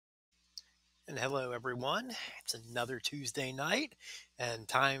And hello, everyone. It's another Tuesday night and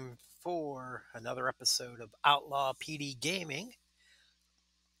time for another episode of Outlaw PD Gaming.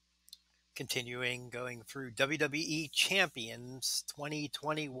 Continuing going through WWE Champions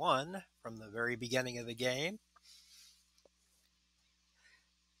 2021 from the very beginning of the game.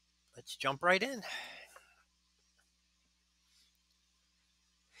 Let's jump right in.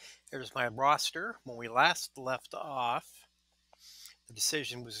 Here's my roster. When we last left off, the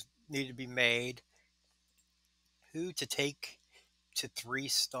decision needed to be made who to take to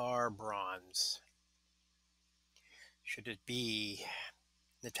 3-star bronze. Should it be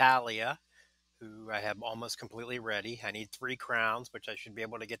Natalya, who I have almost completely ready? I need 3 crowns, which I should be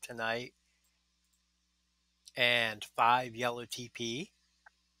able to get tonight, and 5 yellow TP,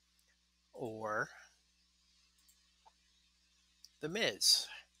 or The Miz,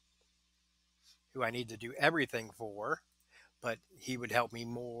 who I need to do everything for, but he would help me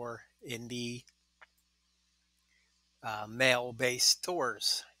more in the male-based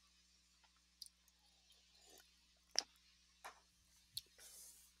tours.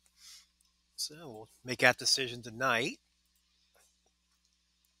 So we'll make that decision tonight.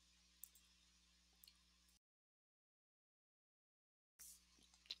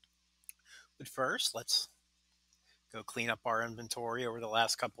 But first, let's go clean up our inventory over the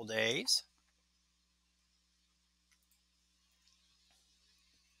last couple days.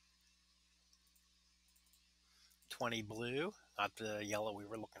 $20 blue, not the yellow we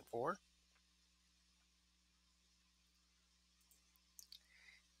were looking for.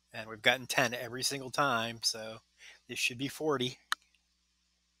 And we've gotten 10 every single time, so this should be 40.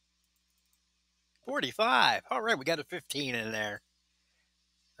 45. All right, we got a 15 in there.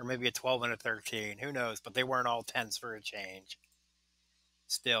 Or maybe a 12 and a 13. Who knows? But they weren't all 10s for a change.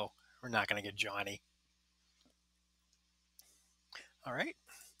 Still, we're not going to get Johnny. All right.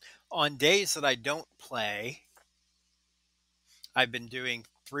 On days that I don't play, I've been doing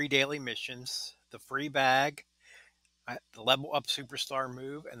 3 daily missions, the free bag, the level up superstar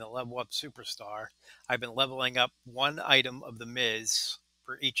move, and the level up superstar. I've been leveling up 1 item of the Miz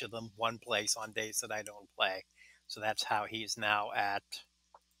for each of them, 1 place on days that I don't play. So that's how he's now at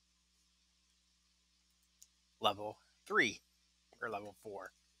level 3 or level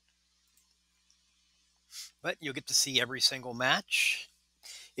 4. But you'll get to see every single match.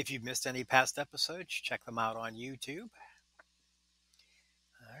 If you've missed any past episodes, check them out on YouTube.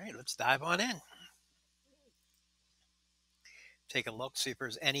 All right, let's dive on in. Take a look, see if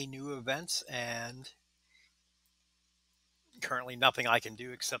there's any new events, and currently nothing I can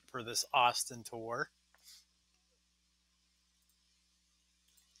do except for this Austin tour.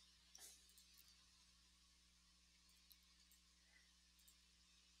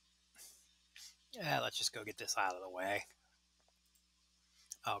 Yeah, let's just go get this out of the way.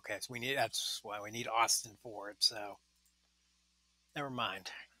 Okay, so that's why we need Austin for it, so never mind.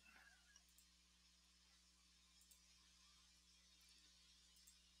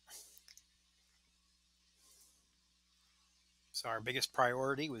 So our biggest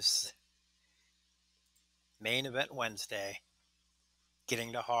priority was main event Wednesday,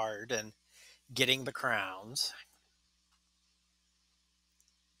 getting to hard and getting the crowns.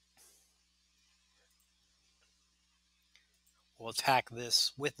 We'll attack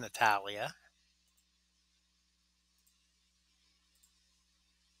this with Natalya.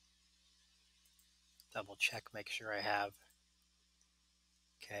 Double check, make sure I have.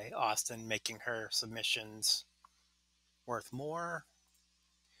 Okay, Austin making her submissions worth more.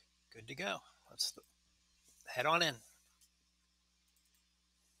 Good to go. Let's head on in.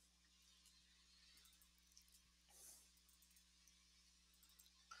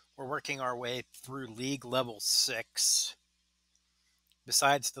 We're working our way through league level 6.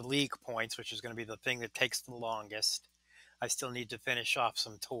 Besides the league points, which is going to be the thing that takes the longest, I still need to finish off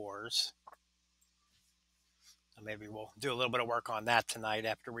some tours. So maybe we'll do a little bit of work on that tonight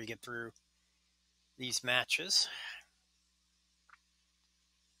after we get through these matches.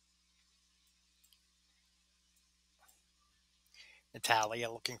 Natalya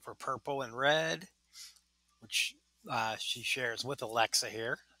looking for purple and red, which she shares with Alexa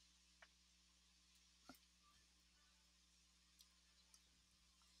here.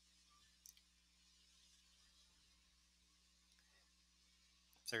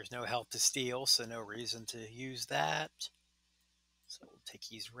 There's no health to steal, so no reason to use that. So we'll take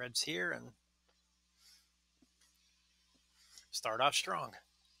these reds here and start off strong.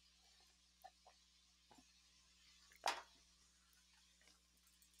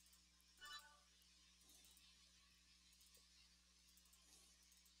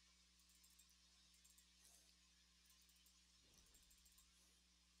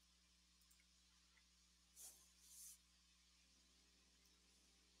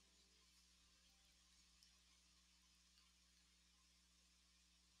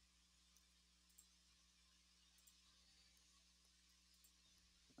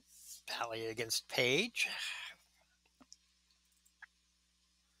 Tally against Paige.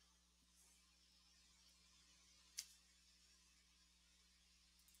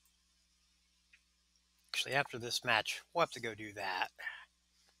 Actually, after this match, we'll have to go do that.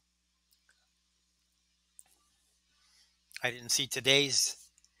 I didn't see today's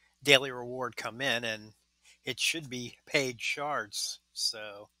daily reward come in, and it should be Paige shards.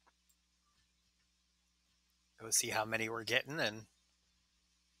 So go see how many we're getting and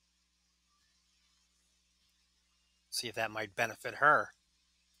see if that might benefit her.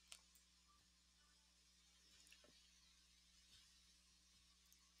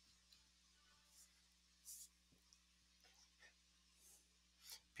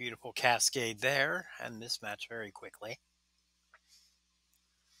 Beautiful cascade there, and this match very quickly.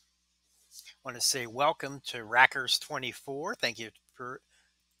 Want to say welcome to Rackers24. Thank you for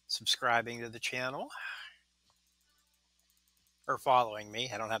subscribing to the channel or following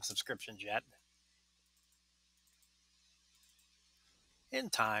me. I don't have subscriptions yet. In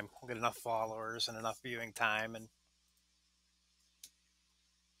time, we'll get enough followers and enough viewing time, and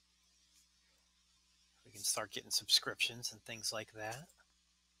we can start getting subscriptions and things like that.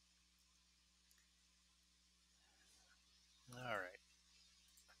 All right.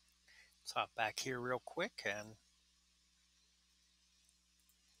 Let's hop back here real quick and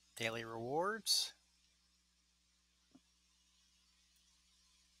daily rewards.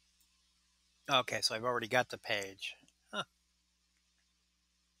 Okay, so I've already got the page. Huh.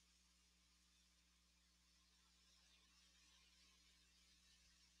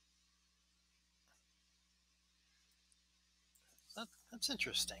 That's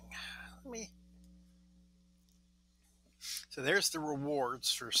interesting. Let me. So there's the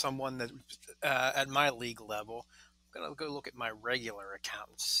rewards for someone that at my league level. I'm gonna go look at my regular account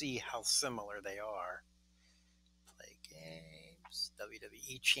and see how similar they are. Play games,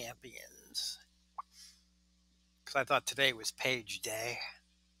 WWE Champions. Because I thought today was Page Day.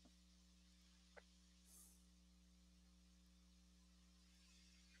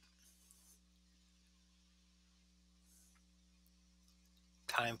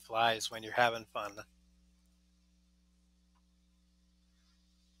 Time flies when you're having fun.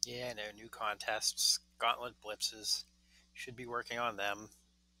 Yeah, no new contests, gauntlet blitzes. Should be working on them.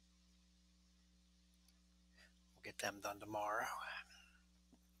 We'll get them done tomorrow.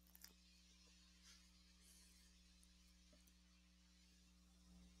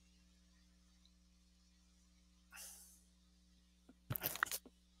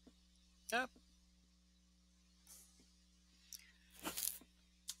 Yep.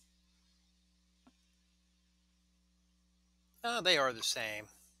 They are the same.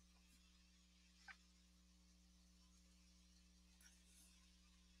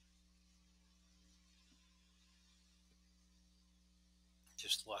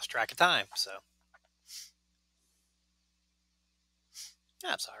 Just lost track of time, so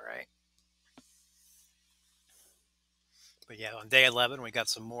that's all right. But yeah, on day 11, we got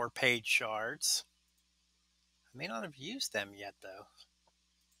some more page shards. I may not have used them yet, though.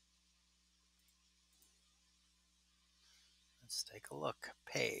 Let's take a look.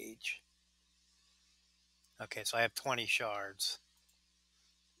 Page. Okay, so I have 20 shards.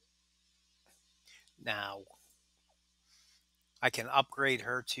 Now, I can upgrade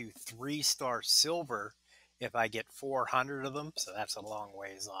her to 3-star silver if I get 400 of them, so that's a long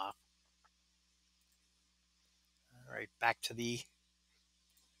ways off. All right, back to the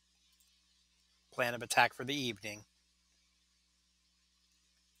plan of attack for the evening.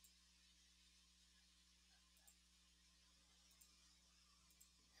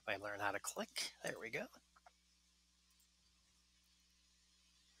 If I learn how to click, there we go.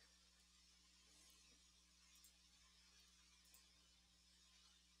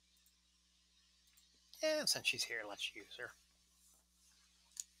 And since she's here, let's use her.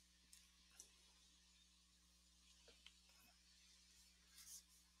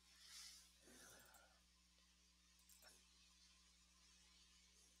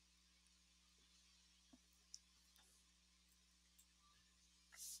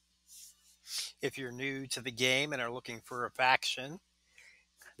 If you're new to the game and are looking for a faction,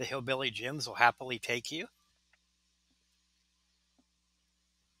 the Hillbilly Gyms will happily take you.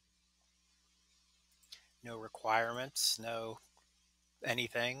 No requirements, no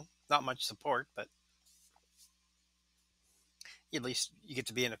anything. Not much support, but at least you get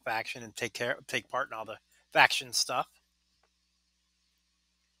to be in a faction and take part in all the faction stuff.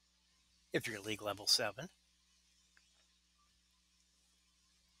 If you're league level 7.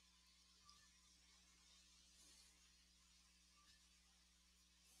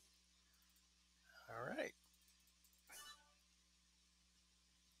 All right.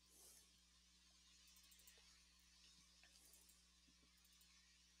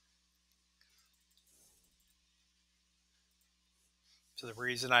 So the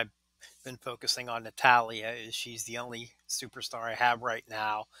reason I've been focusing on Natalia is she's the only superstar I have right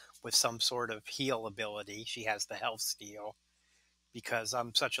now with some sort of heal ability. She has the health steal because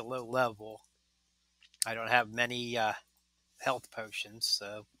I'm such a low level. I don't have many health potions,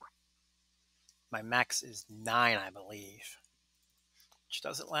 so my max is 9, I believe, which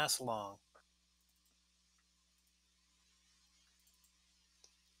doesn't last long.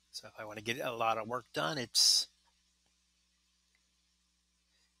 So if I want to get a lot of work done, it's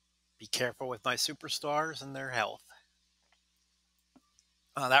be careful with my superstars and their health.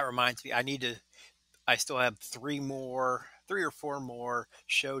 That reminds me, I still have three or four more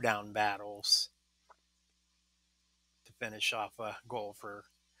showdown battles to finish off a goal for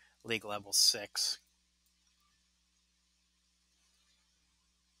League Level 6.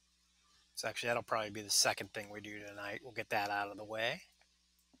 So actually, that'll probably be the second thing we do tonight. We'll get that out of the way.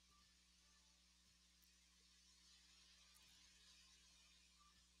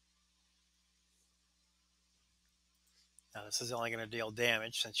 Now, this is only going to deal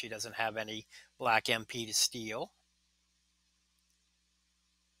damage since she doesn't have any black MP to steal.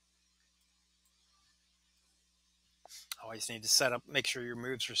 Always need to make sure your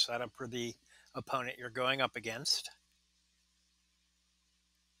moves are set up for the opponent you're going up against.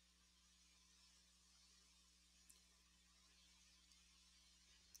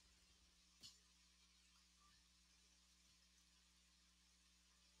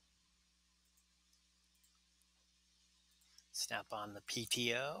 Snap on the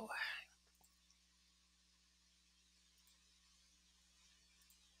PTO.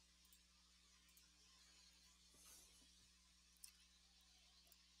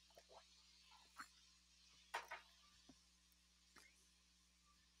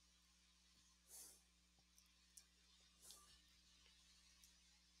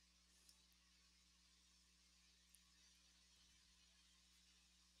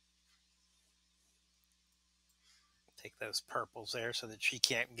 Take those purples there so that she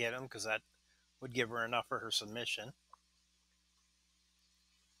can't get them because that would give her enough for her submission.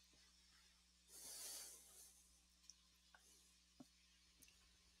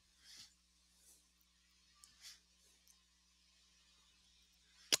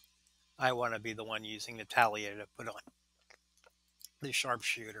 I want to be the one using Natalia to put on the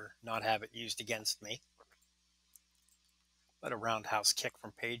sharpshooter, not have it used against me. But a roundhouse kick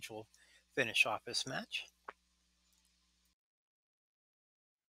from Paige will finish off this match.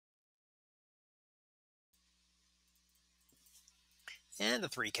 And a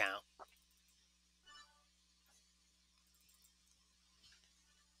 3 count.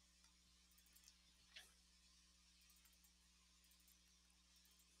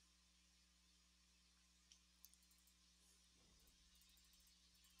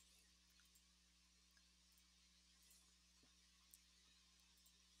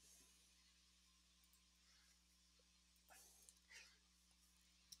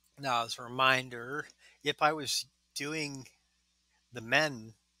 Now, as a reminder, if I was doing the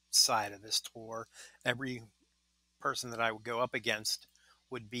men side of this tour, every person that I would go up against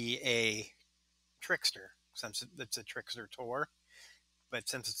would be a trickster, since it's a trickster tour. But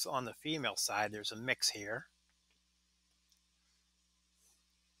since it's on the female side, there's a mix here.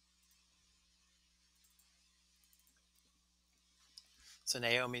 So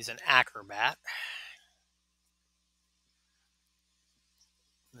Naomi's an acrobat.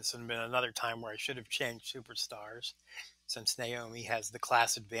 This would have been another time where I should have changed superstars, since Naomi has the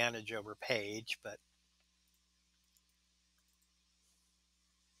class advantage over Paige, but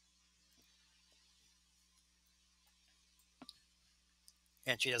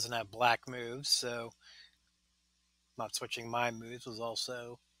and she doesn't have black moves, so not switching my moves was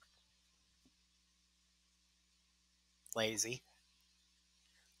also lazy.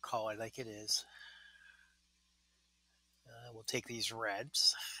 Call it like it is. We'll take these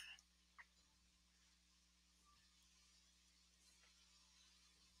reds.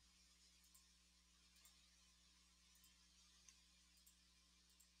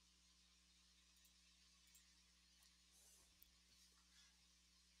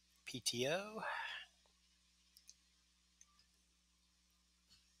 PTO.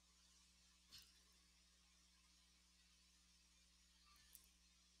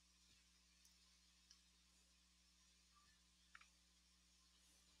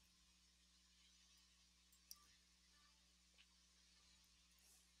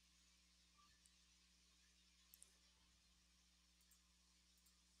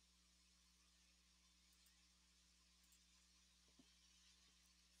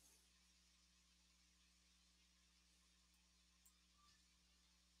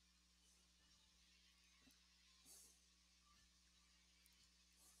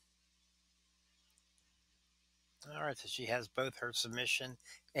 All right, so she has both her submission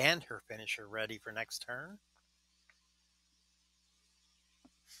and her finisher ready for next turn.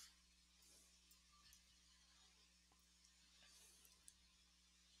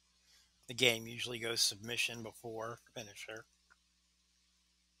 The game usually goes submission before finisher.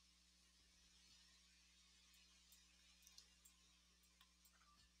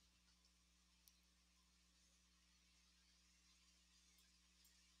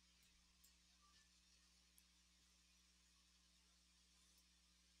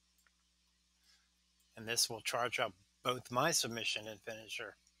 And this will charge up both my submission and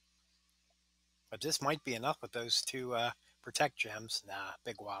finisher. But this might be enough with those two protect gems. Nah,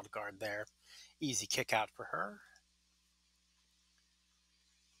 big wild card there. Easy kick out for her.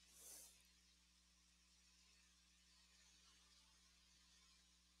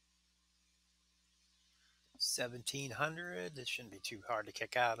 1700. This shouldn't be too hard to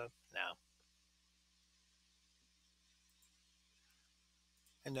kick out of. No.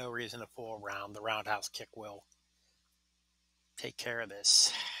 And no reason to fool around. The roundhouse kick will take care of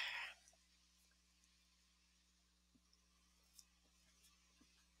this.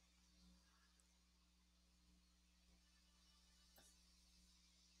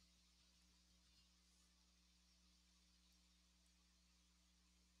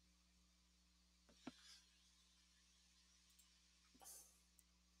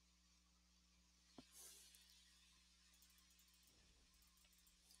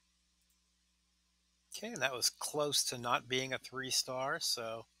 Okay, and that was close to not being a 3-star,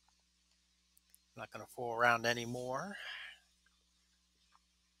 so I'm not going to fool around anymore.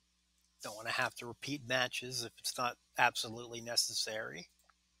 Don't want to have to repeat matches if it's not absolutely necessary.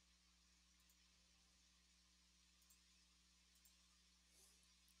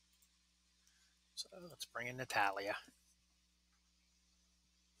 So let's bring in Natalia.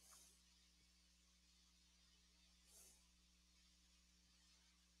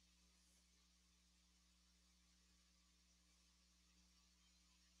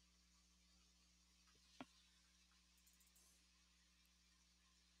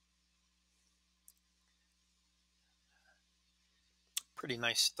 Pretty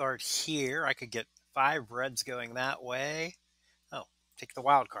nice start here. I could get 5 reds going that way. Oh, take the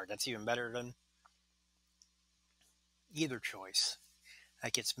wild card. That's even better than either choice.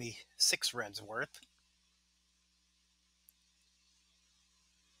 That gets me 6 reds worth.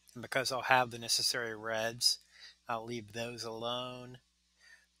 And because I'll have the necessary reds, I'll leave those alone.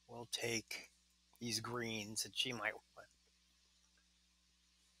 We'll take these greens that she might want.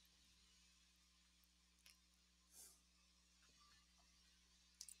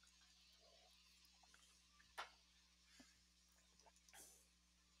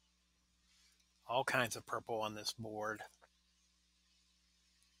 All kinds of purple on this board.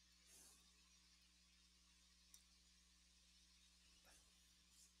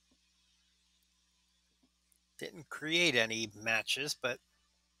 Didn't create any matches, but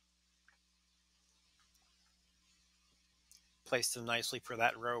placed them nicely for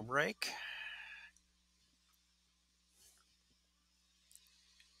that row break.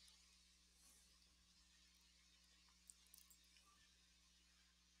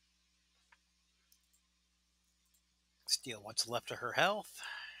 Steal what's left of her health.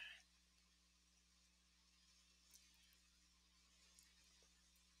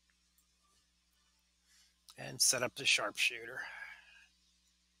 And set up the sharpshooter.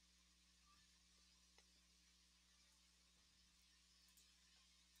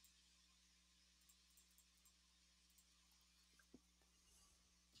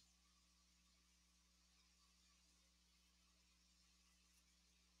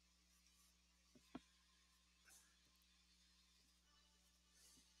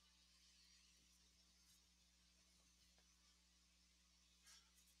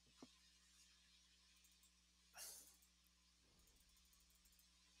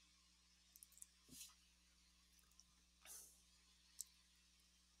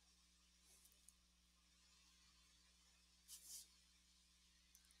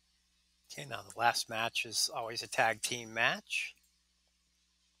 Okay, now the last match is always a tag team match.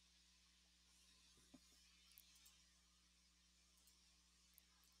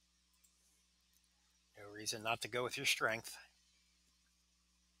 No reason not to go with your strength.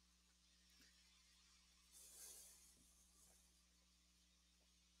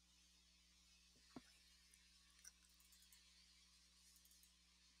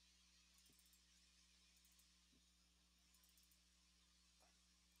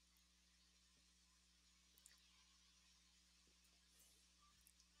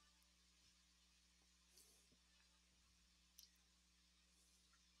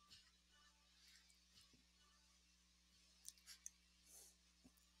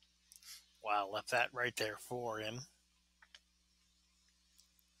 I left that right there for him.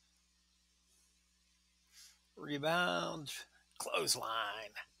 Rebound.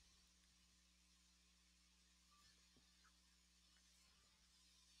 Clothesline.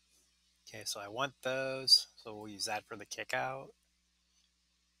 Okay, so I want those. So we'll use that for the kick out.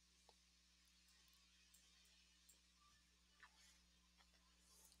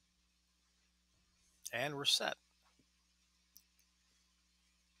 And we're set.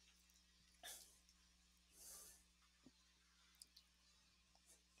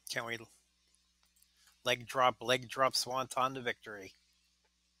 Can we leg drop, swanton to victory?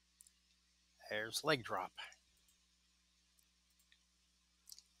 There's leg drop.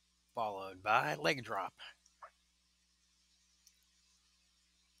 Followed by leg drop.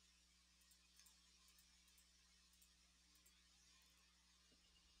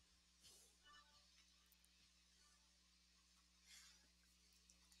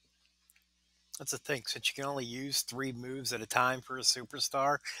 That's the thing. Since you can only use 3 moves at a time for a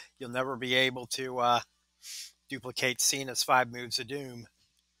superstar, you'll never be able to duplicate Cena's 5 moves of doom. You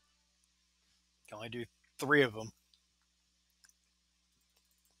can only do 3 of them.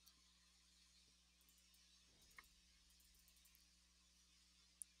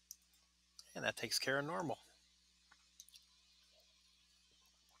 And that takes care of normal.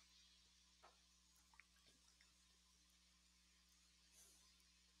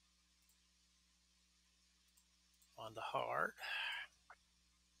 On the hard.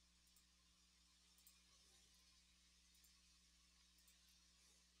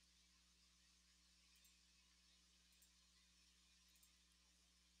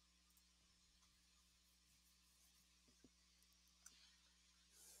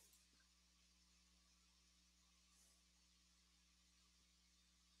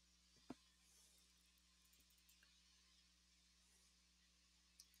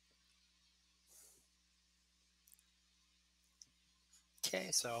 Okay,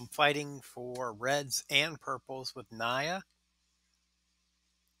 so I'm fighting for reds and purples with Naya. It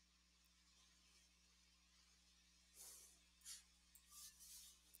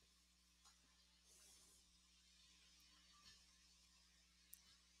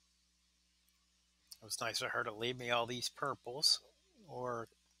was nice of her to leave me all these purples. Or,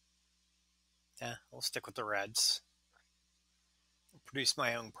 yeah, we'll stick with the reds. I'll produce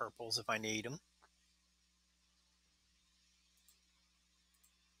my own purples if I need them.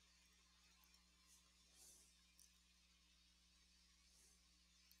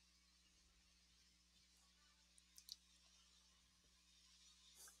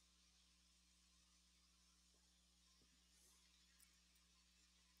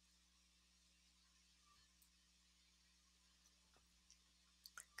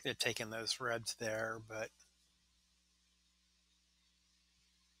 Could have taken those reds there, but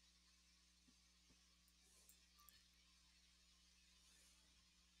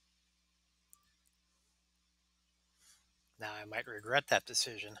now I might regret that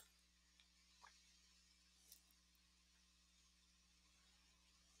decision.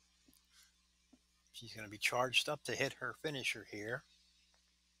 She's going to be charged up to hit her finisher here.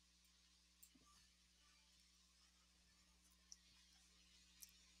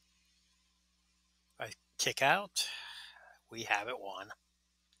 I kick out. We have it won.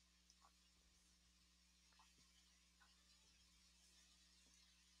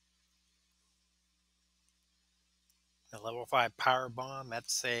 A level 5 power bomb.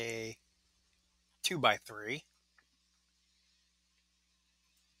 That's a 2x3.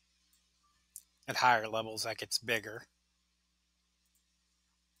 At higher levels, that gets bigger.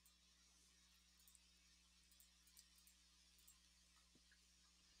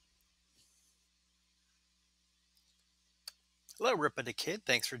 Hello, Rippa the Kid.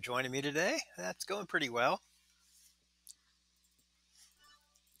 Thanks for joining me today. That's going pretty well.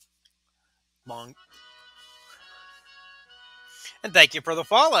 Long. And thank you for the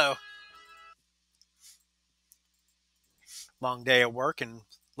follow. Long day of work and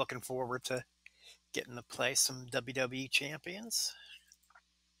looking forward to getting to play some WWE Champions.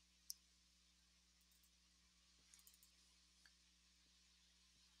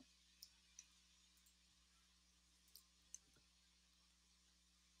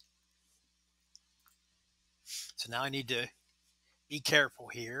 So now I need to be careful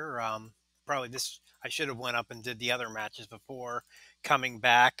here. Probably I should have went up and did the other matches before coming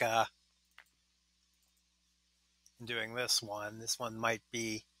back and doing this one. This one might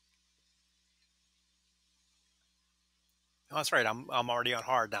be. Oh, that's right. I'm already on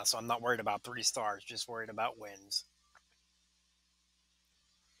hard now, so I'm not worried about 3 stars. Just worried about wins.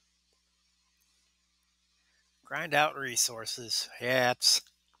 Grind out resources. Yeah,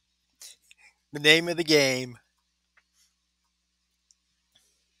 The name of the game.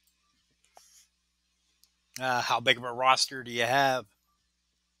 How big of a roster do you have?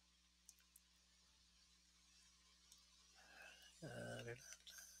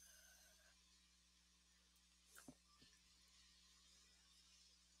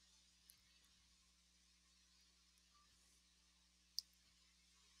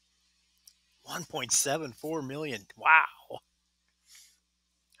 1.74 million. Wow.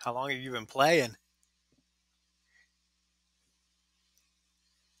 How long have you been playing?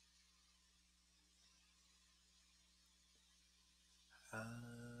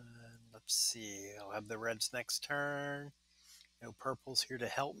 Let's see. I'll have the reds next turn. No purples here to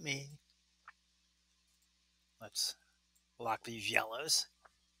help me. Let's block these yellows.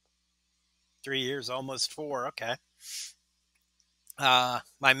 3 years, almost 4. Okay.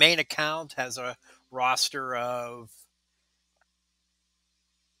 My main account has a roster of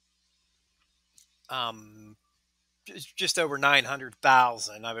um, just over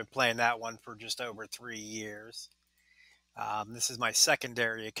 900,000. I've been playing that one for just over 3 years. This is my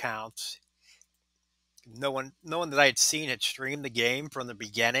secondary account. No one that I had seen had streamed the game from the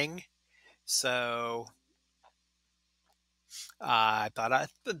beginning, so I thought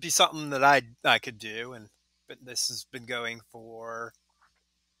it'd be something that I could do. And but this has been going for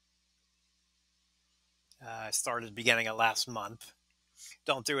I started beginning of last month.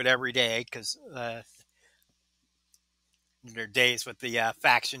 Don't do it every day because there are days with the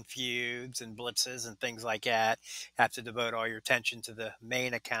faction feuds and blitzes and things like that. Have to devote all your attention to the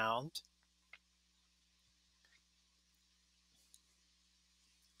main account.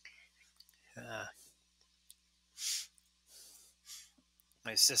 Uh,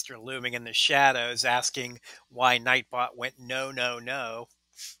 my sister looming in the shadows asking why Nightbot went no, no, no.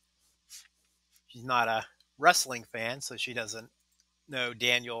 She's not a wrestling fan, so she doesn't know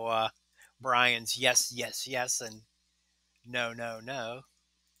Daniel Bryan's yes, yes, yes, and no, no, no.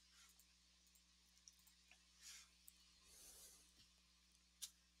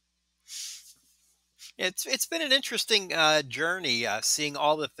 It's been an interesting journey, seeing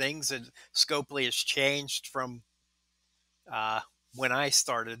all the things that Scopely has changed from uh, when I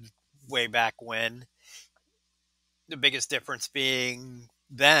started way back when. The biggest difference being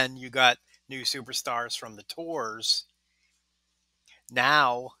then you got new superstars from the tours.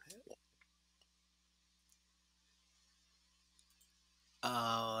 Now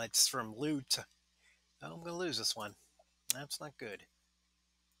it's from loot. Oh, I'm going to lose this one. That's not good.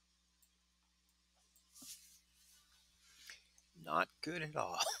 Not good at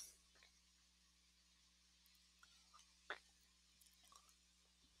all.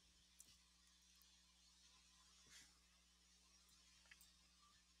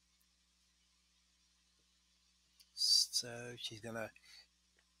 So she's going to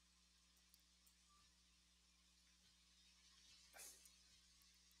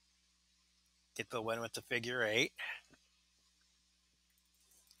get the win with the figure eight.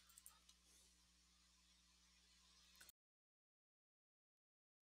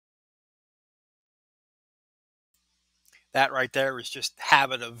 That right there was just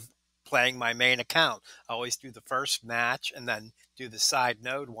habit of playing my main account. I always do the first match and then do the side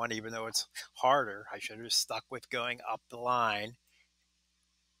node one, even though it's harder. I should have stuck with going up the line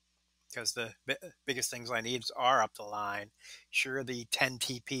because the biggest things I need are up the line. Sure, the 10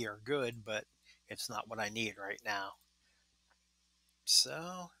 TP are good, but it's not what I need right now.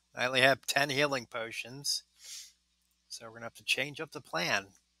 So I only have 10 healing potions. So we're going to have to change up the plan.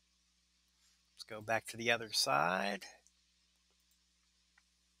 Let's go back to the other side.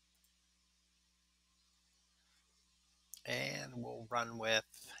 And we'll run with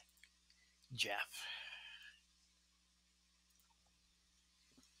Jeff.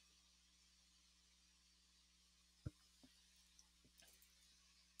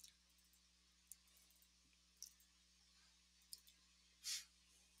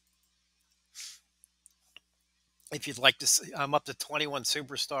 If you'd like to see, I'm up to 21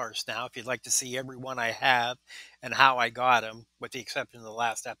 superstars now. If you'd like to see everyone I have and how I got them, with the exception of the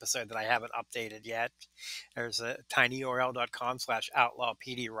last episode that I haven't updated yet, there's a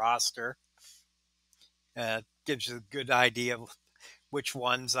tinyurl.com/outlawpd roster. Gives you a good idea of which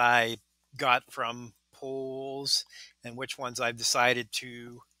ones I got from polls and which ones I've decided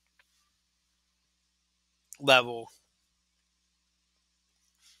to level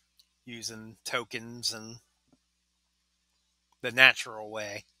using tokens and the natural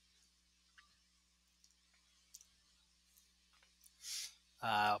way.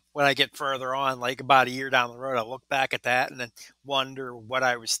 When I get further on, like about a year down the road, I'll look back at that and then wonder what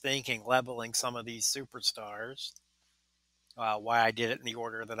I was thinking leveling some of these superstars. why I did it in the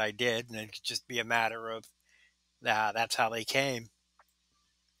order that I did, and it could just be a matter of that's how they came.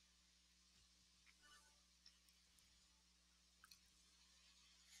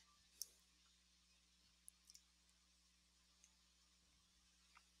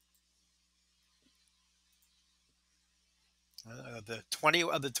 The 20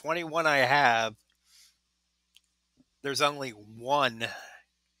 of the 21 I have, there's only one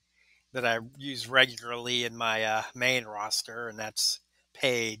that I use regularly in my main roster, and that's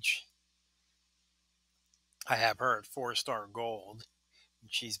Paige. I have her at 4-star gold.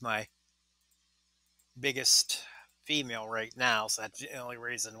 She's my biggest female right now, so that's the only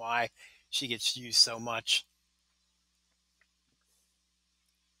reason why she gets used so much.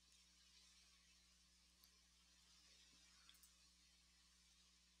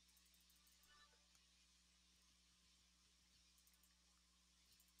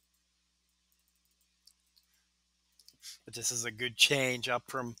 But this is a good change up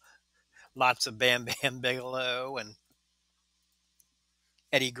from lots of Bam Bam Bigelow and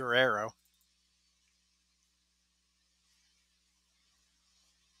Eddie Guerrero.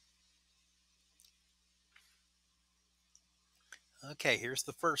 Okay, here's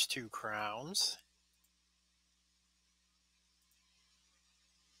the first two crowns.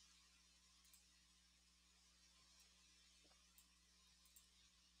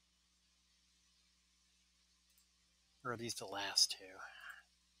 Or are these the last two?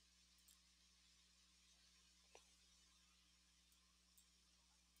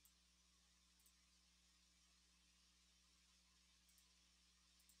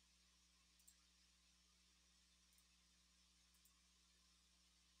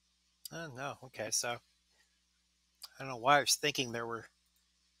 Oh, no. Okay, so I don't know why I was thinking there were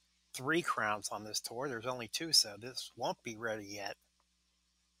three crowns on this tour. There's only two, so this won't be ready yet.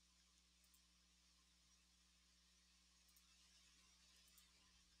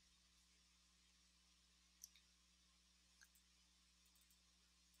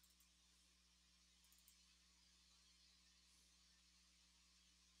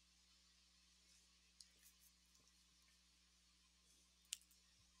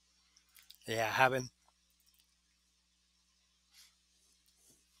 Yeah, having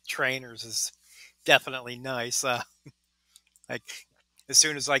trainers is definitely nice. Like as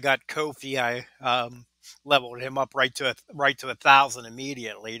soon as I got Kofi, I leveled him up right to 1,000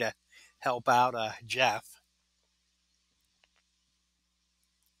 immediately to help out Jeff.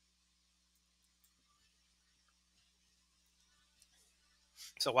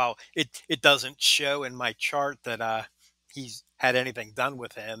 So while it doesn't show in my chart that he's had anything done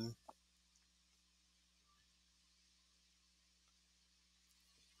with him,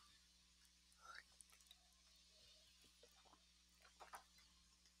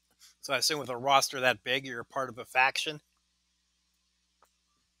 so I assume with a roster that big, you're a part of a faction.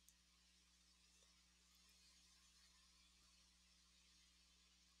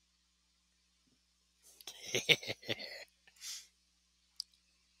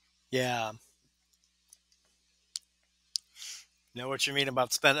 Yeah, know what you mean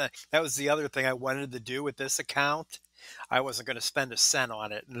about spending. That was the other thing I wanted to do with this account. I wasn't going to spend a cent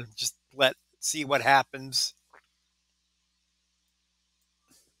on it and just let see what happens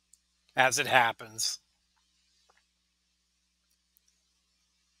as it happens.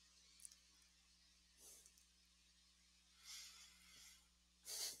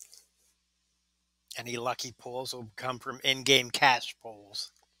 Any lucky pulls will come from in-game cash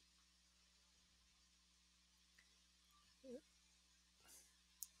pulls.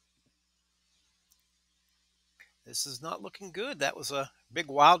 This is not looking good. That was a big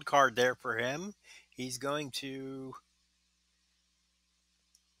wild card there for him. He's going to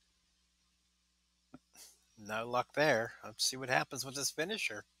no luck there. Let's see what happens with this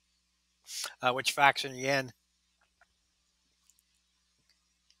finisher. Which faction again?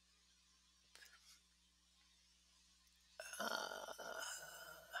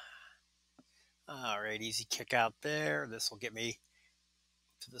 All right, easy kick out there. This will get me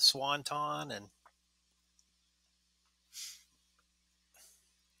to the Swanton and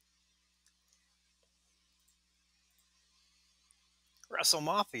Wrestle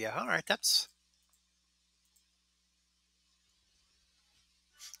Mafia. All right, that's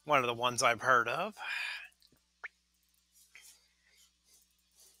one of the ones I've heard of.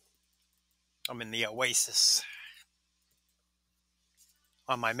 I'm in the Oasis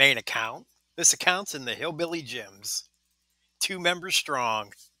on my main account. This account's in the Hillbilly Gyms. 2 members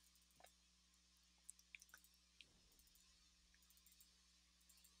strong.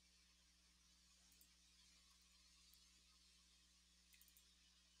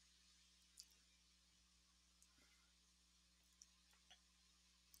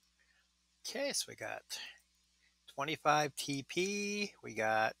 Okay, so we got 25 TP, we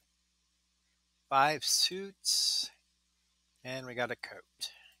got 5 suits, and we got a coat.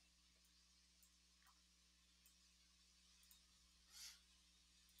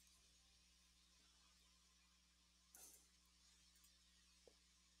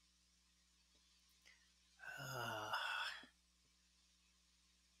 Uh,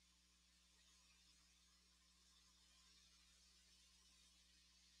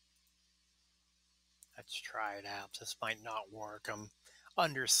 let's try it out. This might not work. I'm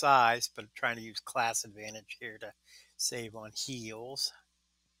undersized, but I'm trying to use class advantage here to save on heals.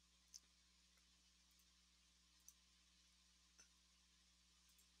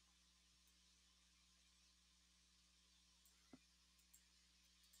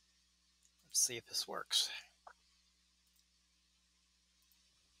 Let's see if this works.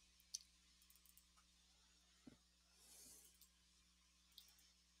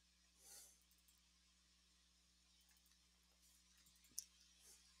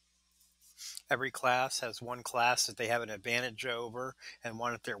 Every class has one class that they have an advantage over and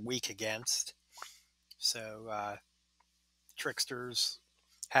one that they're weak against. So tricksters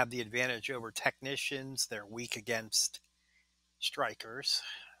have the advantage over technicians. They're weak against strikers.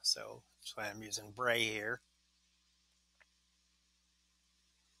 So that's why I'm using Bray here.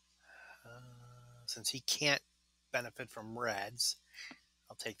 Since he can't benefit from reds,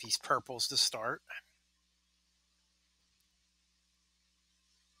 I'll take these purples to start.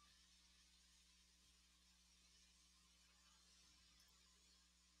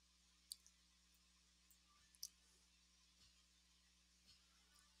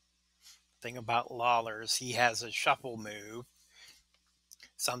 Thing about Lawler's, he has a shuffle move.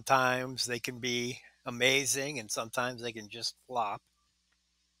 Sometimes they can be amazing and sometimes they can just flop.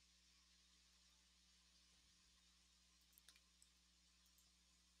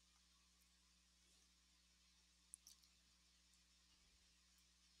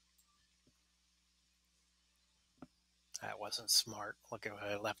 That wasn't smart. Look at what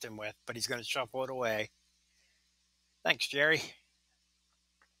I left him with, but he's going to shuffle it away. Thanks, Jerry.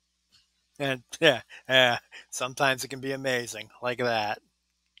 And yeah, sometimes it can be amazing like that.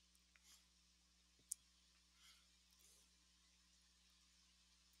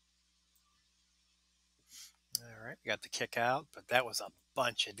 All right, we got the kick out, but that was a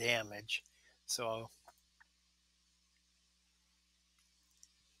bunch of damage. So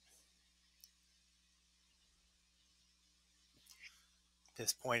at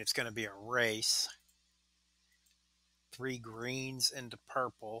this point, it's going to be a race. 3 greens into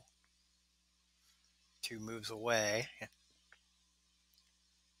purple. 2 moves away.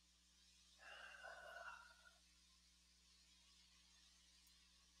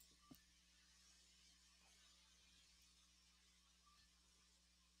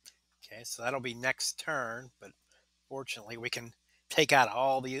 Okay, so that'll be next turn, but fortunately we can take out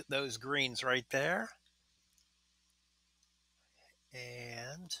all those greens right there.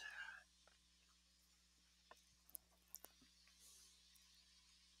 And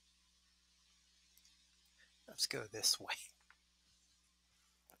let's go this way.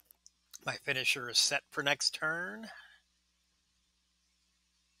 My finisher is set for next turn.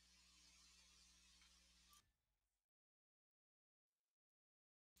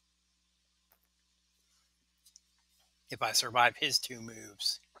 If I survive his 2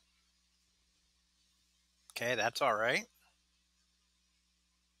 moves. Okay, that's all right.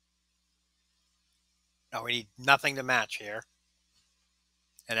 Now we need nothing to match here.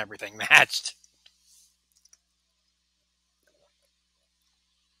 And everything matched.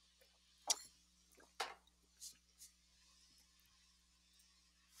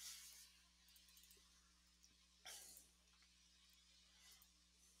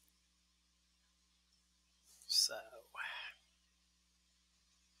 So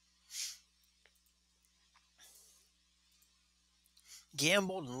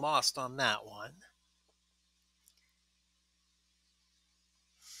gambled and lost on that one.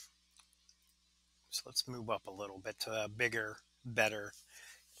 So let's move up a little bit to a bigger, better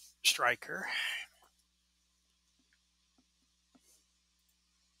striker.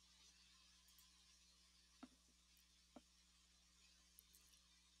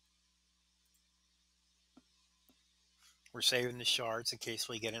 We're saving the shards in case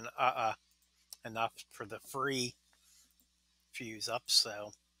we get enough for the free fuse up.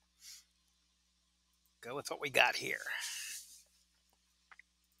 So go with what we got here.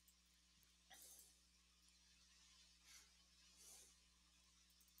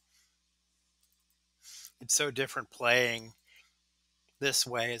 It's so different playing this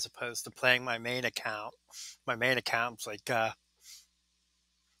way as opposed to playing my main account. My main account's like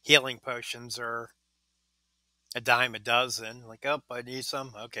healing potions are a dime a dozen. Like, oh, I need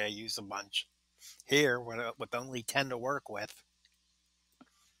some. Okay, use a bunch. Here, with only 10 to work with,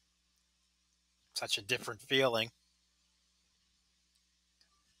 such a different feeling.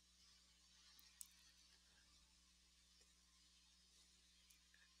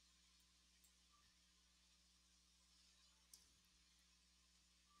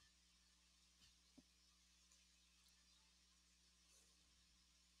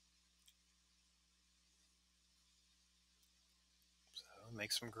 So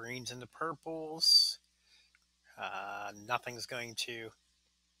make some greens into purples. Nothing's going to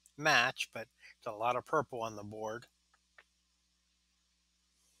match, but there's a lot of purple on the board.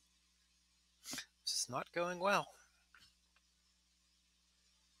 This is not going well.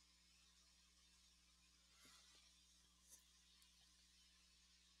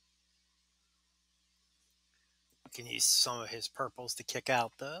 Can use some of his purples to kick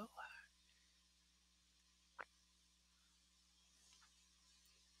out, though.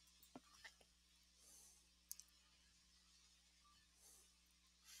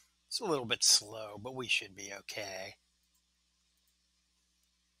 It's a little bit slow, but we should be okay.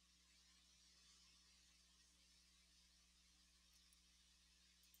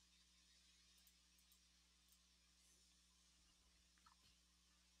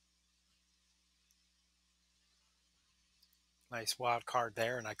 Nice wild card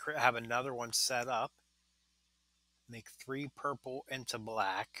there, and I have another one set up. Make 3 purple into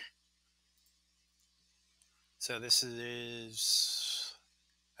black. So this is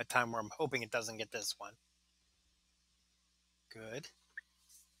a time where I'm hoping it doesn't get this one. Good.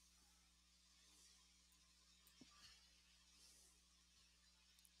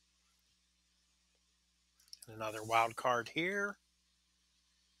 Another wild card here.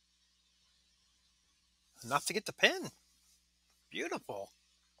 Enough to get the pin. Beautiful.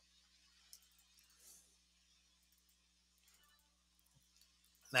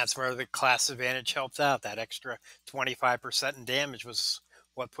 That's where the class advantage helps out. That extra 25% in damage was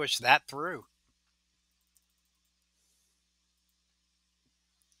what pushed that through.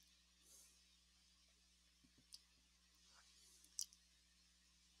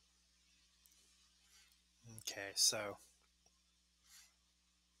 Okay, so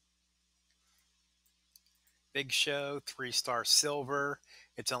Big Show, 3-star silver.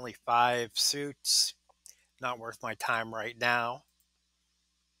 It's only 5 suits. Not worth my time right now.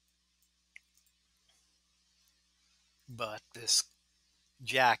 But this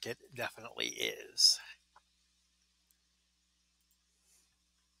jacket definitely is.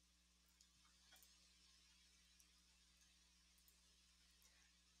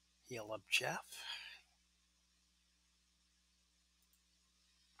 Heal up Jeff.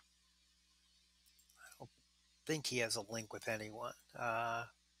 I don't think he has a link with anyone.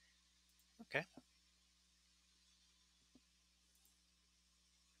 Okay.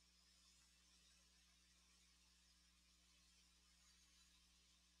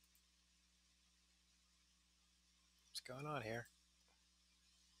 What's going on here?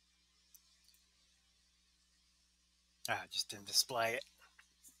 I just didn't display it.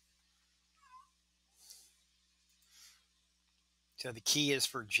 So the key is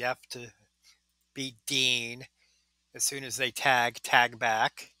for Jeff to beat Dean. As soon as they tag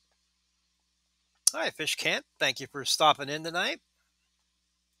back. Hi, Fish Camp. Thank you for stopping in tonight.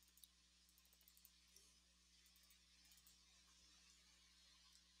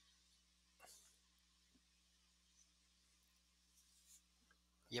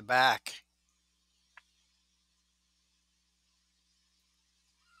 You back.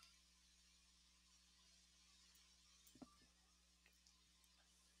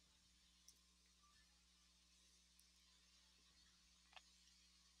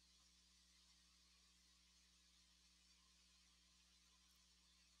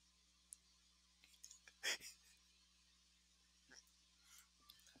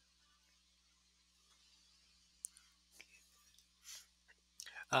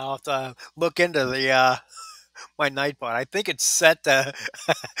 I'll have to look into the my Nightbot. I think it's set to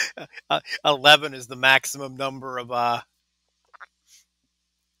 11 is the maximum number of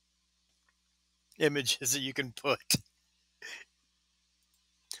images that you can put.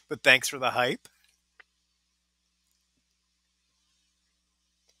 But thanks for the hype.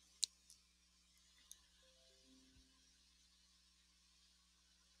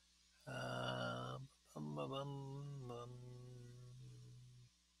 Bum, bum, bum.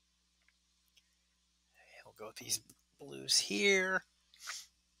 He'll go with these blues here.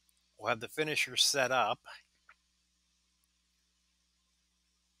 We'll have the finisher set up.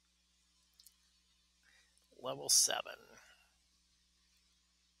 Level 7.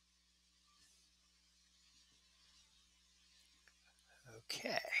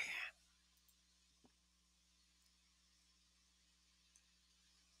 Okay.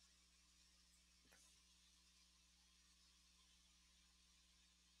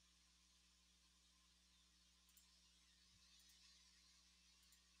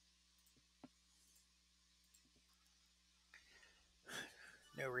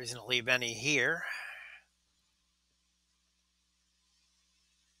 No reason to leave any here.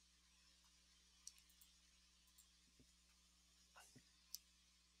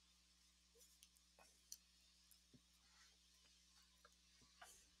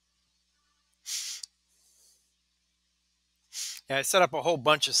 Yeah, I set up a whole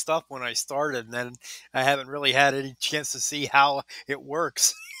bunch of stuff when I started, and then I haven't really had any chance to see how it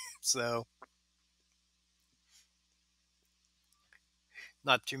works. So,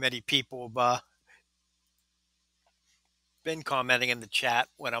 not too many people have been commenting in the chat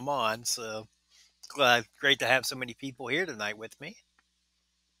when I'm on. So, glad, great to have so many people here tonight with me.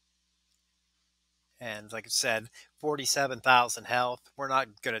 And like I said, 47,000 health. We're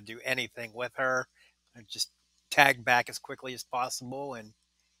not going to do anything with her. I just tag back as quickly as possible and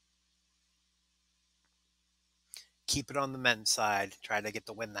keep it on the men's side. Try to get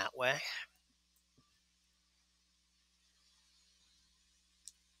the win that way.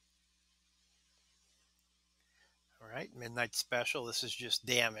 All right, midnight special. This is just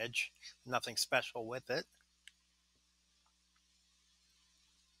damage. Nothing special with it.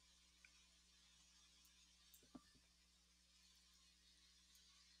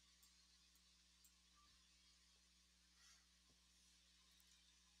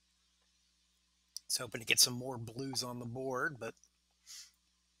 It's hoping to get some more blues on the board, but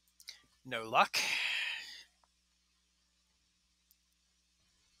no luck.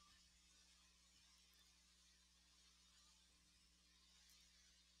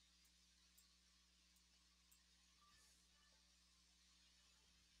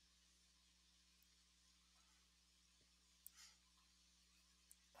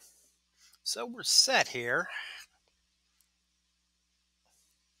 So we're set here.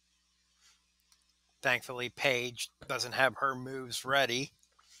 Thankfully, Paige doesn't have her moves ready.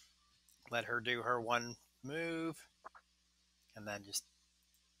 Let her do her one move and then just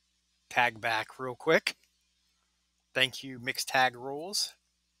tag back real quick. Thank you, mixed tag rules.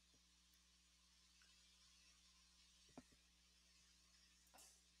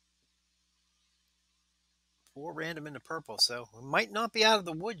 Four random into purple, so we might not be out of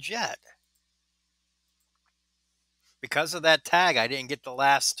the woods yet. Because of that tag, I didn't get the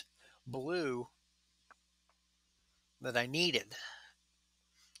last blue that I needed.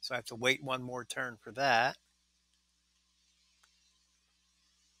 So I have to wait one more turn for that.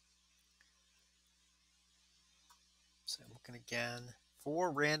 So I'm looking again.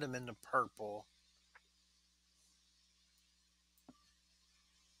 Four random into purple.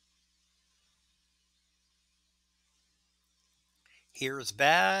 Here's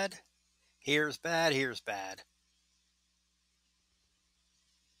bad. Here's bad. Here's bad.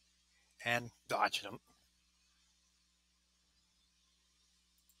 And dodging them.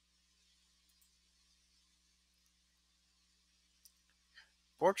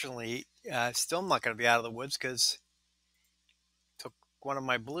 Fortunately, still not going to be out of the woods because took one of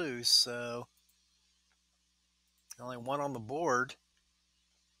my blues. So only one on the board.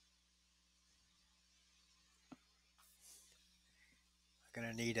 I'm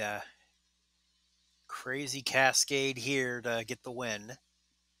going to need a crazy cascade here to get the win.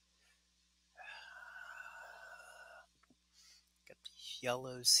 Got these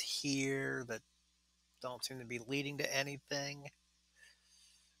yellows here that don't seem to be leading to anything.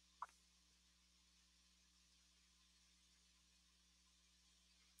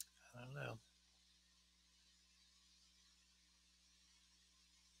 I don't know.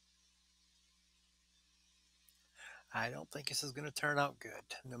 I don't think this is going to turn out good,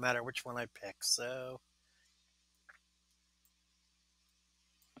 no matter which one I pick. So,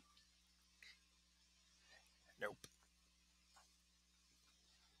 nope.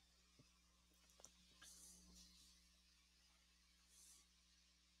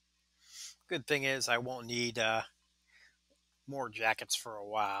 Good thing is I won't need more jackets for a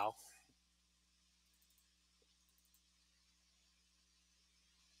while.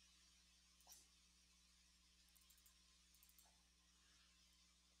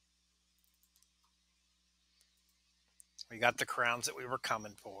 We got the crowns that we were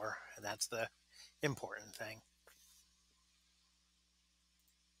coming for, and that's the important thing.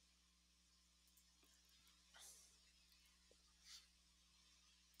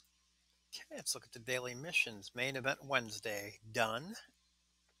 Okay, let's look at the daily missions. Main event Wednesday, done.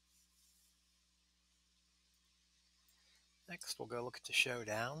 Next, we'll go look at the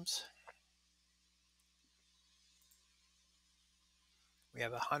showdowns. We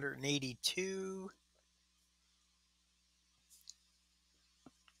have 182.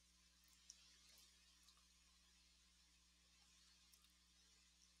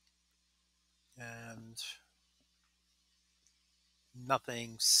 And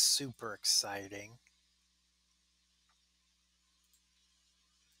nothing super exciting.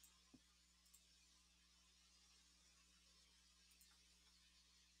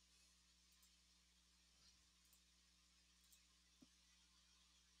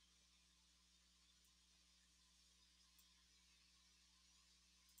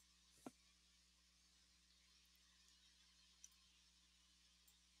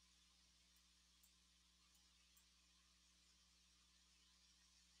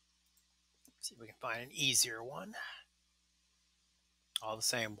 See if we can find an easier one. All the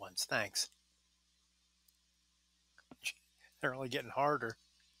same ones. Thanks. They're only getting harder.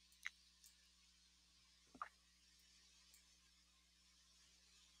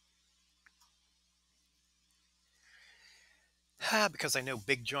 Because I know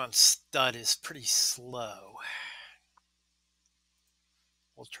Big John Stud is pretty slow.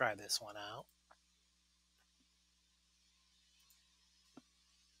 We'll try this one out.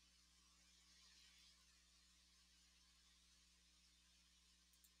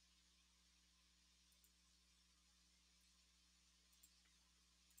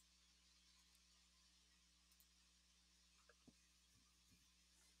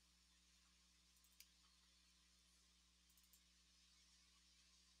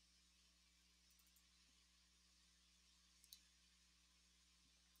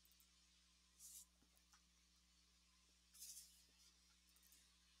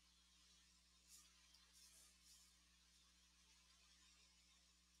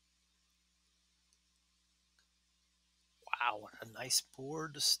 Wow, what a nice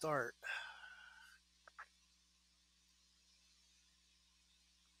board to start.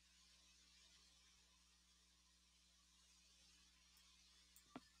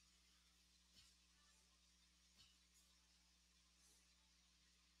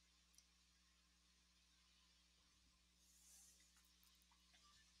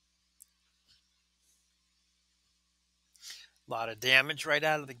 A lot of damage right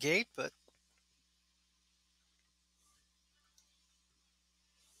out of the gate, but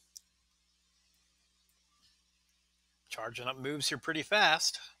charging up moves here pretty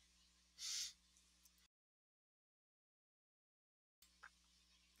fast.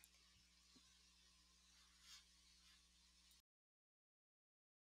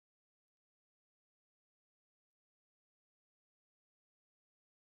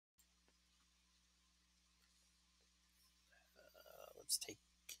 Let's take.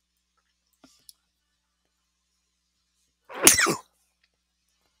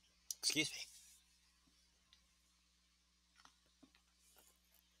 Excuse me.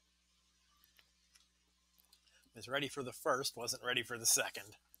 Was ready for the first, wasn't ready for the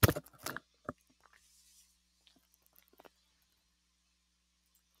second.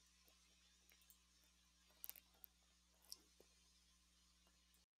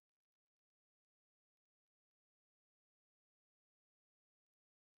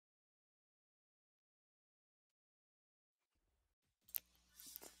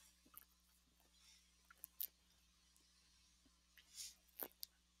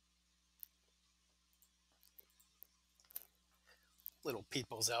 Little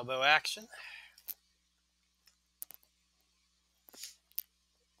people's elbow action.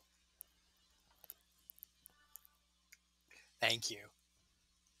 Thank you.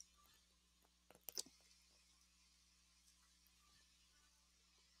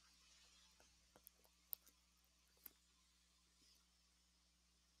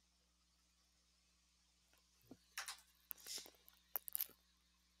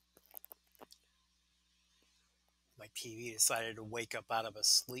 My TV decided to wake up out of a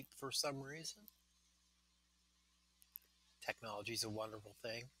sleep for some reason. Technology's a wonderful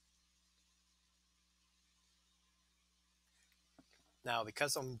thing. Now,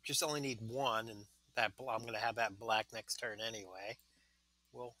 because I'm just only need one, and that I'm going to have that black next turn anyway,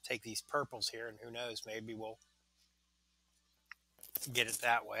 we'll take these purples here, and who knows, maybe we'll get it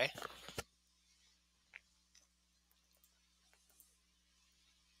that way.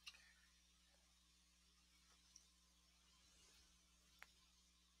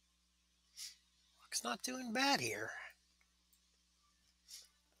 It's not doing bad here.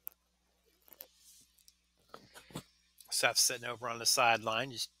 Seth's sitting over on the sideline,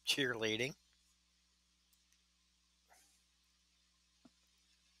 just cheerleading.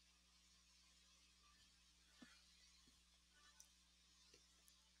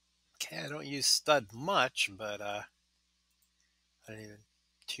 Yeah, I don't use stud much, but I didn't even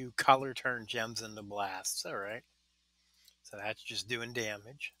 2 color turn gems into blasts. All right. So that's just doing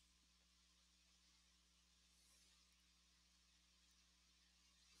damage.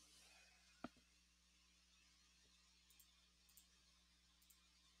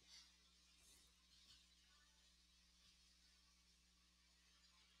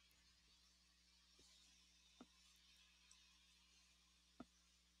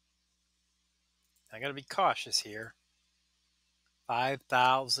 I got to be cautious here.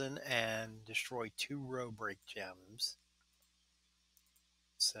 5,000 and destroy 2 row break gems.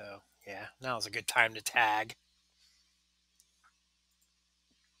 So, yeah, now's a good time to tag.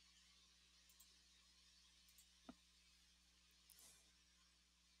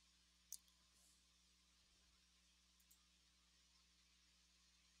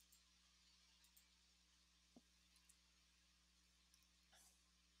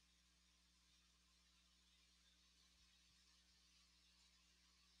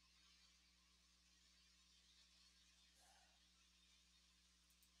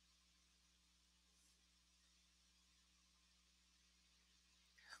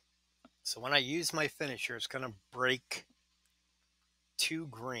 So when I use my finisher, it's going to break 2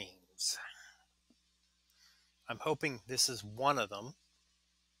 greens. I'm hoping this is one of them.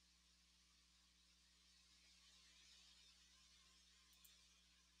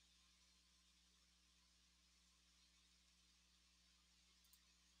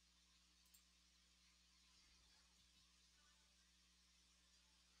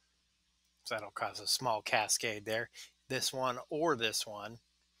 So that'll cause a small cascade there. This one or this one,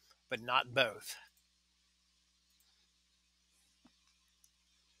 but not both.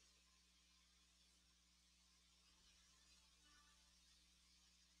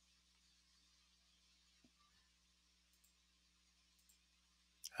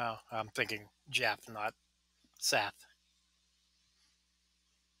 Oh, I'm thinking Jeff, not Seth.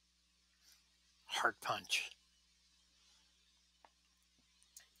 Heart punch.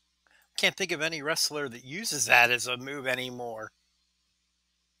 Can't think of any wrestler that uses that as a move anymore.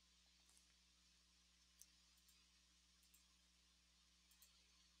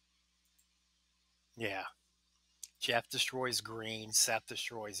 Yeah. Jeff destroys green, Seth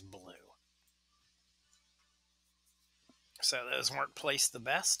destroys blue. So those weren't placed the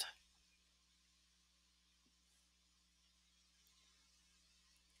best.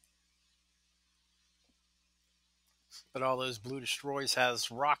 But all those blue destroys has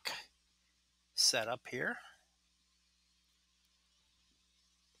rock set up here.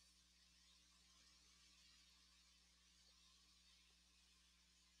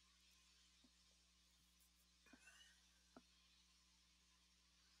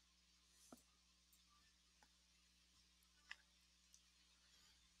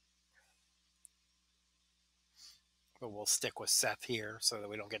 But we'll stick with Seth here so that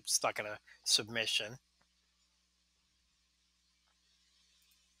we don't get stuck in a submission.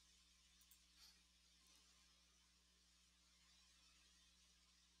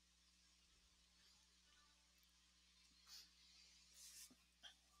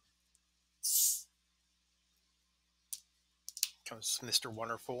 Comes Mr.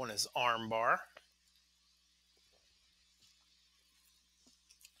 Wonderful and his arm bar.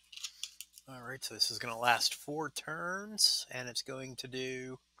 All right, so this is going to last 4 turns, and it's going to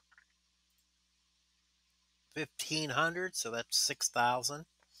do 1,500, so that's 6,000.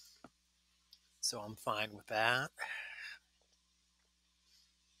 So I'm fine with that.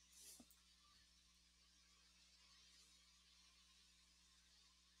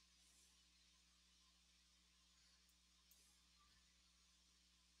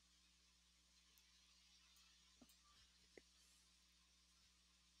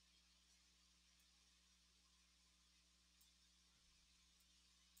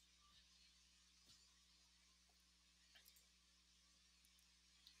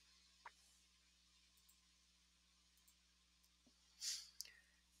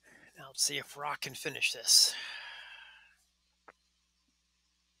 Now let's see if Rock can finish this.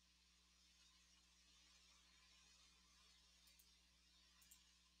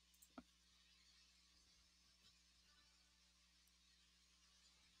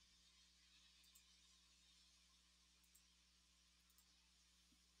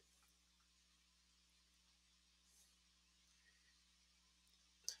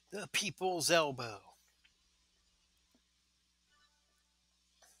 The People's Elbow.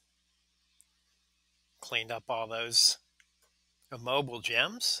 Cleaned up all those immobile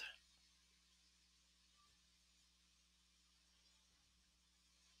gems.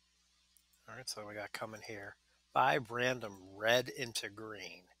 All right, so we got coming here 5 random red into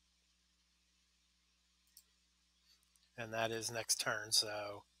green. and that is next turn.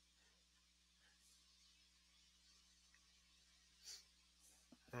 So,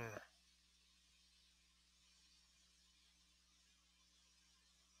 hmm.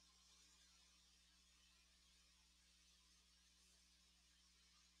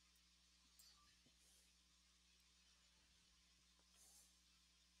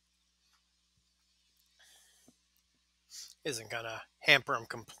 Isn't going to hamper him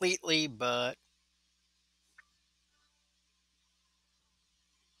completely, but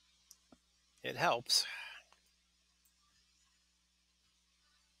it helps.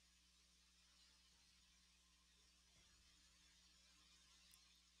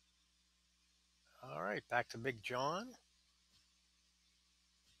 All right, back to Big John.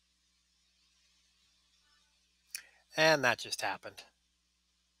 And that just happened.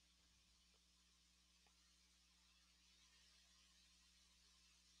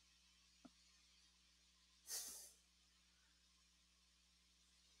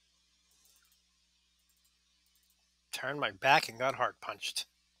 Turned my back and got heart punched.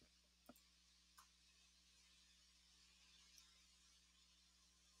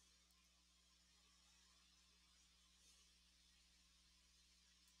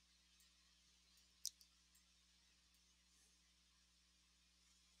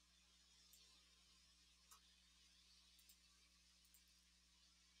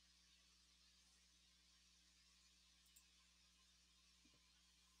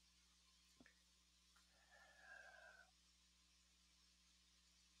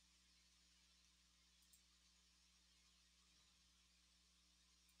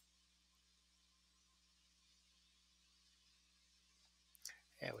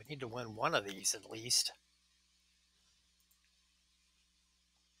 Yeah, we need to win one of these at least.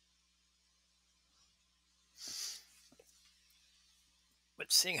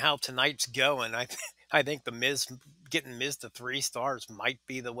 But seeing how tonight's going, I think the Miz getting Miz to 3 stars might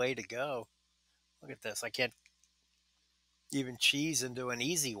be the way to go. Look at this. I can't even cheese into an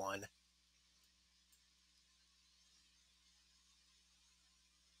easy one.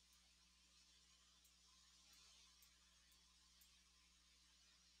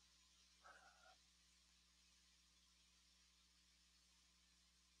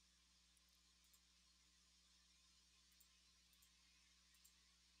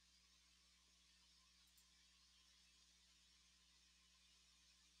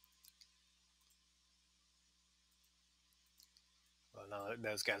 Well, no,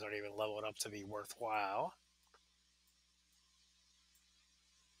 those guys aren't even leveled up to be worthwhile.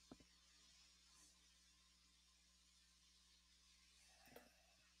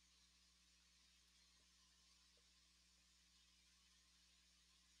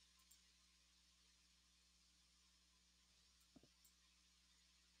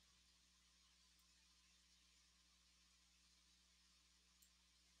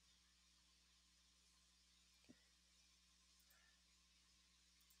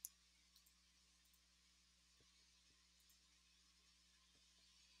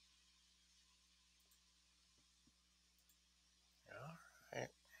 All right.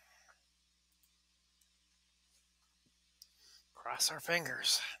 Cross our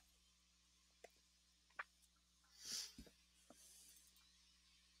fingers.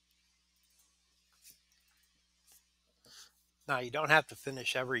 Now, you don't have to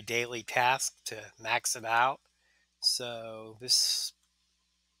finish every daily task to max it out. So, this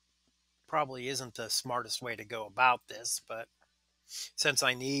probably isn't the smartest way to go about this, but since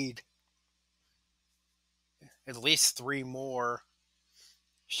I need at least 3 more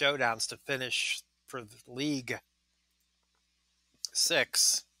showdowns to finish for the League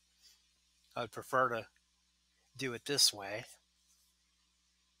 6, I'd prefer to do it this way.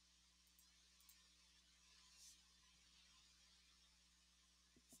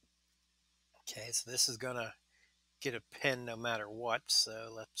 Okay, so this is going to get a pin no matter what. So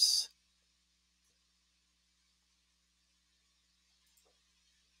let's.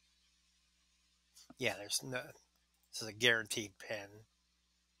 Yeah, there's no. This is a guaranteed pin.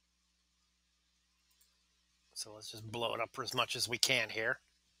 So let's just blow it up for as much as we can here.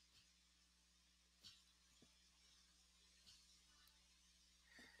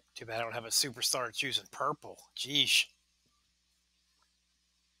 Too bad I don't have a superstar that's using purple. Geesh.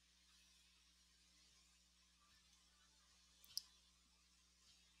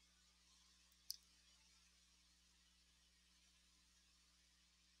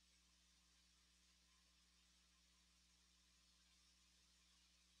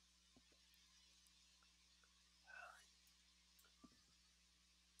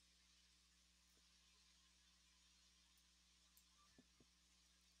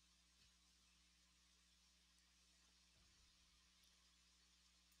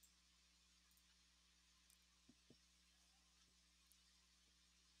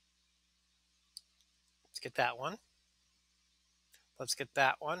 get that one. Let's get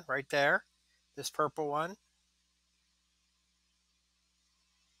that one right there. This purple one.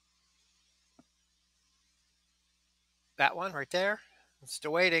 That one right there. I'm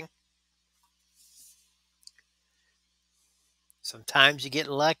still waiting. Sometimes you get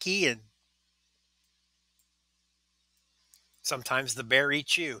lucky and sometimes the bear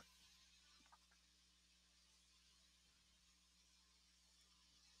eats you.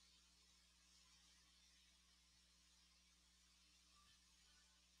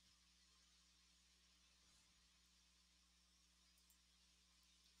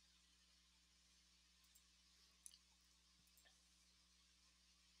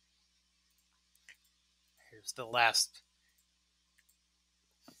 Here's the last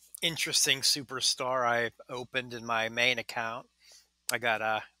interesting superstar I opened in my main account. I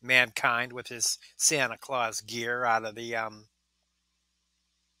got Mankind with his Santa Claus gear out of the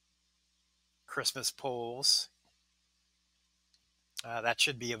Christmas polls. That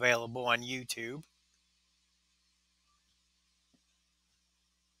should be available on YouTube.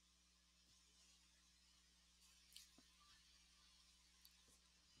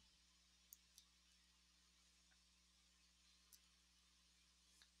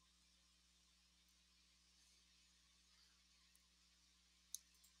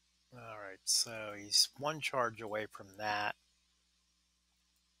 All right, so he's one charge away from that.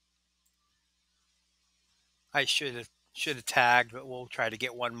 I should have tagged, but we'll try to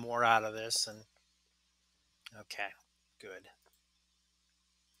get one more out of this. And okay, good.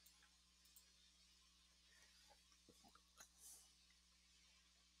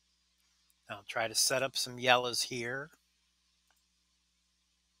 I'll try to set up some yellows here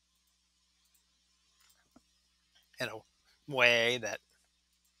in a way that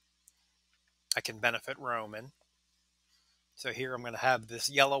I can benefit Roman. So here I'm going to have this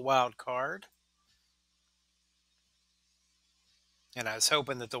yellow wild card. And I was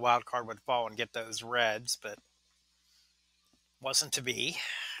hoping that the wild card would fall and get those reds, but wasn't to be.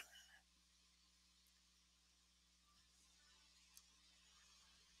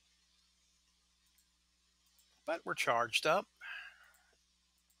 But we're charged up.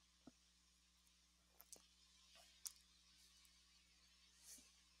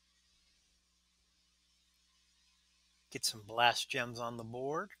 Get some blast gems on the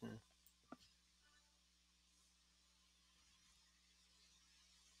board. And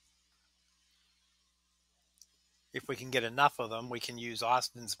if we can get enough of them, we can use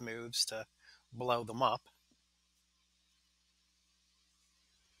Austin's moves to blow them up.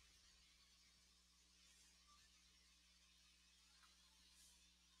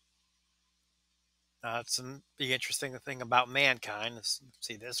 The interesting thing about Mankind is,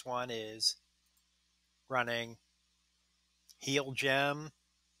 see, this one is running heal gem,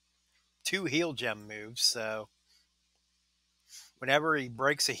 2 heal gem moves. So whenever he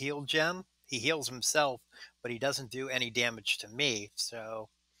breaks a heal gem, he heals himself, but he doesn't do any damage to me. So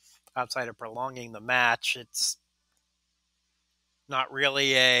outside of prolonging the match, it's not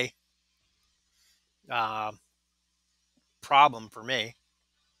really a uh, problem for me.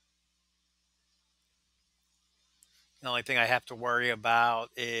 The only thing I have to worry about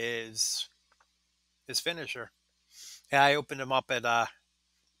is his finisher. Yeah, I opened him up at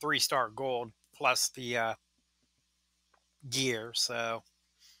 3-star gold plus the gear, so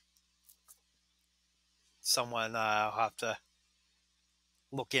someone I'll have to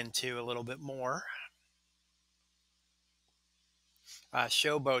look into a little bit more.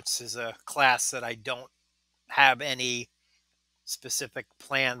 Showboats is a class that I don't have any specific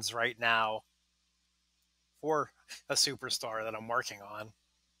plans right now for a superstar that I'm working on.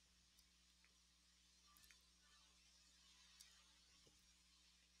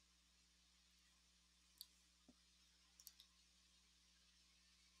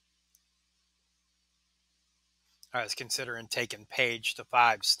 I was considering taking Paige to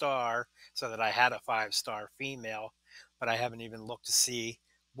 5-star so that I had a 5-star female, but I haven't even looked to see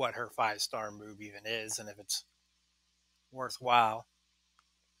what her 5-star move even is and if it's worthwhile.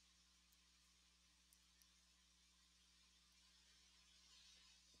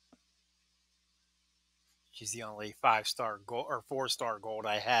 She's the only 5-star gold or 4-star gold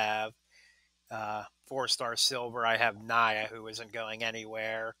I have. 4-star silver, I have Naya, who isn't going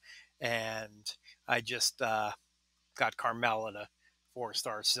anywhere, and I just got Carmella to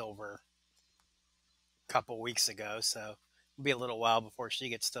 4-star silver a couple weeks ago, so it'll be a little while before she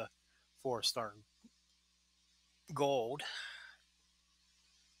gets to 4-star gold.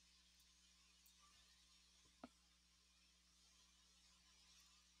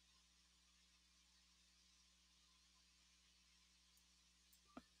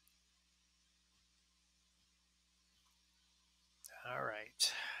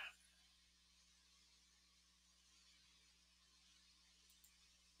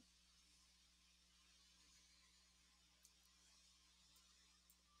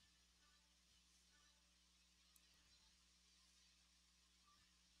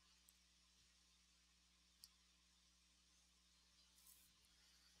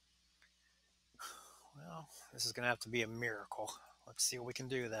 Well, this is going to have to be a miracle. Let's see what we can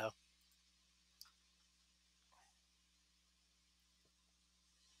do, though.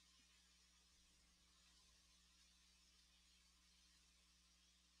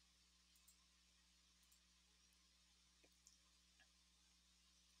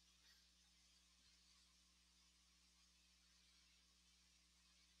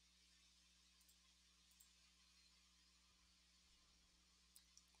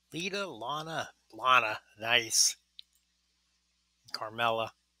 Lita, Lana, nice.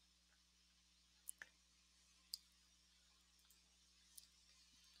 Carmella.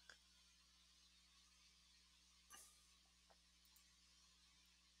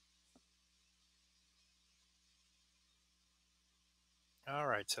 All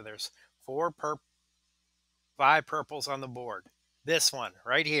right, so there's five purples on the board. This one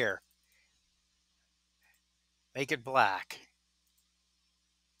right here. Make it black.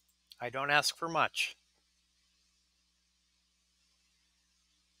 I don't ask for much.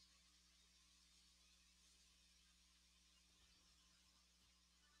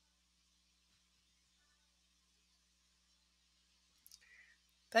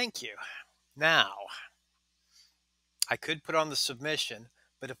 Thank you. Now, I could put on the submission,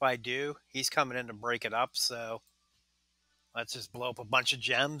 but if I do, he's coming in to break it up. So let's just blow up a bunch of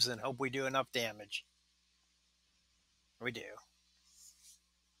gems and hope we do enough damage. We do.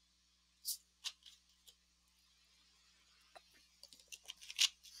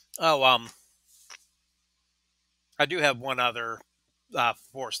 Oh, I do have one other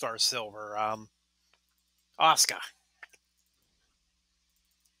 4-star silver. Oscar.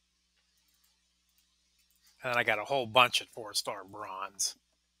 And I got a whole bunch at 4-star bronze.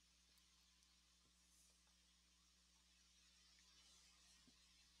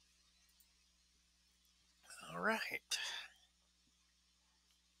 All right.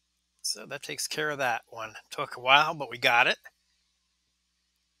 So that takes care of that one. Took a while, but we got it.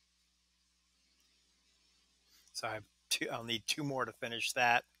 So I have two. I'll need two more to finish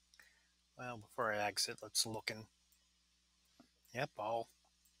that. Well, before I exit, let's look in. Yep, all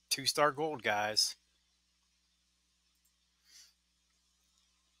 2-star gold, guys.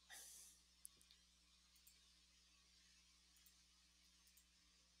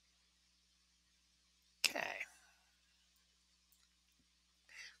 Okay.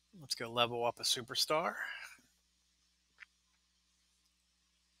 Let's go level up a superstar.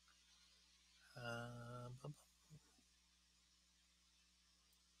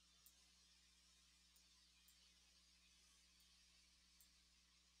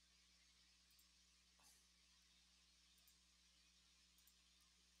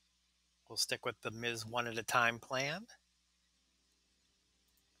 We'll stick with the Miz one at a time plan.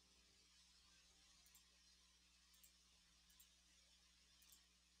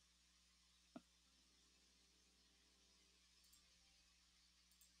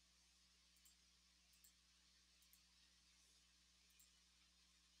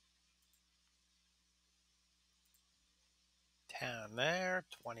 Down there,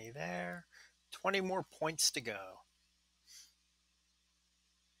 20 there, 20 more points to go.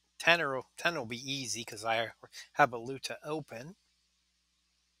 10 will be easy because I have a loot to open.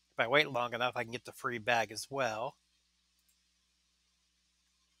 If I wait long enough, I can get the free bag as well.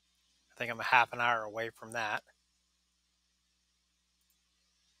 I think I'm a half an hour away from that.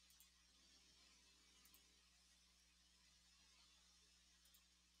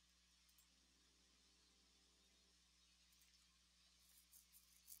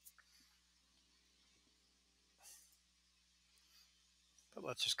 But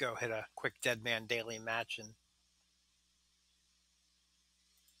let's just go hit a quick Dead Man Daily match and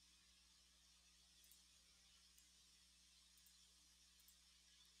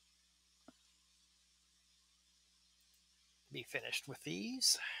be finished with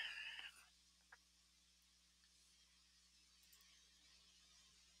these.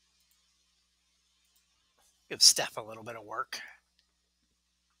 Give Steph a little bit of work.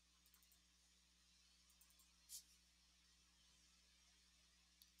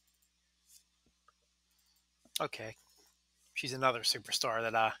 Okay. She's another superstar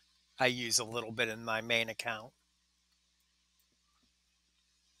that I use a little bit in my main account.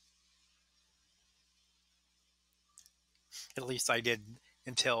 At least I did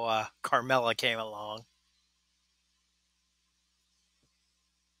until Carmella came along.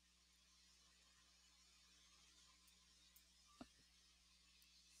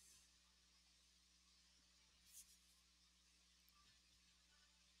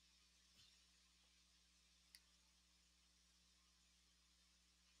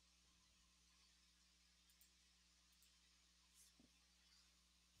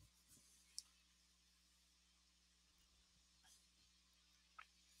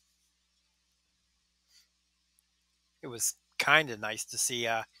 It was kind of nice to see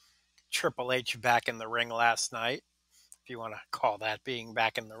Triple H back in the ring last night, if you want to call that being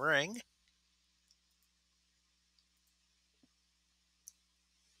back in the ring.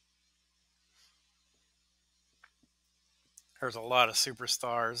 There's a lot of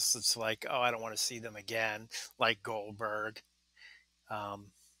superstars. It's like, oh, I don't want to see them again, like Goldberg. Um,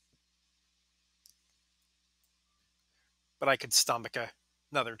 but I could stomach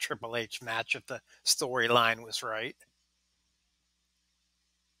another Triple H match if the storyline was right.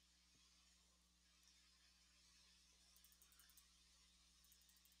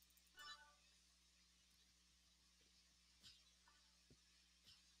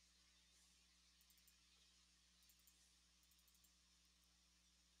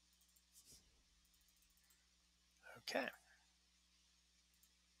 Okay.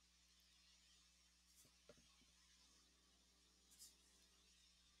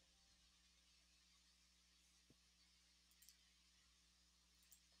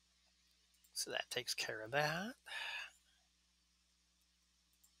 So that takes care of that.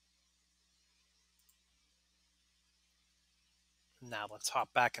 Now let's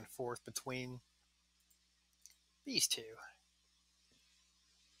hop back and forth between these two.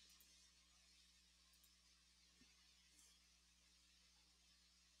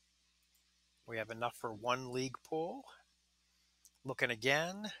 We have enough for one league pool. Looking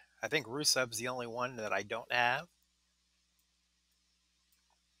again. I think Rusev's the only one that I don't have.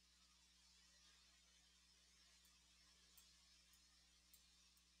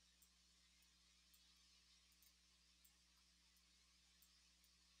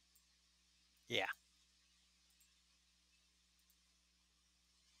 Yeah.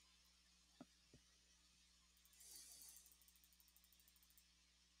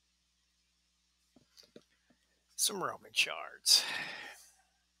 Some Roman shards.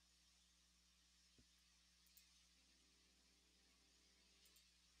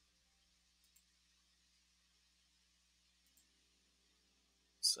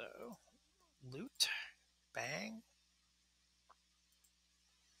 So, loot. Bang.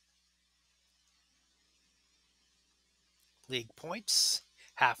 League points.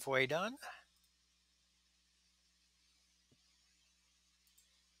 Halfway done.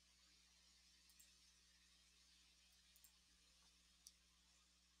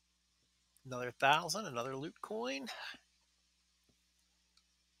 Another 1,000. Another loot coin.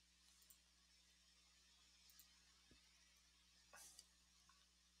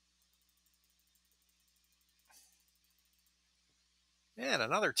 And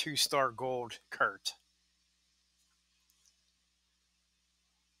another 2-star gold Kurt.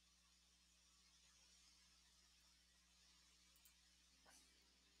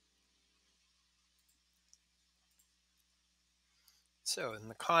 So in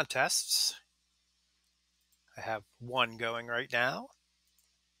the contests, I have one going right now.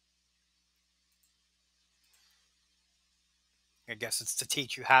 I guess it's to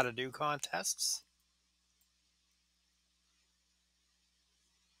teach you how to do contests.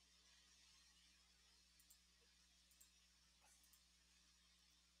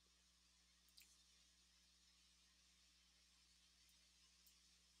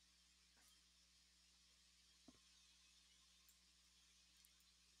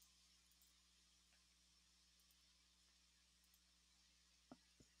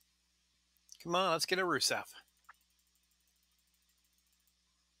 Come on, let's get a Rusev.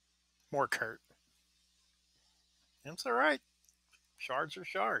 More Kurt. That's all right. Shards are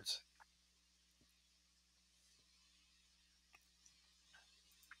shards.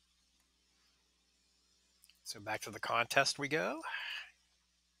 So back to the contest we go.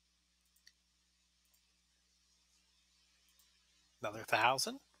 Another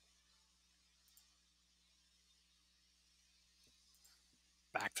 1,000.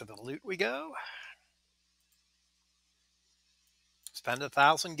 Back to the loot we go. Spend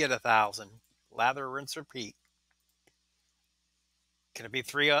 1,000, get 1,000. Lather, rinse, repeat. Can it be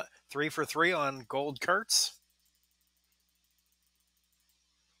three for three on gold Kurtz?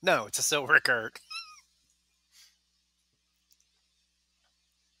 No, it's a silver Kurt.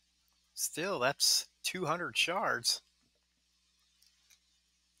 Still, that's 200 shards.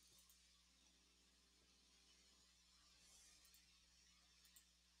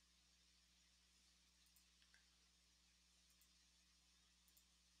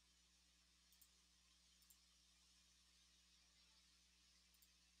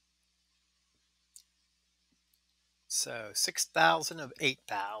 So 6,000 of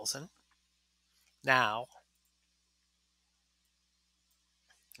 8,000. Now,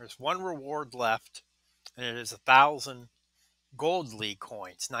 there's one reward left, and it is 1,000 gold league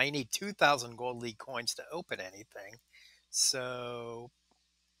coins. Now you need 2,000 gold league coins to open anything. So,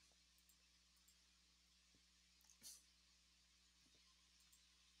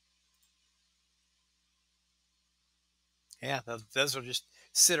 yeah, those will just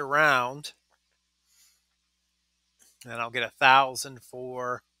sit around, and I'll get 1,000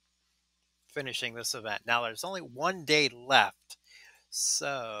 for finishing this event. Now, there's only one day left,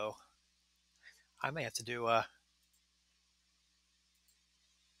 so I may have to do a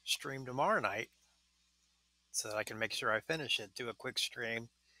stream tomorrow night so that I can make sure I finish it. Do a quick stream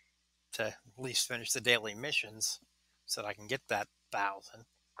to at least finish the daily missions so that I can get that 1,000.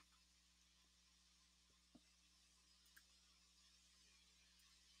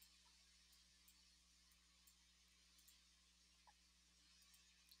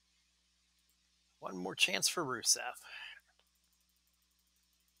 One more chance for Rusev.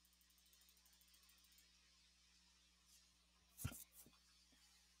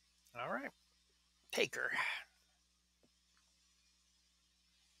 All right, Taker.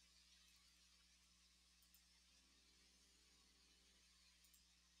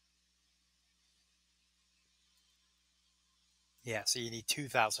 Yeah, so you need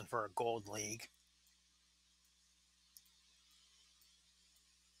 2,000 for a gold league.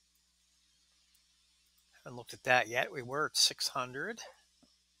 Haven't looked at that yet. We were at 600.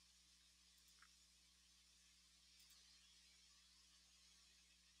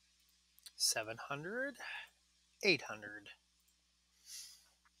 700. 800.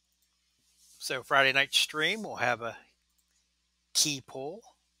 So Friday night stream, we'll have a key pull.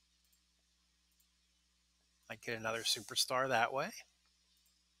 Might get another superstar that way.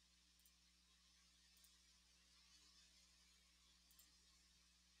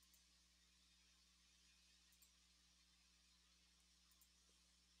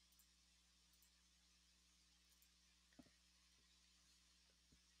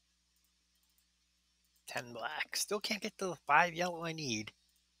 Ten black. Still can't get the 5 yellow I need.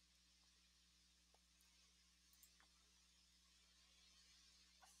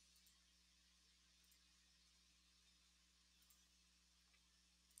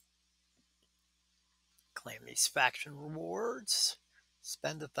 Claim these faction rewards.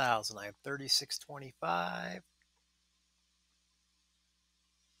 Spend 1,000. I have 3625.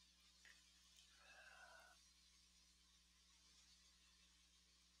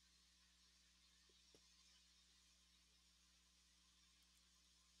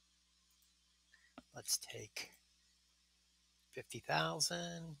 Let's take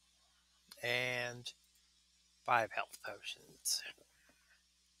 50,000 and 5 health potions.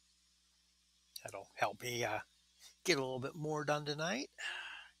 That'll help me get a little bit more done tonight.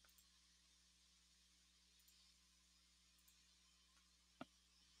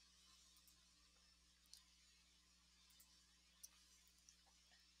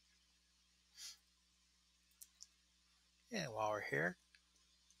 And while we're here,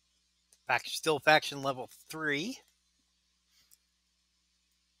 still faction level 3.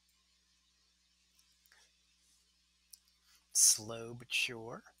 Slow but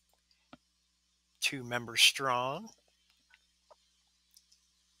sure. 2 members strong.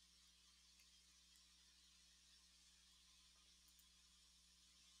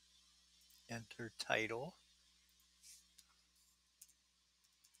 Enter title.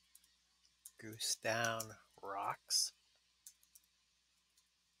 Goose down rocks.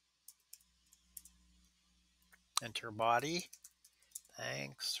 Enter body.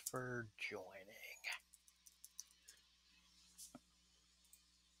 Thanks for joining.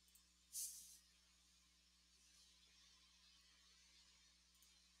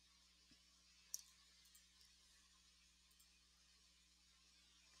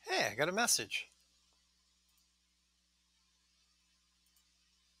 Hey, I got a message.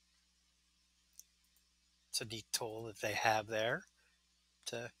 It's a neat tool that they have there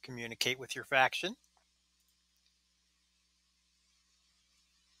to communicate with your faction.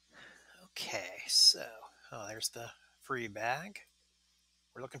 Okay, so, there's the free bag.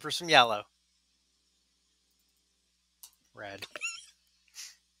 We're looking for some yellow. Red.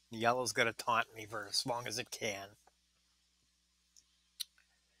 Yellow's going to taunt me for as long as it can.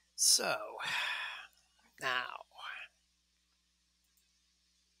 So, now,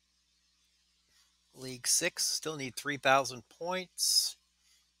 League 6, still need 3,000 points.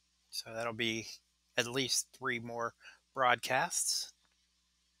 So that'll be at least 3 more broadcasts.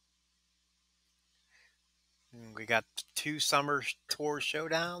 And we got 2 summer tour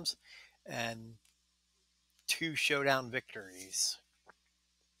showdowns and 2 showdown victories.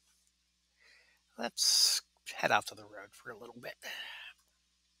 Let's head out to the road for a little bit.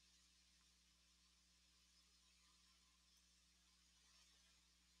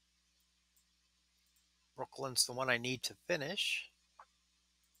 Brooklyn's the one I need to finish.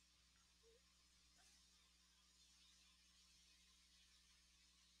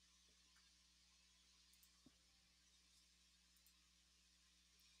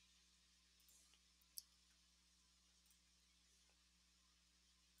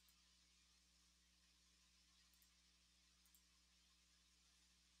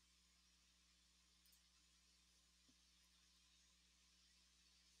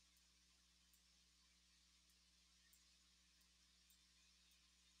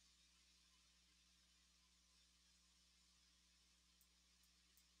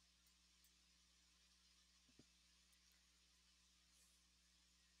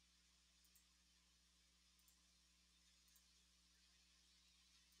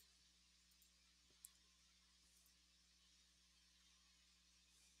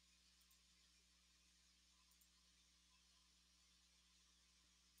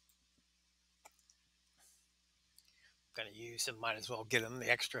 I'm going to use him. Might as well get him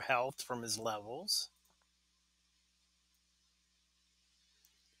the extra health from his levels.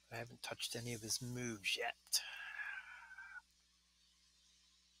 I haven't touched any of his moves yet.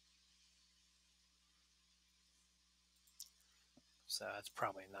 So that's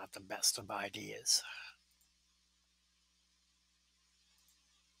probably not the best of ideas.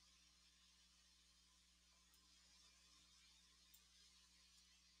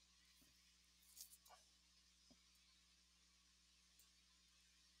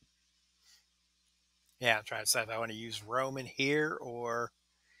 Yeah, I'm trying to decide if I want to use Roman here or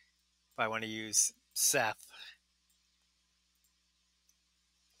if I want to use Seth.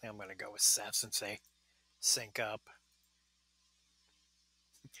 I think I'm going to go with Seth since they sync up.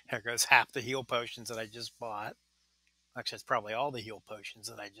 There goes half the heal potions that I just bought. Actually, it's probably all the heal potions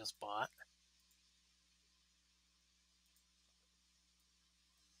that I just bought.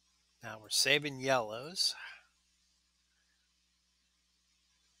 Now we're saving yellows.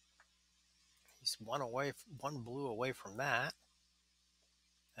 He's one blue away from that.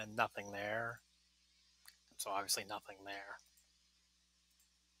 And nothing there. So obviously nothing there.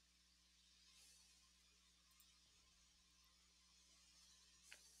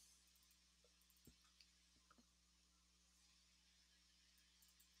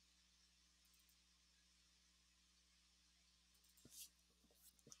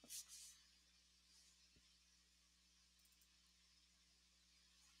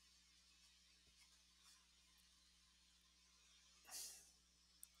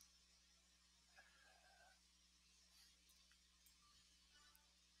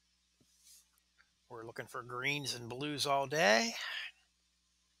 We're looking for greens and blues all day.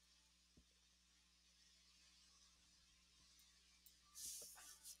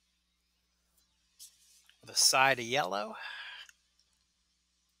 With a side of yellow.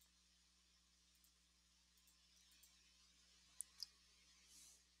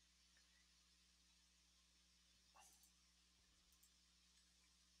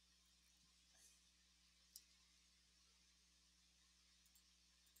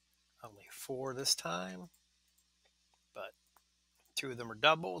 Only 4 this time, but 2 of them are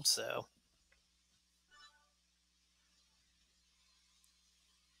doubled, so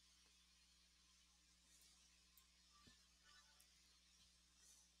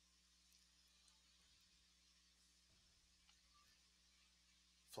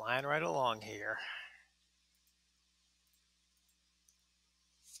flying right along here.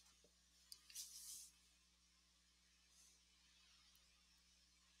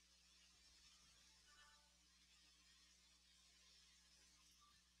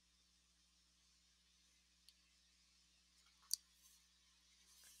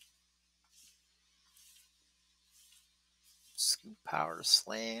 Scoop power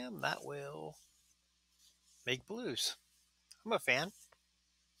slam, that will make blues. I'm a fan.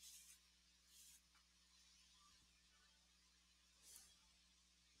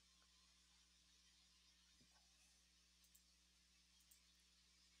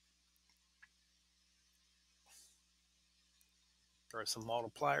 Throw some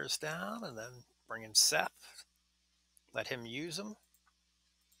multipliers down and then bring in Seth. Let him use them.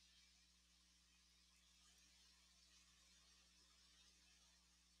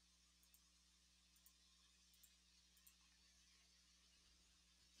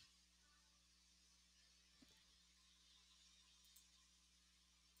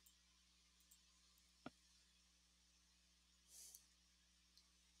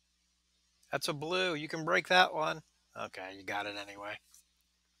 That's a blue. You can break that one. Okay, you got it anyway.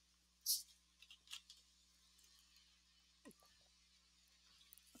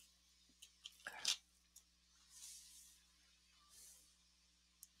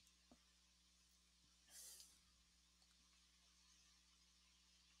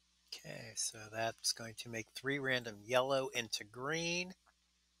 Okay, so that's going to make 3 random yellow into green.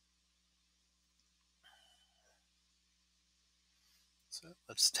 So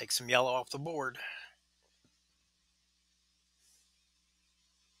let's take some yellow off the board.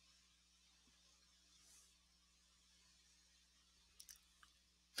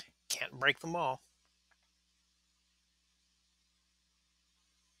 Can't break them all.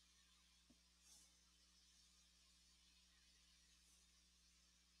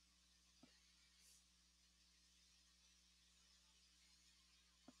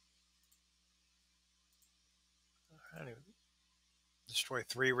 Destroy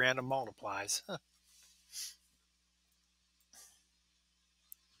 3 random multiplies.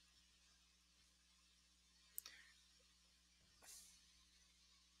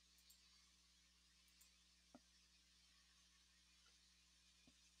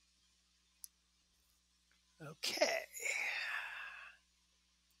 Okay.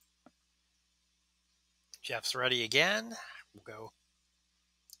 Jeff's ready again. We'll go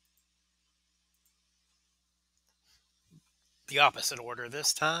the opposite order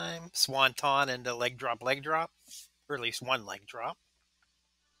this time. Swanton into leg drop, or at least one leg drop.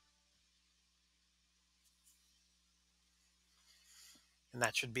 And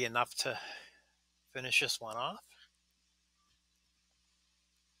that should be enough to finish this one off.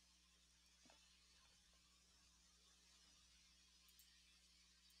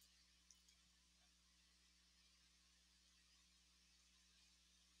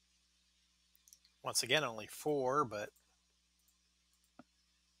 Once again, only 4, but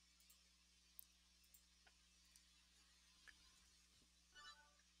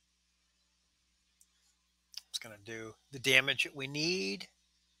it's going to do the damage that we need.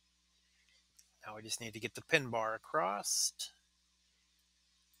 Now we just need to get the pin bar across.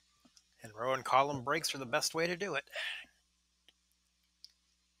 And row and column breaks are the best way to do it.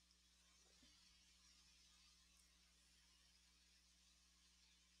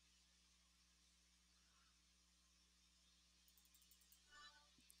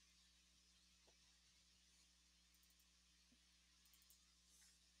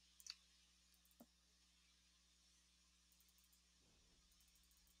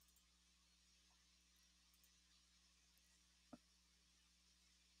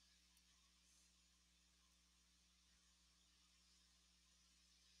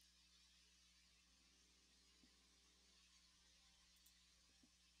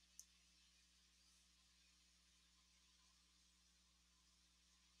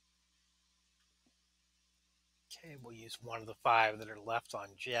 Okay, we'll use one of the 5 that are left on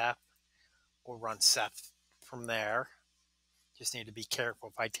Jeff. We'll run Seth from there. Just need to be careful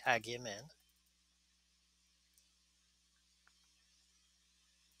if I tag him in.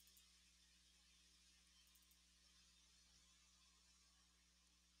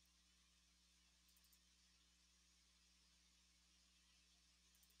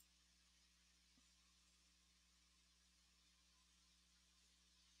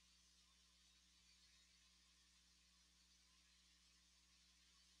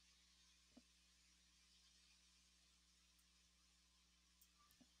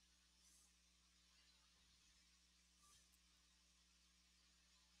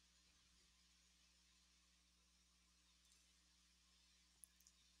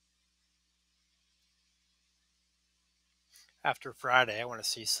 After Friday, I want to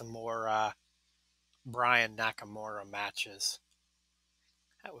see some more Brian Nakamura matches.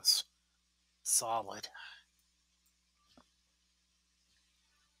 That was solid.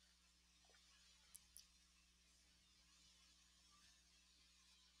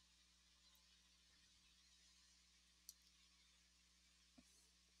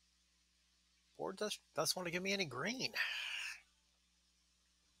 Board doesn't want to give me any green.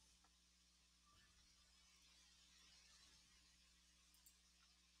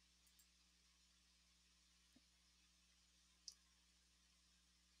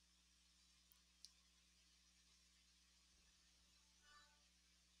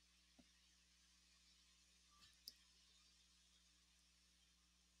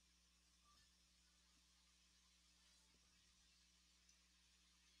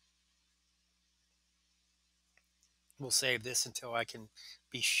 We'll save this until I can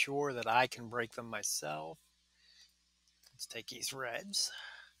be sure that I can break them myself. Let's take these reds.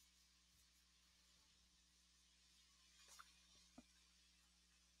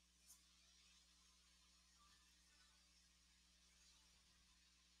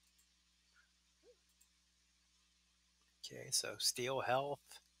 Okay, so steel health,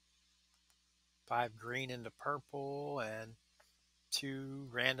 5 green into purple, and 2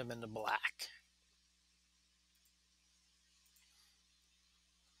 random into black.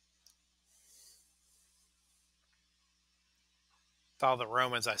 With all the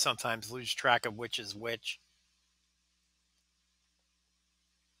Romans, I sometimes lose track of which is which.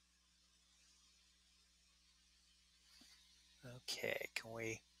 Okay, can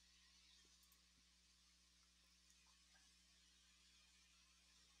we...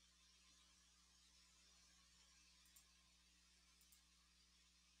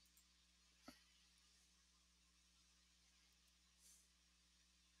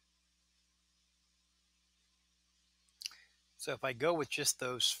 So if I go with just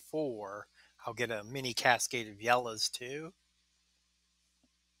those four, I'll get a mini cascade of yellows too.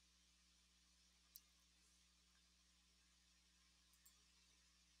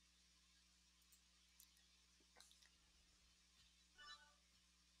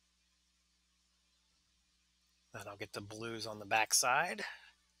 Then I'll get the blues on the back side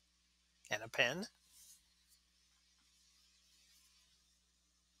and a pen.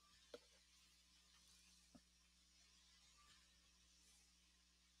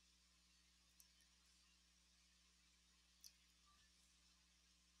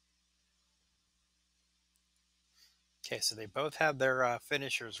 Okay, so they both have their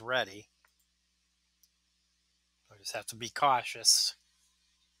finishers ready. I just have to be cautious.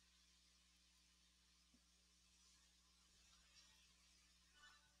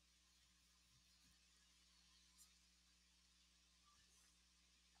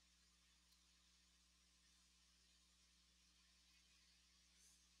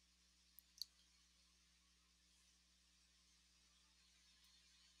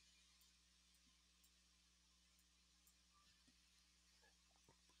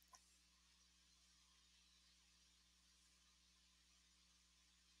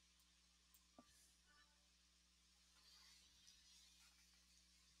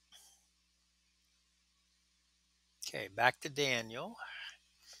 Okay, back to Daniel.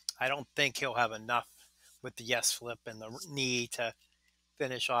 I don't think he'll have enough with the yes flip and the knee to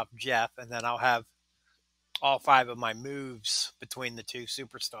finish off Jeff, and then I'll have all five of my moves between the two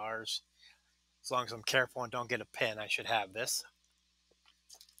superstars. As long as I'm careful and don't get a pin, I should have this.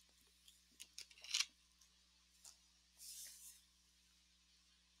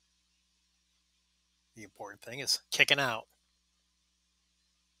 The important thing is kicking out.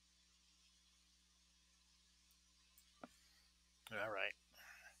 All right.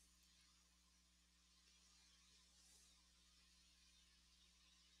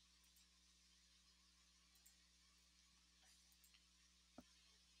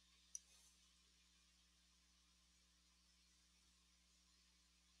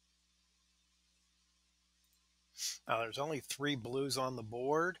 There's only 3 blues on the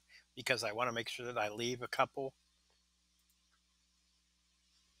board because I want to make sure that I leave a couple.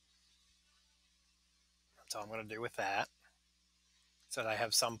 That's all I'm going to do with that. So that I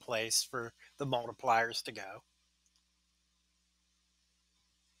have some place for the multipliers to go.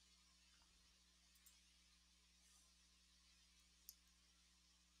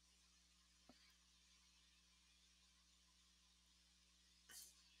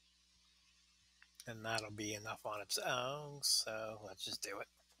 And that'll be enough on its own. So let's just do it.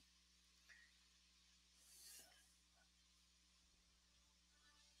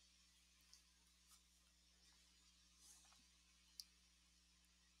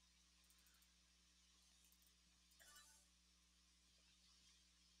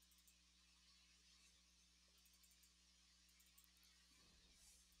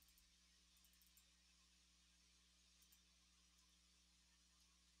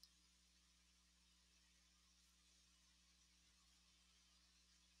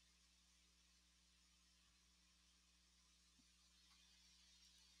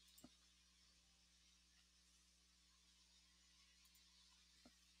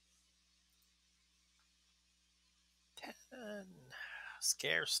 And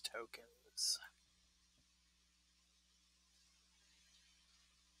scarce tokens.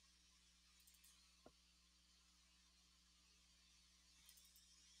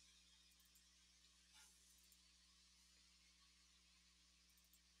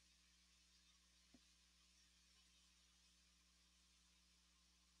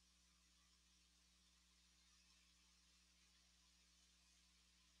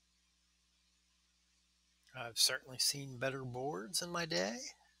 I've certainly seen better boards in my day.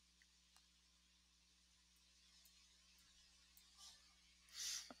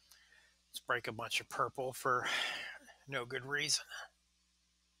 Let's break a bunch of purple for no good reason.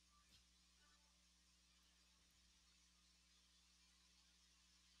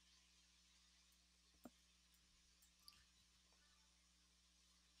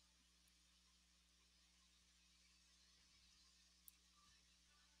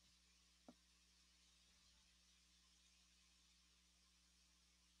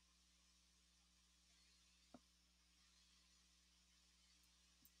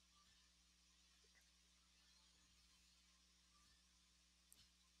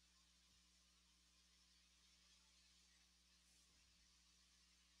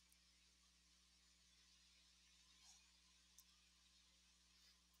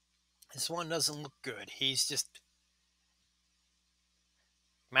 This one doesn't look good. He's just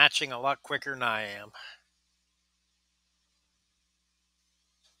matching a lot quicker than I am.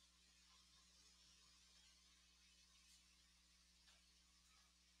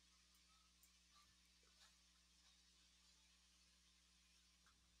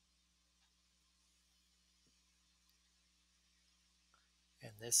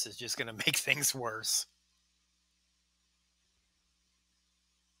 And this is just going to make things worse.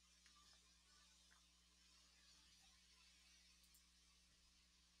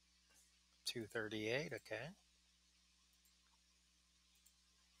 238, okay.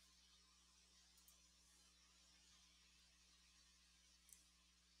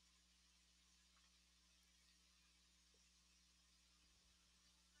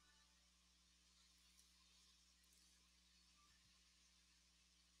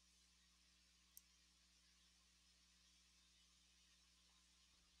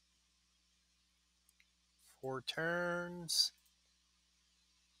 Four turns.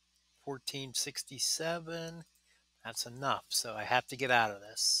 1467. That's enough. So I have to get out of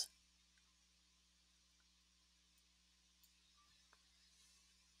this.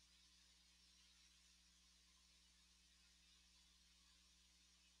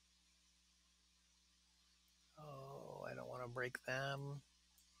 Oh, I don't want to break them.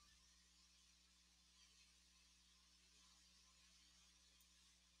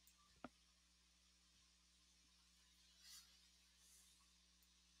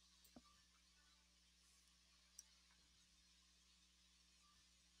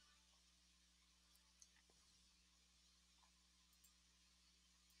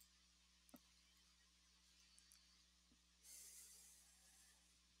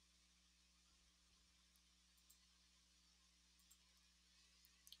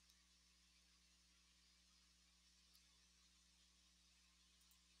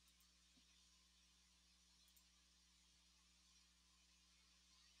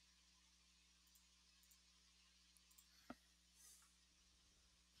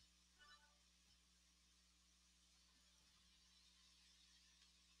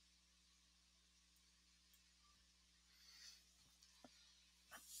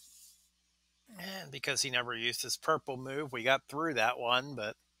 And because he never used his purple move, we got through that one,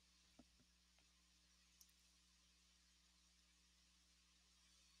 but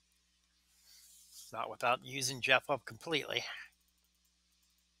not without using Jeff up completely.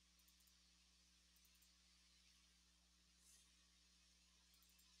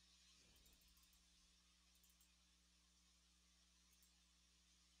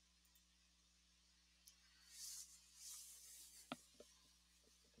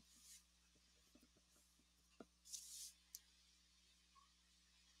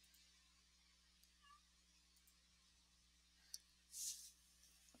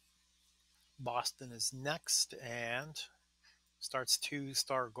 Boston is next and starts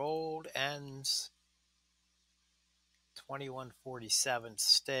 2-star gold, ends 2147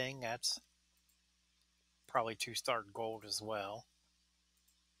 Sting. That's probably 2-star gold as well.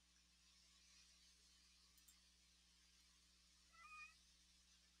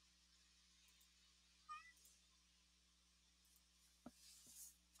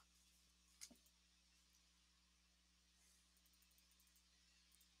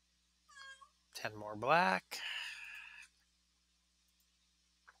 Ten more black.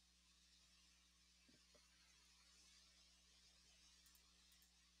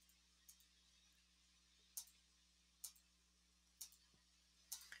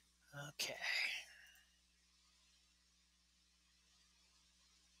 Okay.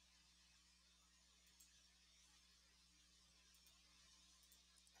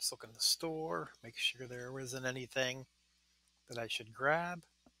 Let's look in the store, make sure there isn't anything that I should grab.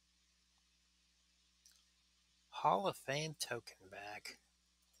 Hall of Fame token bag.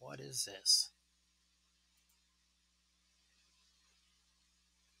 What is this?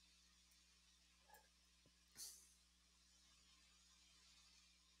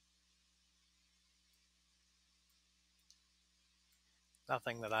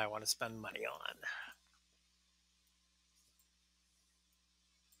 Nothing that I want to spend money on.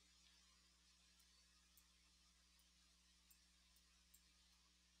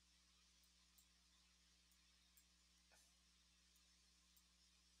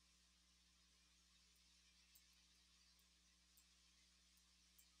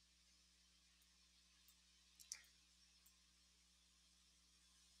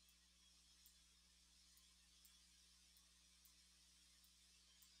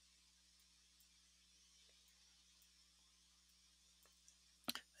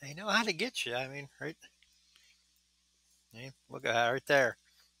 They know how to get you. I mean, right? Look at that right there.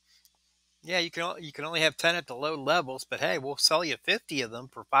 Yeah, you can only have 10 at the low levels, but hey, we'll sell you 50 of them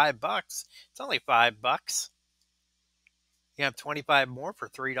for $5. It's only $5. You have 25 more for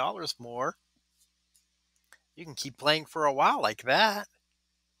 $3 more. You can keep playing for a while like that.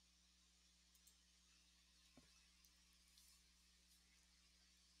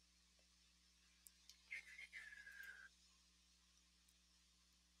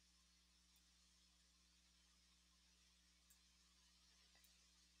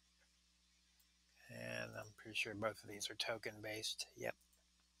 And I'm pretty sure both of these are token based. Yep.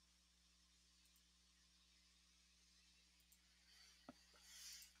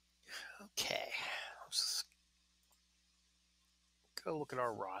 Okay. Let's go look at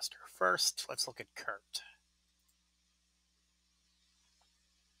our roster. First, let's look at Kurt.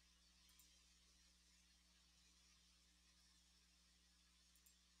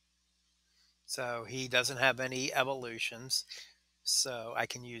 So he doesn't have any evolutions. So I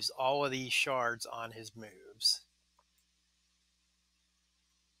can use all of these shards on his moves.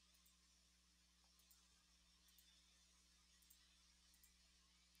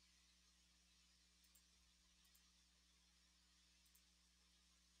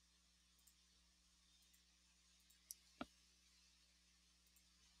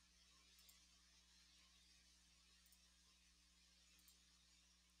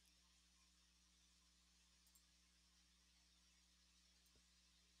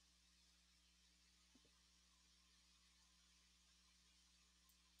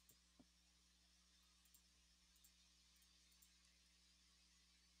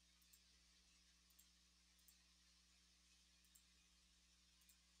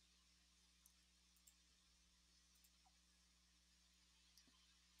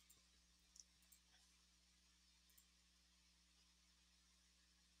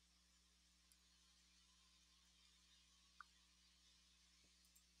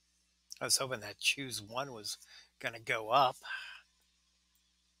 I was hoping that choose one was going to go up.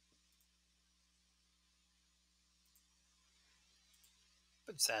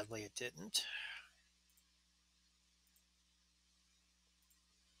 But sadly it didn't.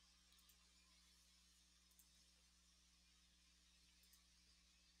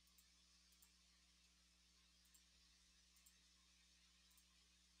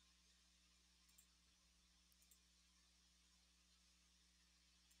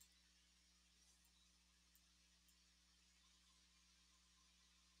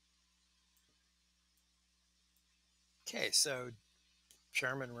 Okay, so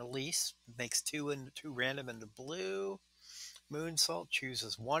German release makes two random into blue. Moonsault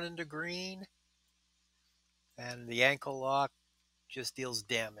chooses one into green. And the ankle lock just deals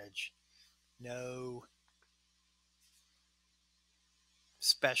damage. No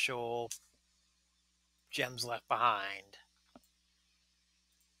special gems left behind.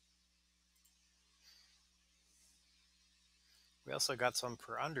 We also got some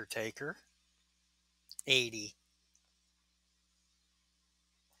for Undertaker. 80.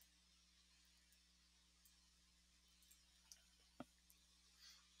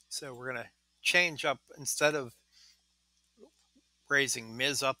 So we're going to change up instead of raising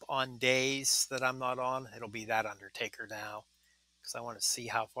Miz up on days that I'm not on, it'll be that Undertaker now because I want to see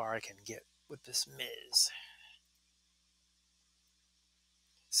how far I can get with this Miz.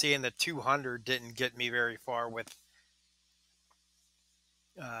 Seeing the 200 didn't get me very far with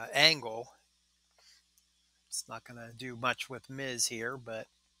Angle. It's not going to do much with Miz here, but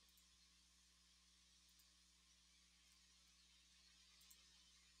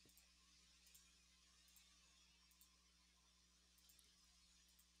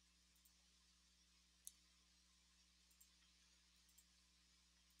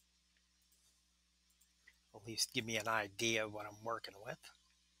at least give me an idea of what I'm working with.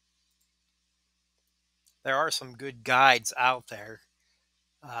 There are some good guides out there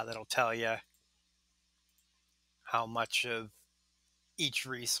that'll tell you how much of each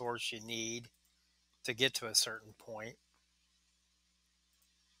resource you need to get to a certain point.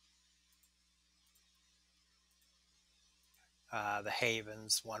 The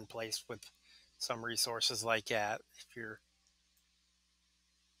Haven's one place with some resources like that. If you're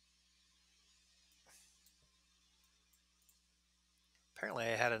apparently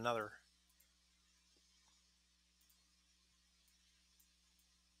I had another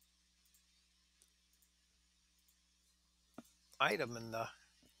item in the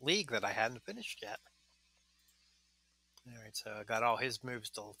league that I hadn't finished yet. All right, so I got all his moves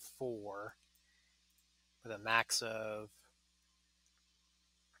till 4 with a max of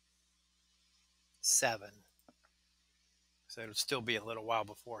 7. So it'll still be a little while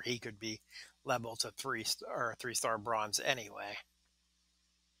before he could be leveled to 3-star bronze anyway.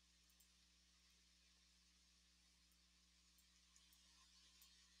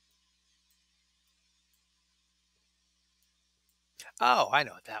 Oh, I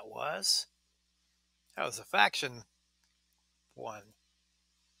know what that was. That was a faction one.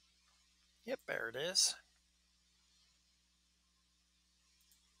 Yep, there it is.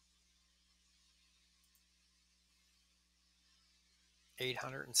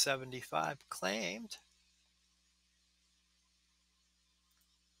 875 claimed.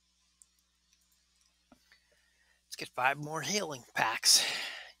 Let's get 5 more healing packs.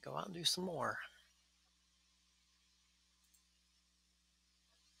 Go out and do some more.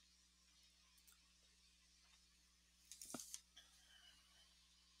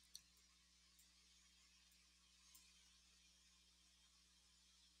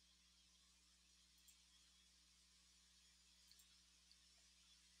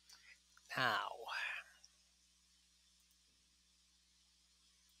 Now,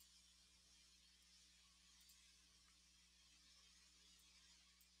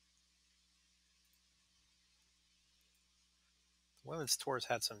 women's tours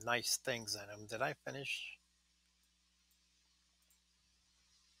had some nice things in them. Did I finish?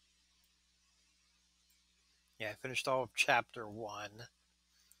 Yeah, I finished all of chapter 1.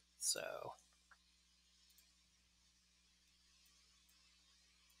 So,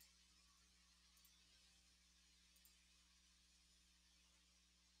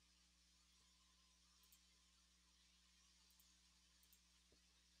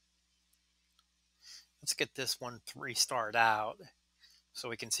 let's get this one 3-starred out so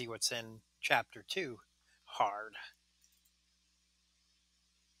we can see what's in chapter 2 hard.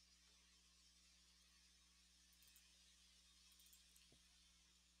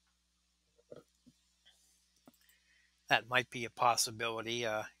 That might be a possibility.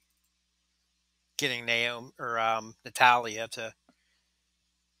 Getting Naomi or Natalia to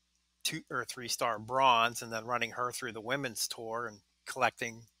 2 or 3-star bronze and then running her through the women's tour and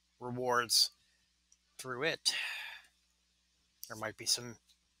collecting rewards through it. There might be some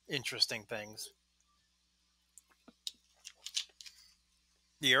interesting things.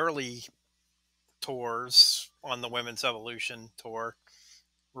 The early tours on the Women's Evolution tour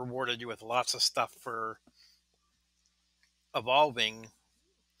rewarded you with lots of stuff for evolving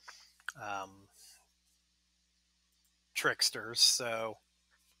um, tricksters. So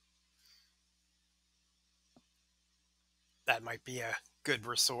that might be a good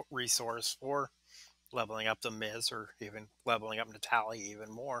resource for leveling up the Miz or even leveling up Natalia even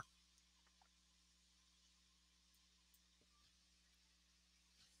more.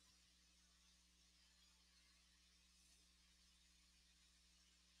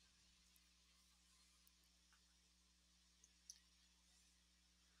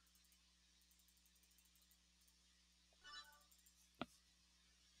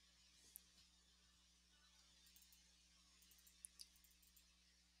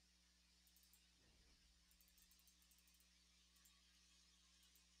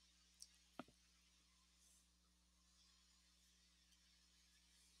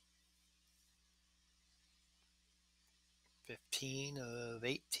 $15 of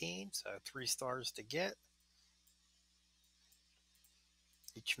 18, so 3 stars to get.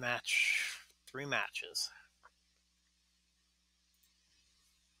 Each match, 3 matches.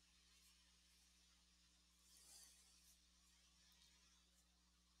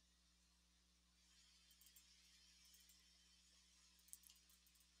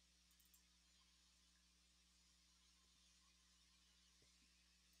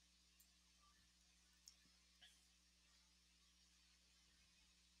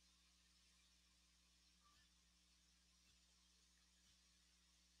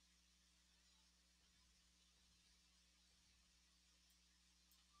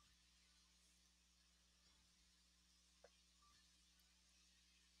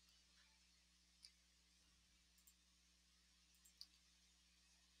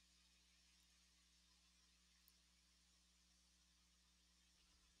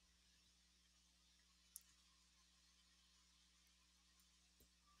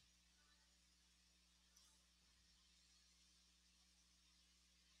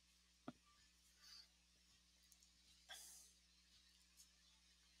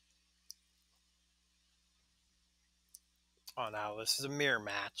 Oh, now this is a mirror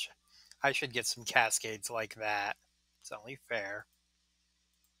match. I should get some cascades like that. It's only fair.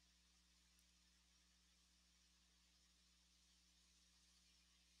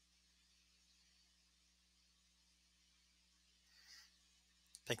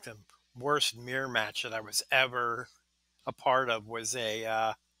 I think the worst mirror match that I was ever a part of was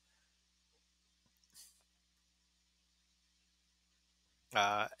a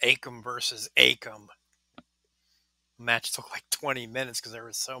Acom versus Acom match. Took like 20 minutes because there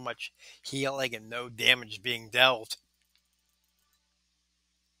was so much healing and no damage being dealt.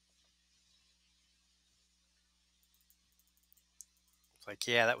 Like,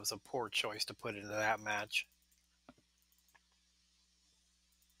 yeah, that was a poor choice to put into that match.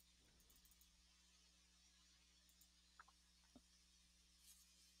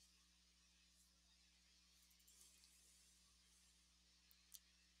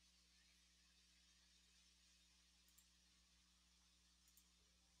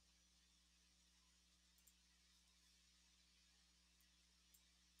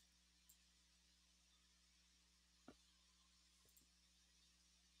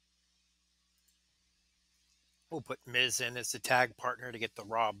 We'll put Miz in as the tag partner to get the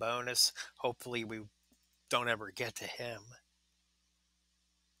Raw bonus. Hopefully, we don't ever get to him.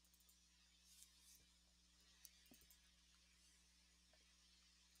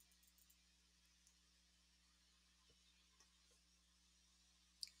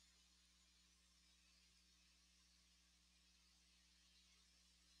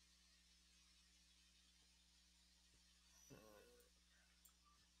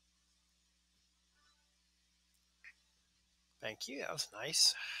 Thank you. That was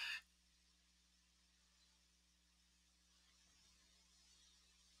nice.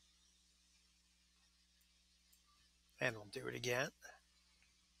 And we'll do it again.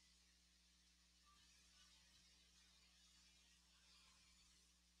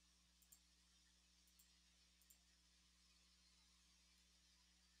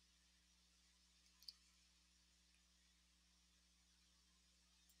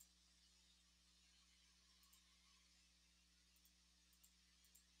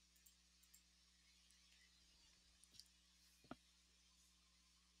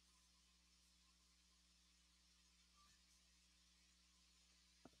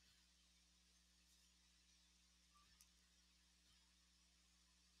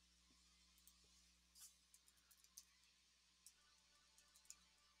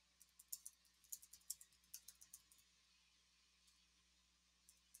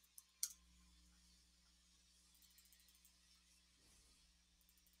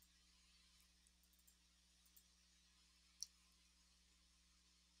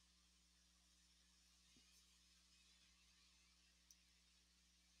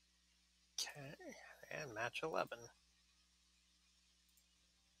 Okay. And match 11.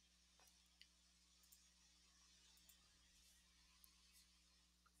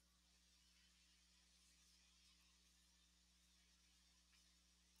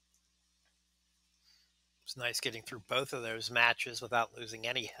 It's nice getting through both of those matches without losing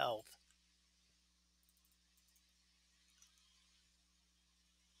any health.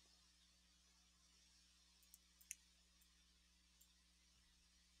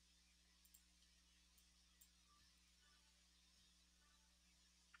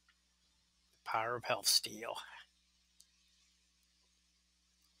 Power of Health Steel.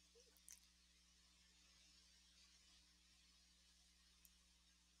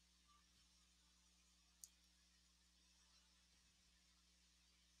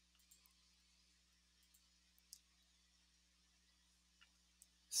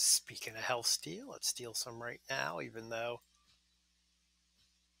 Speaking of Health Steel, let's steal some right now, even though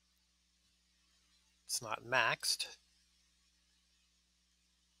it's not maxed.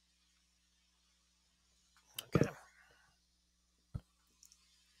 Okay.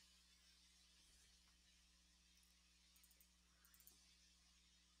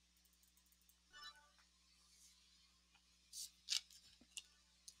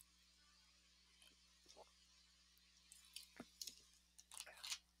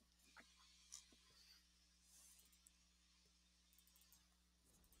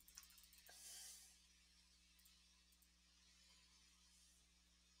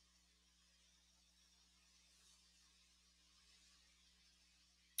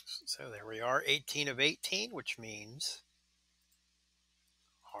 So there we are, 18 of 18, which means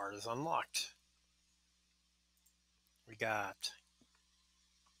heart is unlocked. We got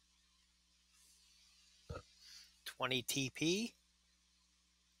 20 TP,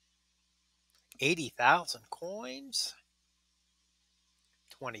 80,000 coins,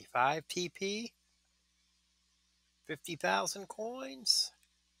 25 TP, 50,000 coins,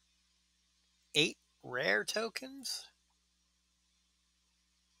 8 rare tokens,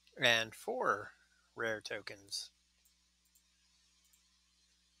 and 4 rare tokens.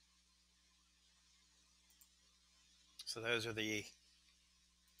 So those are the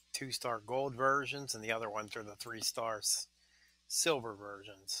 2-star gold versions, and the other ones are the 3-star silver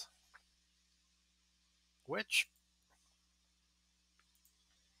versions, which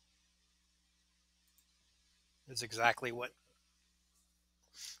is exactly what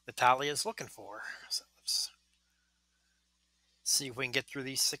Natalia is looking for. So let's see if we can get through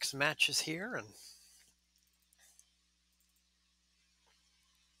these 6 matches here. And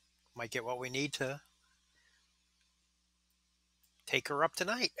Might get what we need to take her up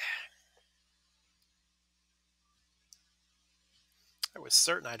tonight. I was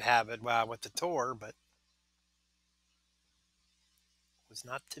certain I'd have it with the tour, but it was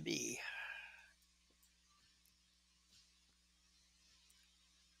not to be.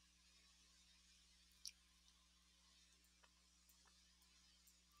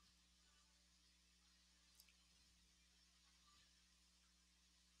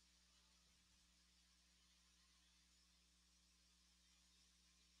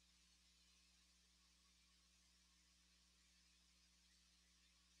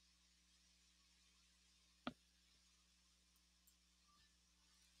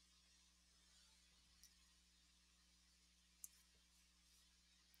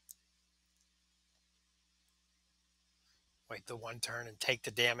 Wait the one turn and take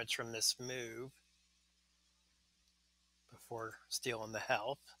the damage from this move before stealing the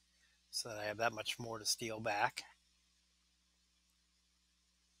health, so that I have that much more to steal back.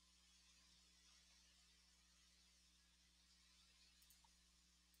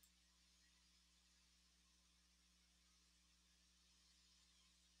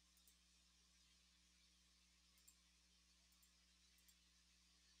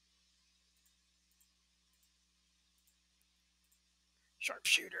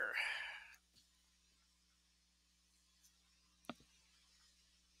 Sharpshooter.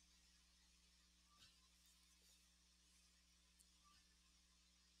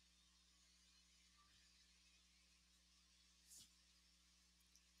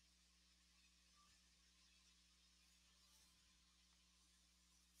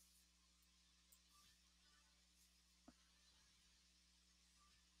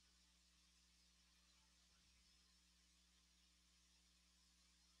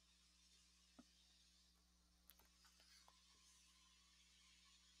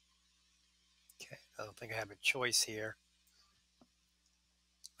 Okay, I don't think I have a choice here.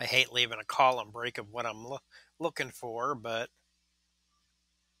 I hate leaving a column break of what I'm looking for, but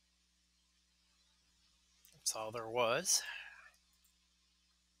that's all there was.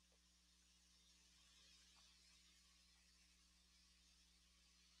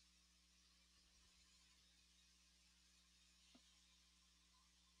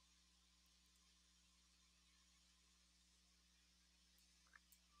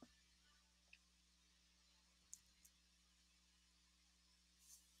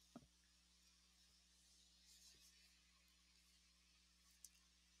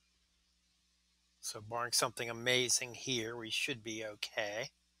 So barring something amazing here, we should be okay.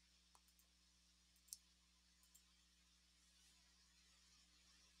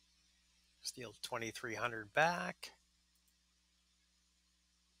 Steal 2,300 back.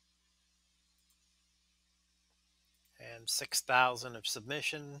 And 6,000 of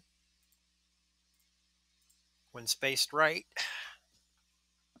submission. When spaced right,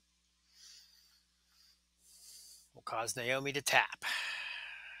 will cause Naomi to tap.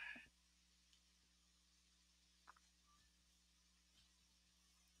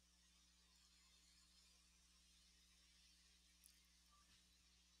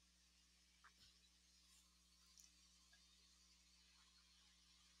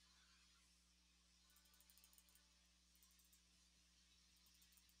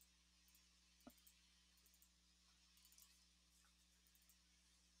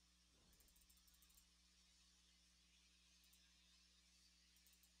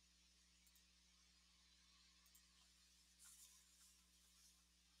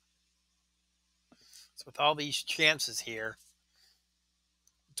 So with all these chances here,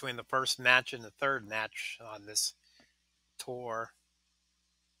 between the first match and the third match on this tour,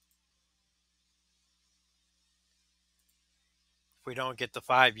 if we don't get the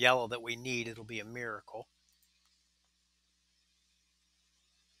 5 yellow that we need, it'll be a miracle.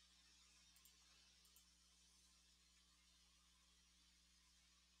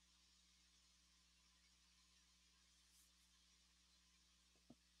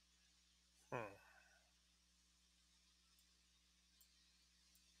 Hmm.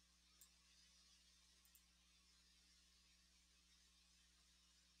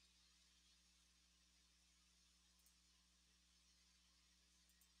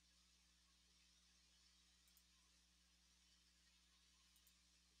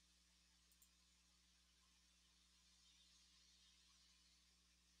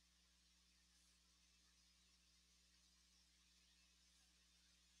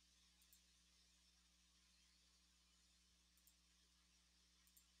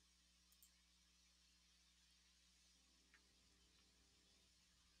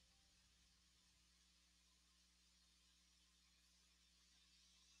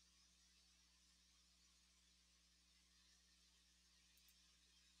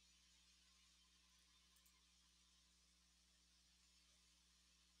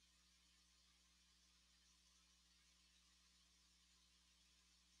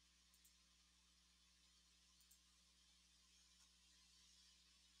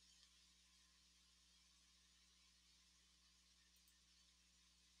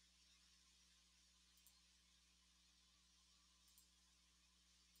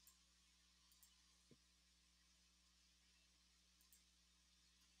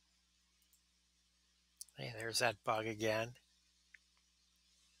 Hey, there's that bug again.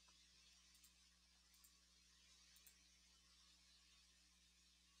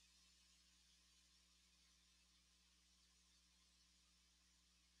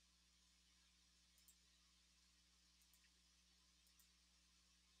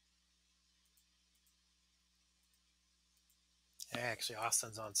 Actually,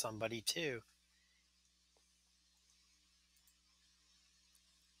 Austin's on somebody too.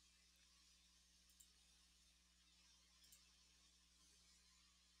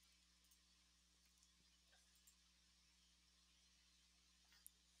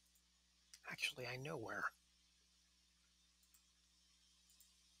 Actually, I know where.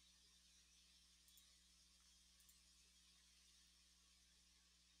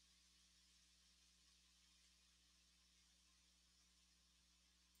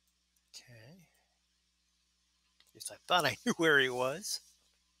 Okay. At least I thought I knew where he was.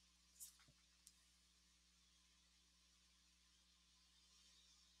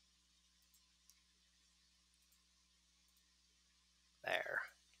 There.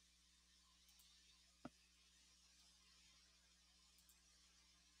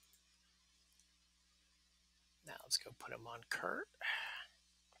 Now let's go put him on Kurt.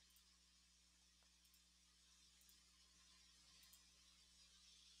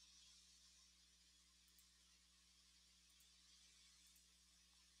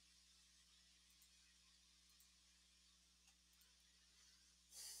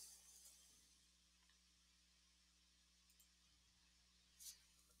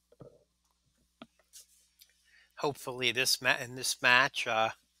 Hopefully, in this match,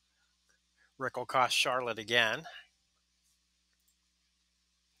 Rick will cost Charlotte again,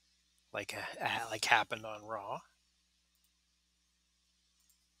 like happened on Raw.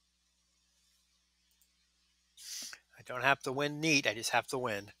 I don't have to win neat. I just have to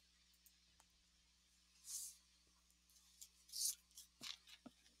win.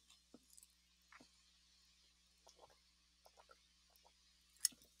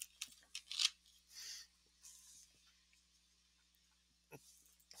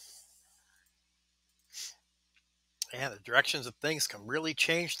 Yeah, the directions of things can really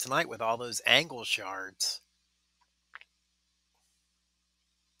change tonight with all those angle shards.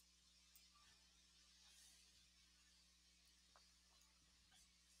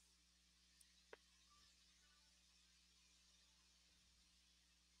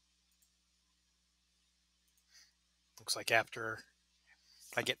 Looks like after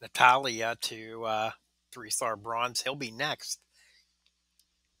I get Natalia to 3-star bronze, he'll be next.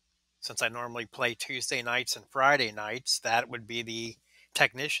 Since I normally play Tuesday nights and Friday nights, that would be the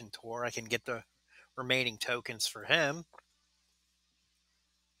technician tour. I can get the remaining tokens for him.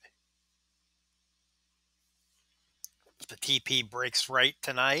 If the TP breaks right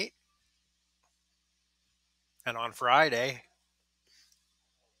tonight and on Friday,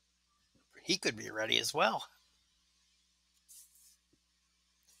 he could be ready as well.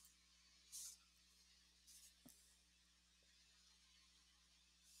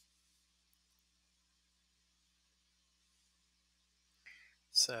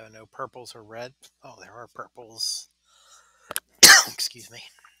 So no purples or red. Oh, there are purples. Excuse me.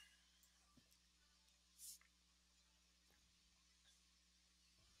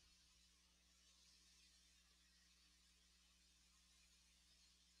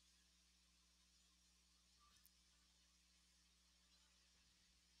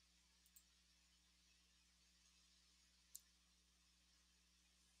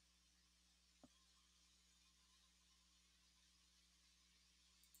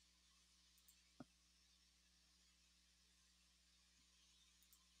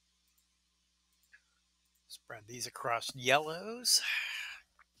 Spread these across yellows.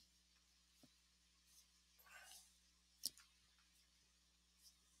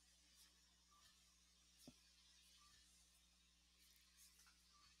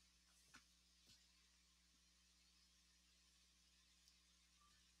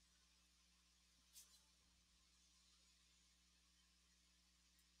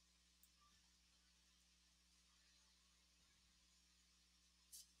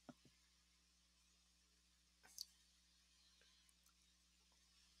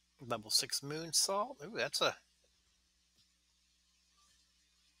 Level 6 moonsault. Ooh, that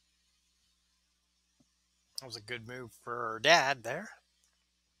was a good move for Dad there.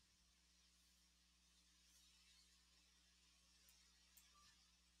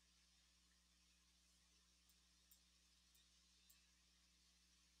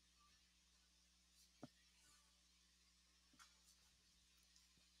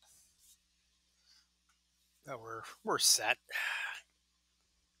 Oh, we're set.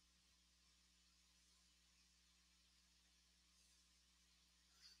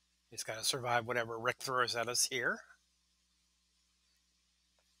 He's got to survive whatever Rick throws at us here.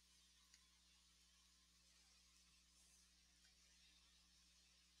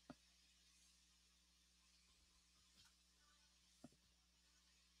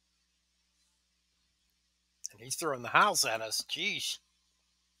 And he's throwing the house at us. Jeez.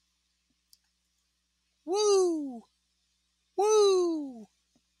 Woo! Woo!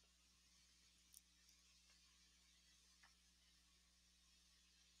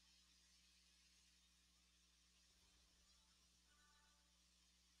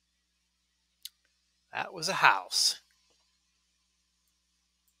 That was a house.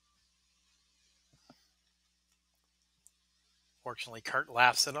 Fortunately, Kurt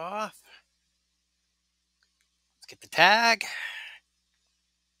laughs it off. Let's get the tag.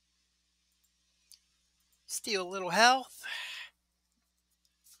 Steal a little health.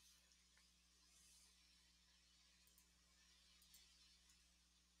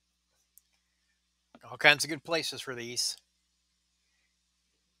 All kinds of good places for these.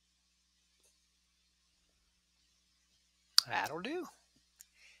 That'll do.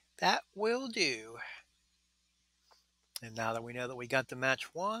 That will do. And now that we know that we got the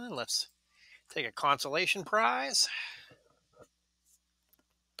match won, let's take a consolation prize.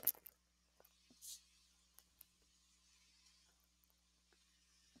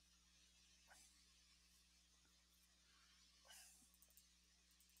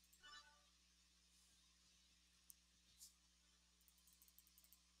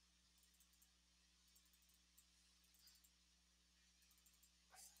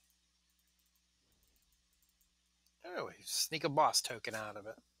 Oh, we sneak a boss token out of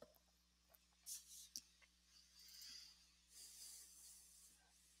it.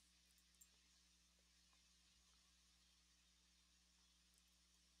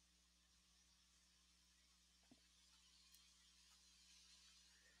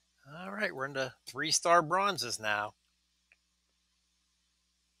 All right, we're into 3-star bronzes now.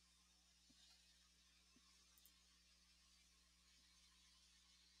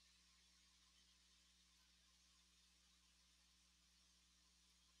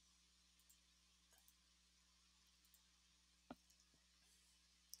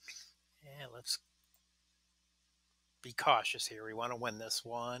 And let's be cautious here. We want to win this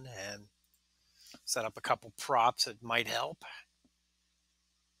one and set up a couple props that might help.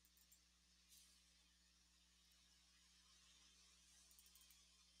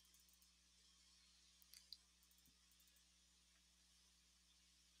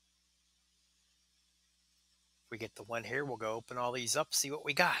 If we get the one here, we'll go open all these up, see what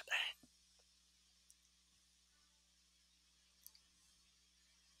we got.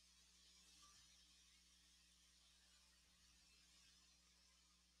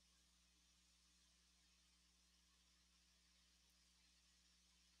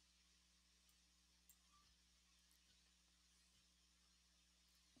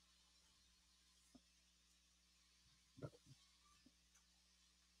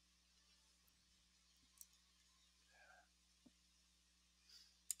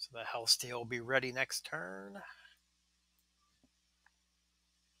 So the health steal will be ready next turn.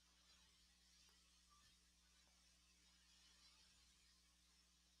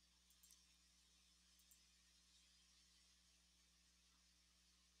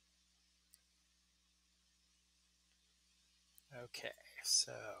 Okay,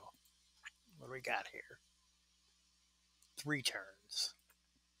 so what do we got here? 3 turns.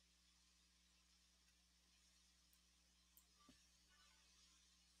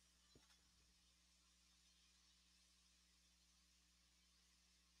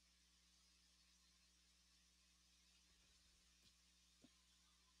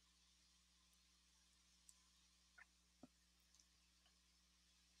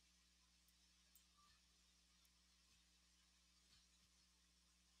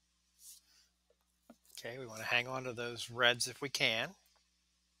 Okay, we want to hang on to those reds if we can.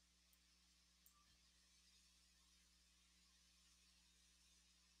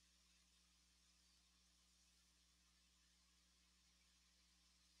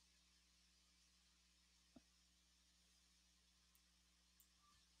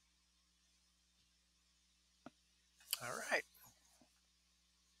 All right.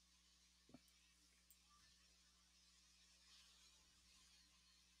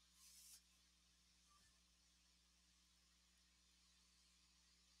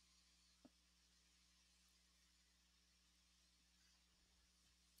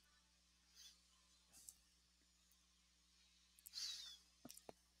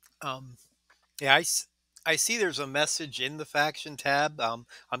 Yeah, I see there's a message in the faction tab. I'm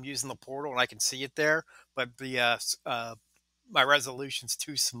using the portal and I can see it there, but the my resolution's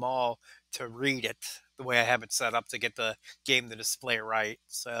too small to read it the way I have it set up to get the game to display right.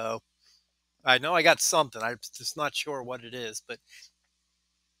 So I know I got something. I'm just not sure what it is, but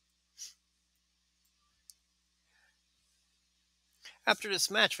after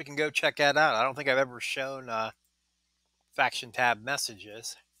this match, we can go check that out. I don't think I've ever shown faction tab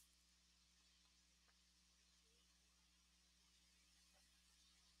messages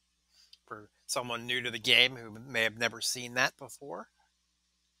for someone new to the game who may have never seen that before.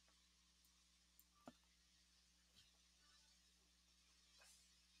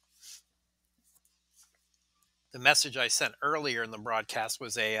 The message I sent earlier in the broadcast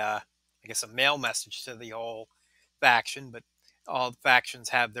was I guess, a mail message to the whole faction, but all factions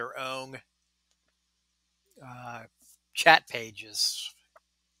have their own uh, chat pages,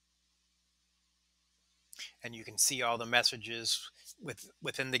 and you can see all the messages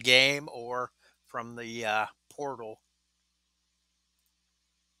within the game or from the portal.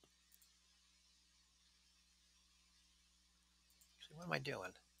 So what am I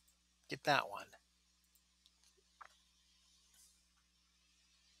doing? Get that one.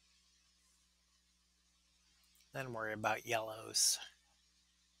 Then worry about yellows.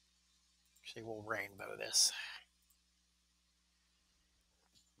 Actually, we'll rainbow this.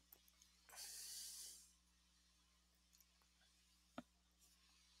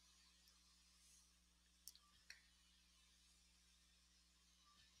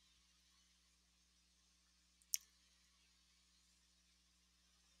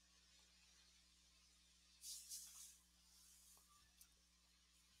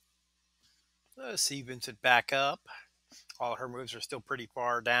 This evens it back up. All her moves are still pretty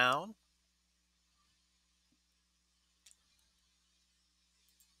far down.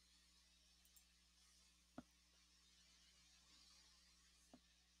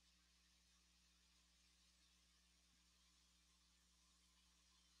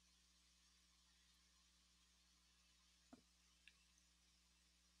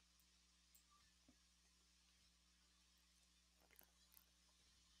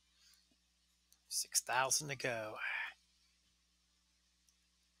 $6,000 to go.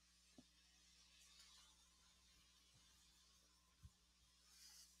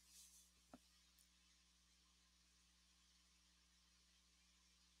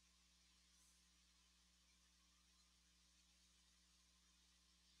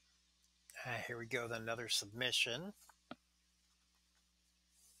 Here we go, then another submission.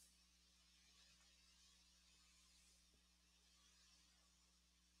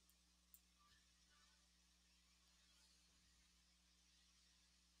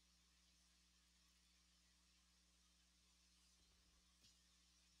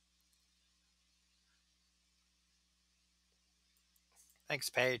 Thanks,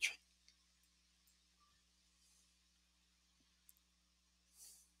 Paige.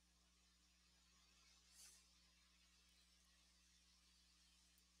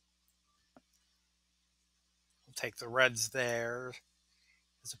 We'll take the reds there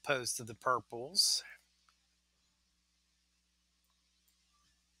as opposed to the purples.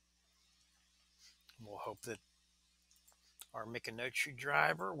 We'll hope that our Mikanotchi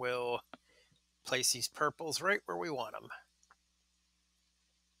driver will place these purples right where we want them.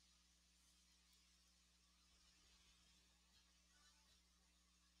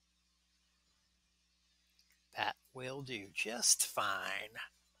 That will do just fine.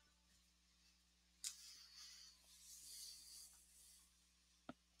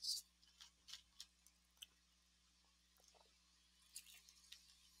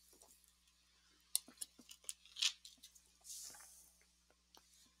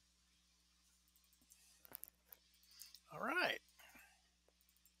 All right.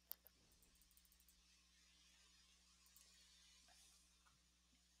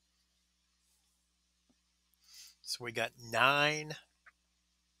 So we got 9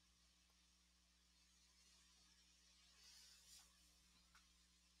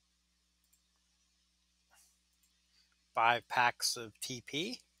 5 packs of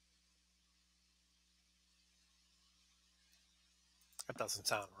TP. That doesn't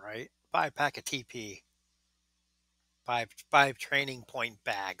sound right. 5 pack of TP. Five training point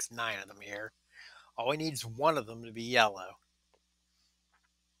bags. 9 of them here. All we need is one of them to be yellow.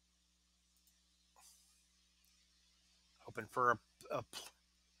 Hoping for a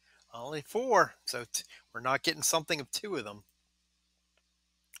only 4, so we're not getting something of 2 of them.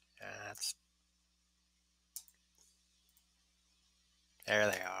 That's there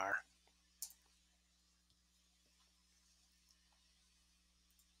they are.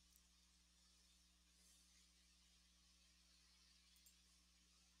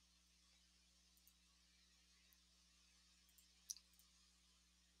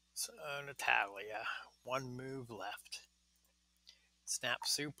 So Natalia, one move left. Snap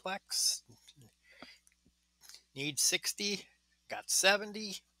suplex. Need 60. Got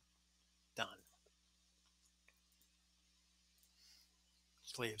 70. Done.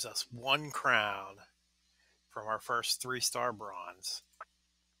 Which leaves us one crown from our first 3-star bronze.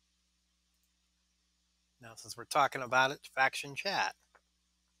 Now, since we're talking about it, faction chat.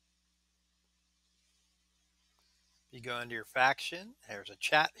 You go into your faction. There's a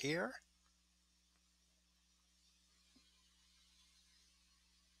chat here.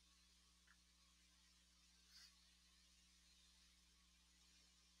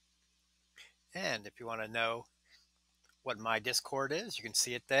 And if you want to know what my Discord is, you can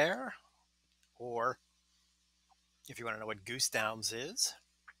see it there. Or if you want to know what Goose Downs is.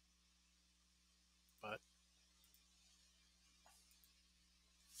 But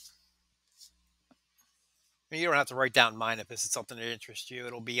you don't have to write down mine if this is something that interests you.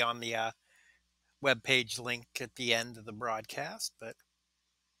 It'll be on the webpage link at the end of the broadcast. But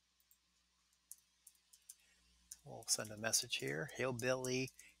we'll send a message here. Hillbilly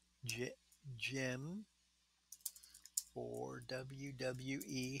Jim for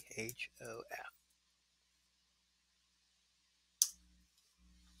WWEHOF.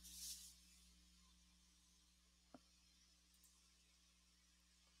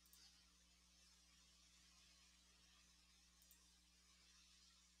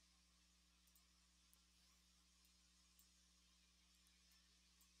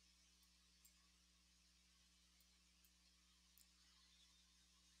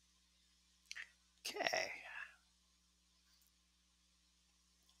 Okay.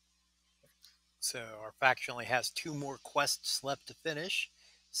 So our faction only has 2 more quests left to finish.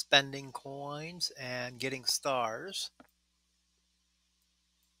 Spending coins and getting stars.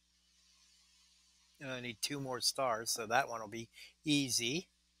 I need 2 more stars, so that one will be easy.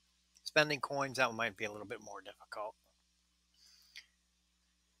 Spending coins, that one might be a little bit more difficult.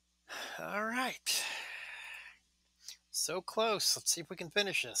 All right. So close. Let's see if we can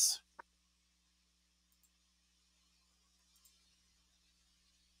finish this.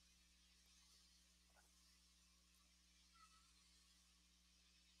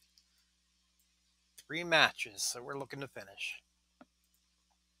 Three matches, so we're looking to finish.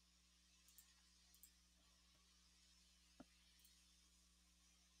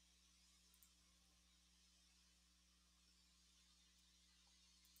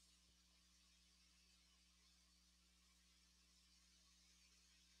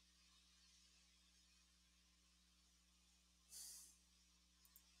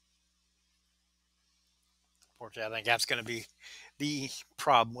 Unfortunately, I think that's going to be the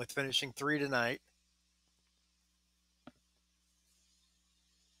problem with finishing 3 tonight.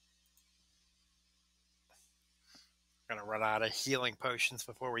 We're going to run out of healing potions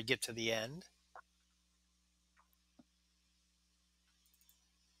before we get to the end.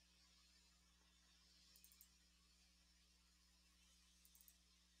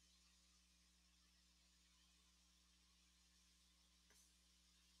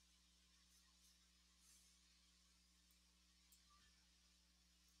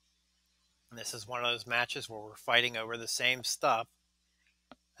 And this is one of those matches where we're fighting over the same stuff.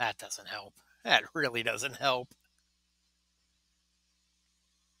 That doesn't help. That really doesn't help.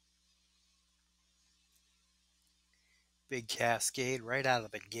 Big cascade right out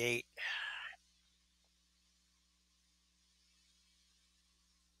of the gate.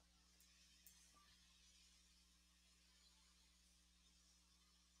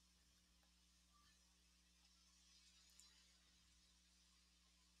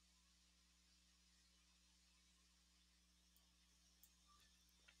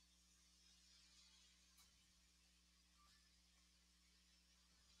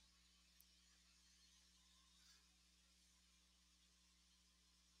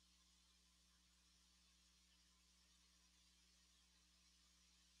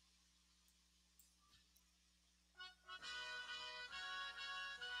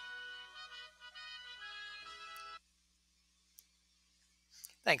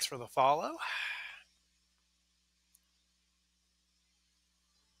 Thanks for the follow.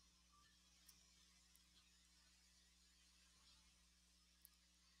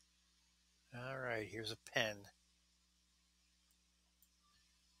 All right, here's a pen.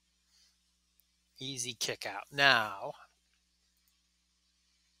 Easy kick out. Now,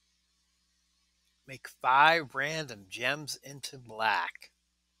 make 5 random gems into black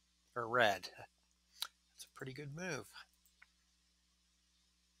or red. That's a pretty good move.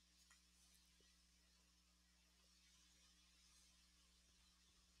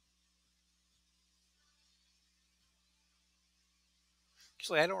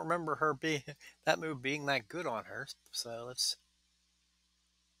 Actually, I don't remember her being that move being that good on her. So let's.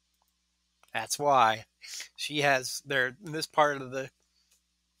 That's why she has there in this part of the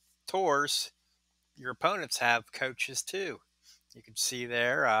tours. Your opponents have coaches too. You can see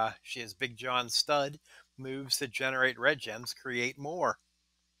there. She has Big John Stud moves that generate red gems, create more.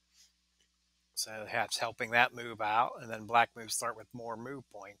 So that's helping that move out, and then black moves start with more move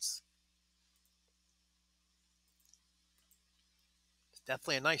points. It's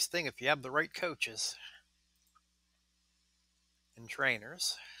definitely a nice thing if you have the right coaches and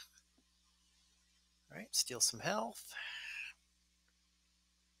trainers. All right, steal some health.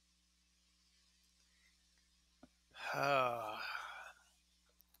 Uh,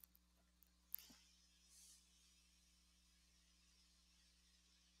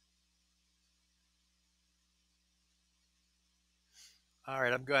 all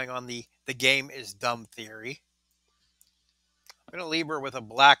right, I'm going on the game is dumb theory. I'm going to leave her with a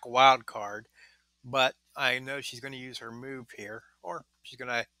black wild card, but I know she's going to use her move here, or she's going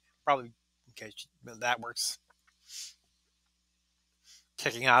to probably, okay, that works.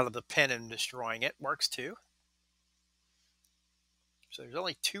 Kicking out of the pin and destroying it works too. So there's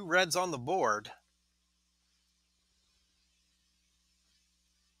only 2 reds on the board.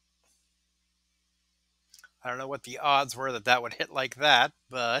 I don't know what the odds were that that would hit like that,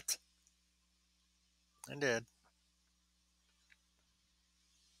 but it did.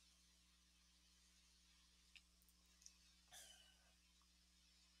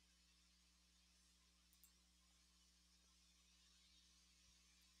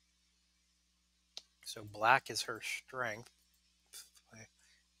 So black is her strength. I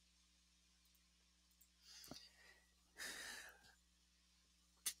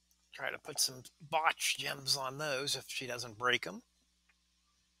try to put some botch gems on those if she doesn't break them.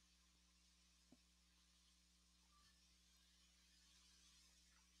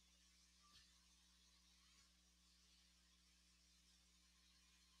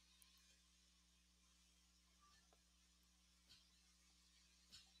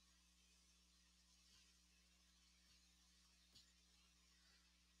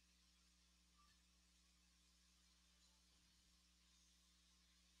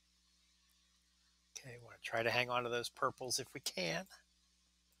 Okay, want to try to hang on to those purples if we can.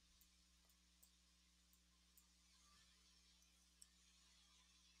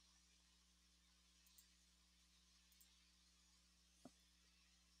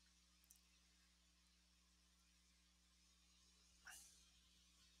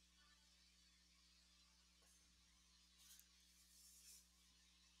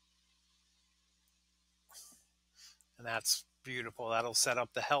 And that's beautiful. That'll set up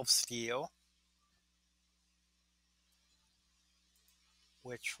the health steal,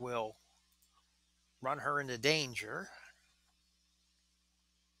 which will run her into danger.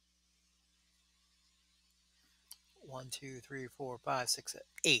 1, 2, 3, 4, 5, 6,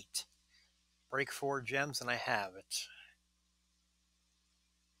 8. Break 4 gems and I have it.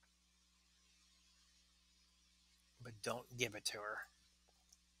 But don't give it to her.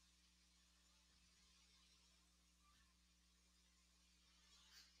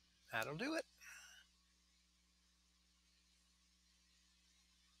 That'll do it.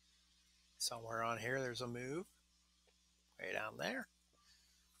 Somewhere on here, there's a move. Way down there.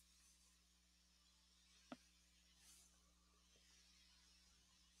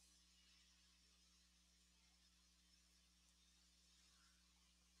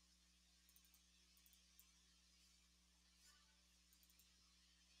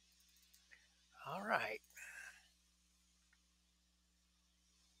 All right.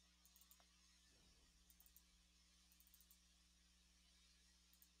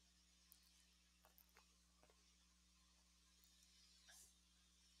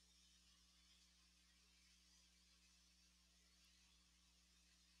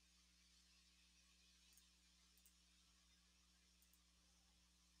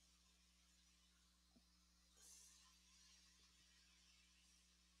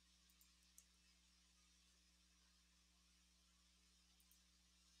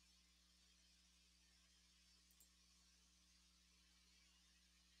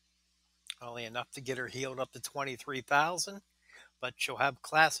 Only enough to get her healed up to 23,000, but she'll have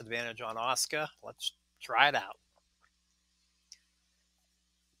class advantage on Asuka. Let's try it out.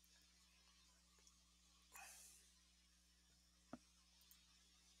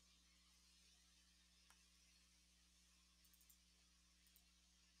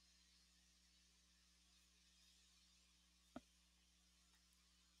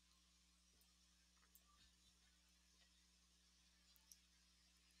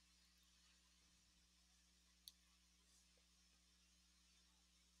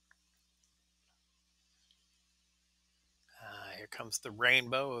 comes the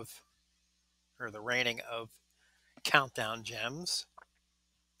rainbow of, or the raining of countdown gems.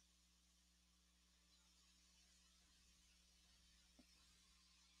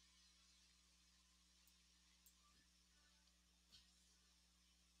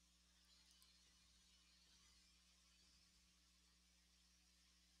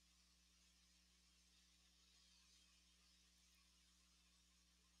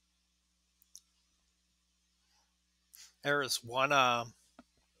 There is one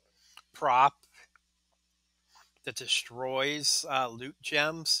prop that destroys loot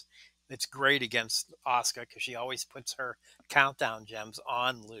gems. It's great against Asuka because she always puts her countdown gems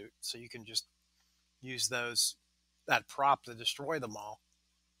on loot, so you can just use that prop to destroy them all.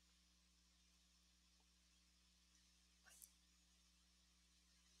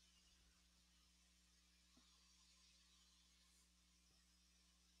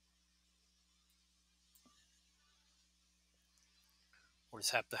 We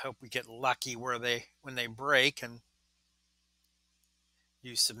just have to hope we get lucky when they break and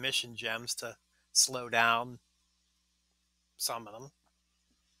use submission gems to slow down some of them.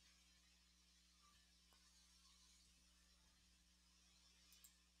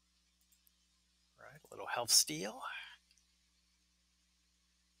 Right, a little health steal.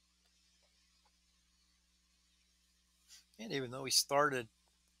 And even though we started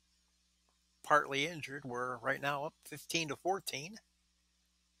partly injured, we're right now up 15-14.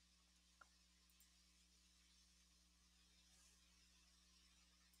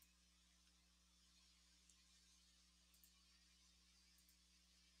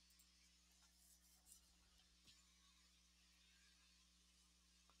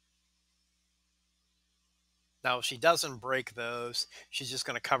 Now, if she doesn't break those, she's just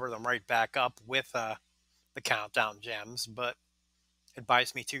going to cover them right back up with the countdown gems, but it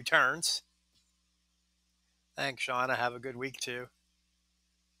buys me 2 turns. Thanks, Shauna. Have a good week, too.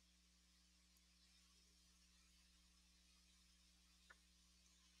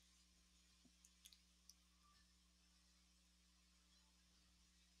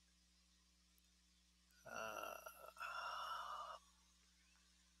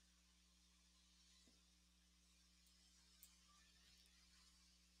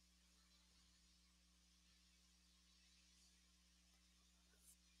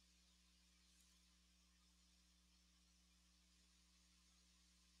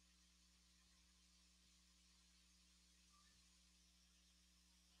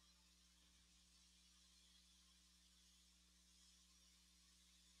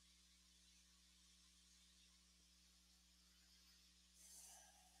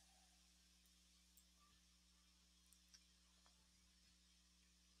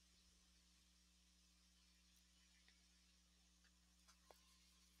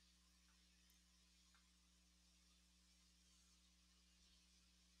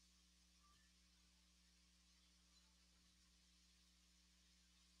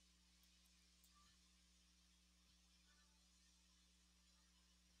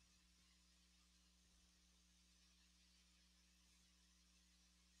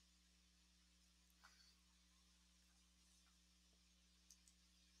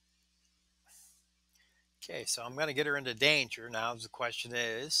 Okay, so I'm going to get her into danger. Now, the question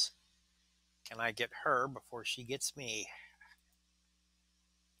is, can I get her before she gets me?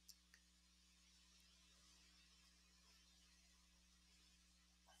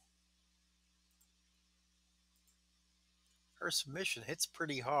 Her submission hits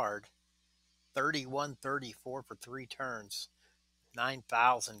pretty hard. 31-34 for 3 turns.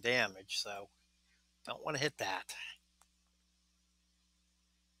 9,000 damage, so don't want to hit that.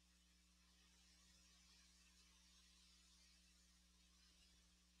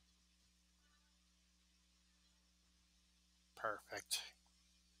 Perfect.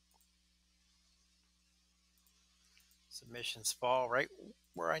 Submissions fall right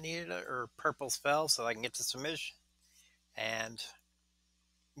where I needed it, or purples fell so I can get to submission. And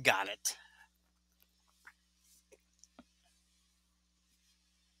got it.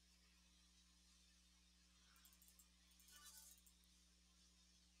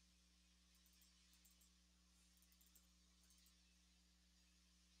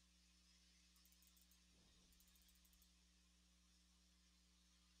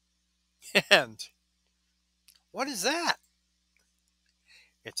 And what is that?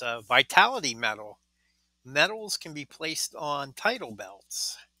 It's a vitality medal. Medals can be placed on title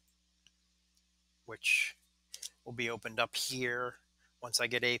belts, which will be opened up here once I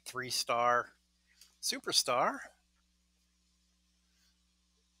get a 3-star superstar.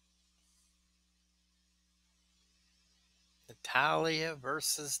 Natalia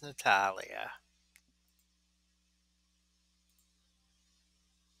versus Natalia.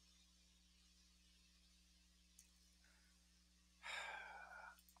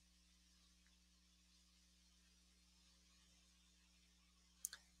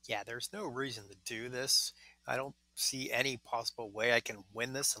 Yeah, there's no reason to do this. I don't see any possible way I can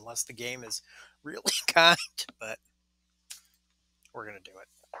win this unless the game is really kind, but we're going to do it.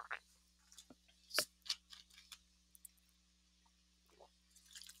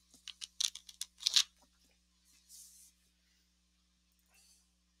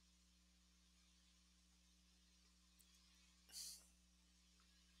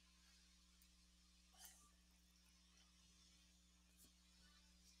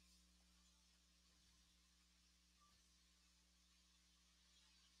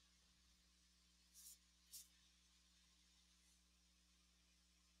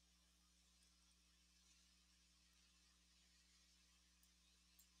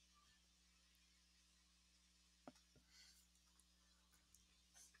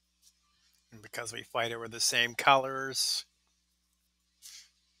 And because we fight over the same colors,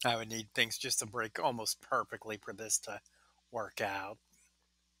 I would need things just to break almost perfectly for this to work out.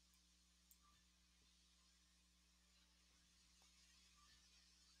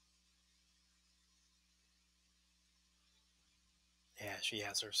 Yeah, she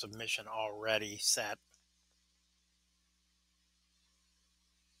has her submission already set.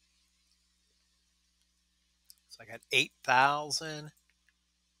 So I got 8,000.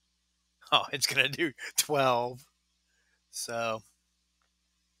 Oh, it's going to do 12. So,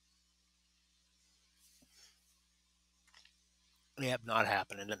 yep, not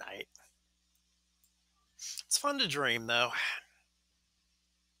happening tonight. It's fun to dream, though.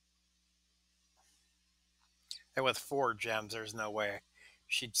 And with 4 gems, there's no way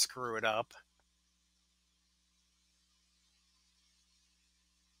she'd screw it up.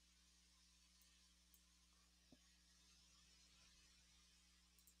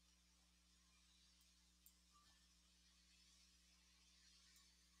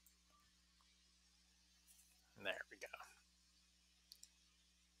 There we go.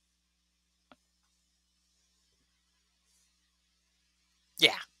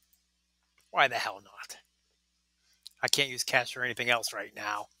 Yeah, why the hell not? I can't use cash or anything else right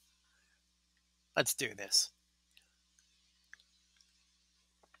now. Let's do this.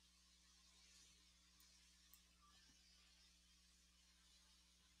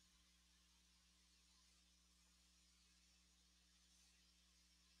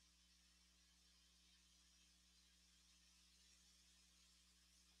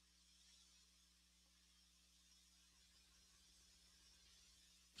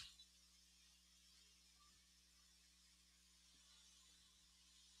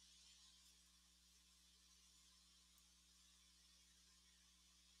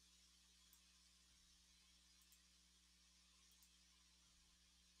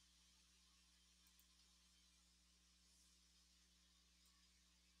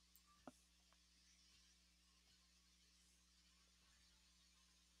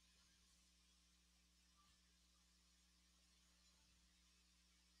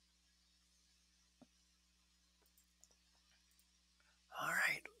 All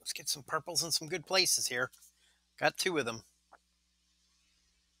right, let's get some purples in some good places here. Got 2 of them.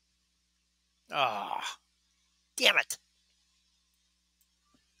 Ah, oh, damn it.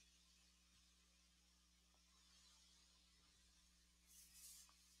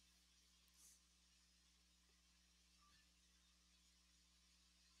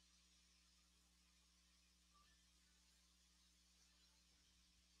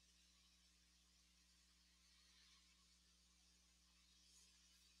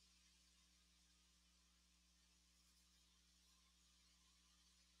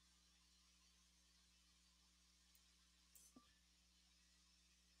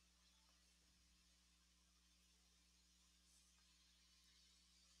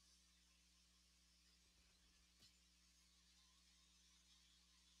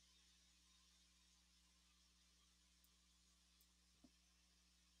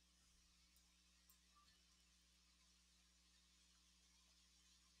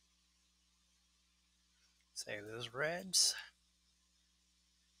 Save those reds.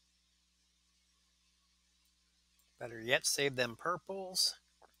 Better yet, save them purples.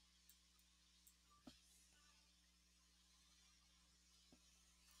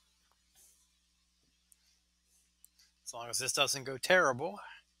 As long as this doesn't go terrible.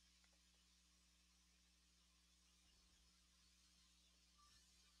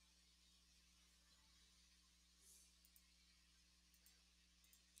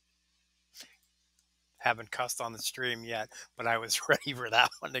 Haven't cussed on the stream yet, but I was ready for that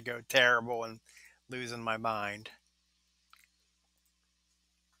one to go terrible and losing my mind.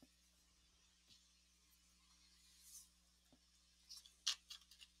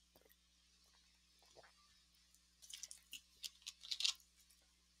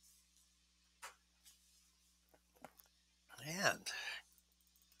 And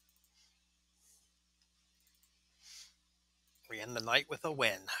we end the night with a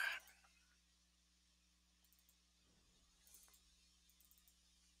win.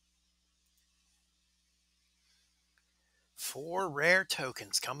 4 rare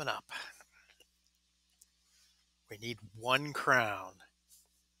tokens coming up. We need 1 crown.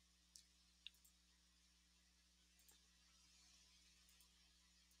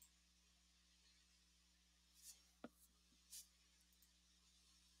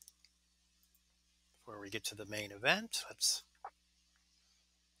 Before we get to the main event, let's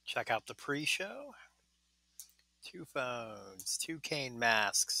check out the pre-show. 2 phones, 2 cane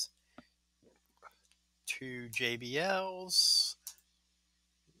masks, 2 JBLs.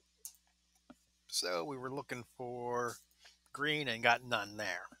 So we were looking for green and got none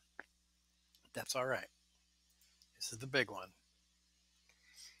there. That's all right. This is the big one.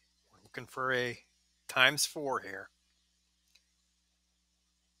 We're looking for a ×4 here.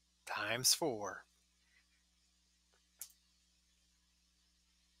 ×4.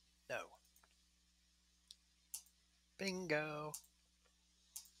 No. Bingo.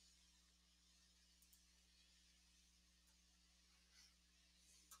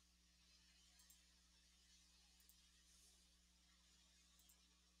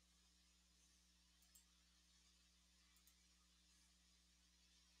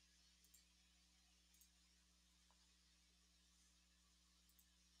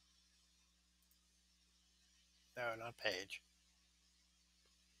 No, not page.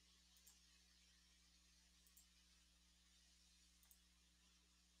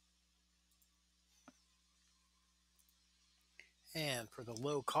 And for the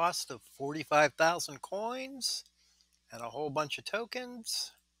low cost of 45,000 coins and a whole bunch of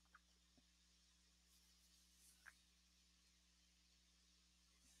tokens,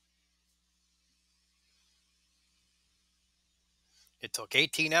 it took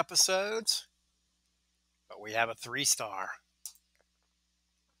 18 episodes, but we have a 3-star.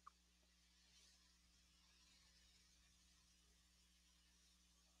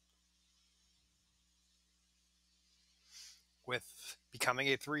 With becoming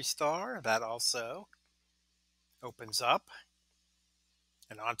a 3-star, that also opens up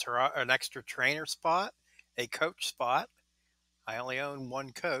an extra trainer spot, a coach spot. I only own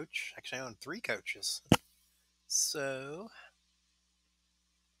 1 coach. Actually, I own 3 coaches. So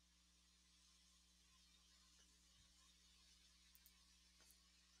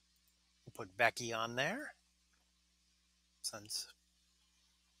we'll put Becky on there. Since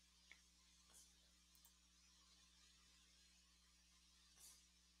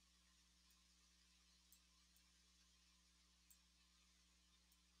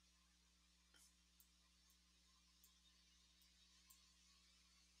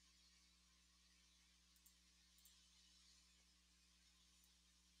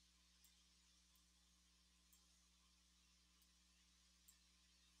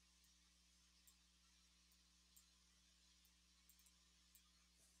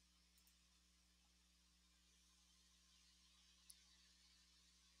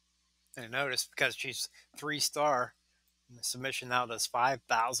and notice because she's 3-star, the submission now does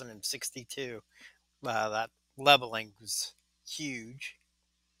 5,062. That leveling was huge.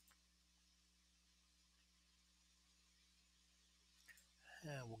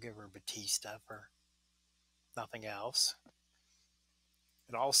 We'll give her Batista for nothing else.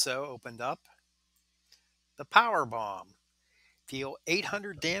 It also opened up the Power Bomb. Deal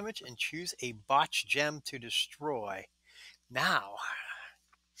 800 damage and choose a botch gem to destroy. Now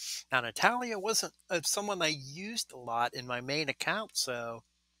Natalia wasn't someone I used a lot in my main account, so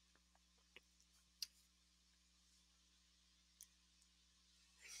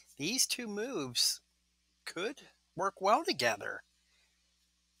these 2 moves could work well together.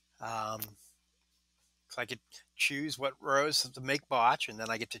 So I could choose what rows to make botch, and then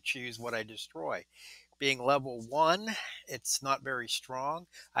I get to choose what I destroy. Being level 1, it's not very strong.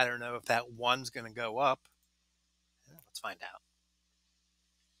 I don't know if that 1's going to go up. Let's find out.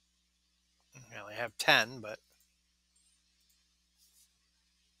 I only have 10, but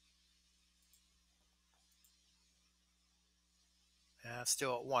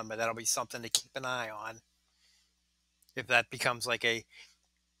still at 1, but that'll be something to keep an eye on. If that becomes like a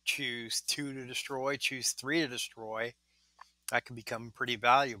choose 2 to destroy, choose 3 to destroy, that can become pretty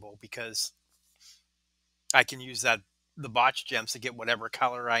valuable because I can use the botch gems to get whatever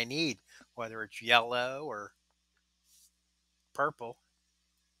color I need, whether it's yellow or purple.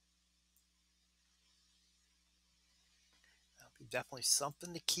 That'll be definitely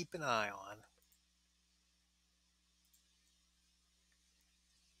something to keep an eye on.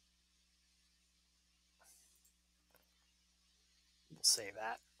 We'll save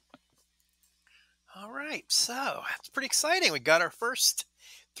that. All right, so it's pretty exciting. We got our first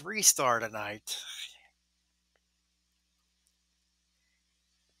 3-star tonight.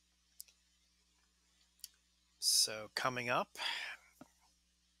 So coming up,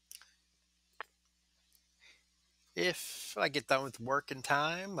 if I get done with work in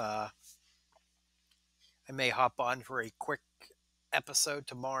time, I may hop on for a quick episode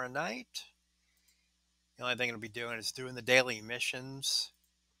tomorrow night. The only thing I'll be doing is doing the daily missions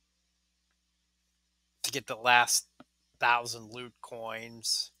to get the last 1,000 loot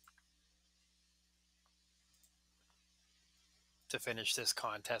coins to finish this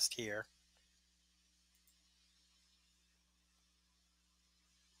contest here.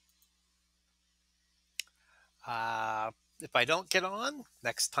 If I don't get on,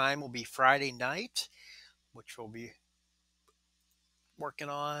 next time will be Friday night, which we'll be working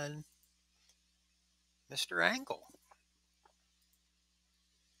on Mr. Angle.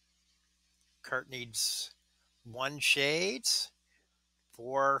 Kurt needs 1 shades,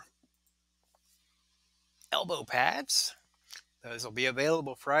 4 elbow pads. Those will be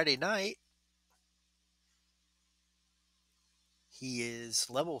available Friday night. He is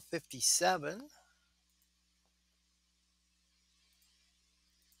level 57.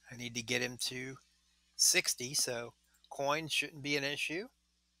 I need to get him to 60, so coins shouldn't be an issue.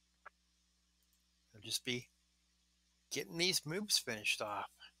 I'll just be getting these moves finished off.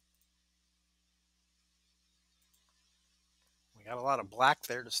 We got a lot of black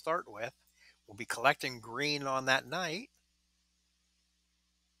there to start with. We'll be collecting green on that night.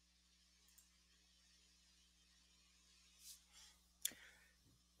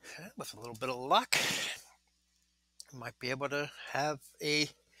 With a little bit of luck, I might be able to have a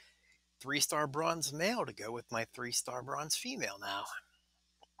 3-star bronze male to go with my 3-star bronze female now.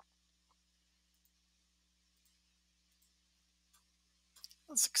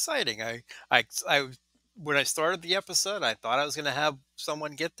 That's exciting. I when I started the episode, I thought I was going to have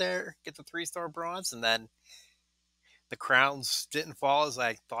someone get the 3-star bronze, and then the crowns didn't fall as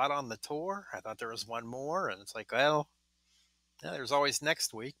I thought on the tour. I thought there was one more, and it's like, well, yeah, there's always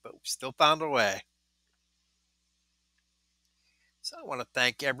next week, but we still found a way. So I want to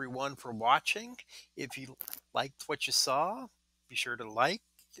thank everyone for watching. If you liked what you saw, be sure to like.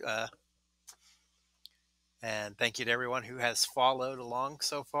 And thank you to everyone who has followed along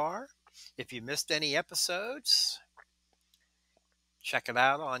so far. If you missed any episodes, check it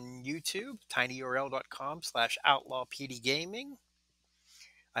out on YouTube, tinyurl.com/outlawpdgaming.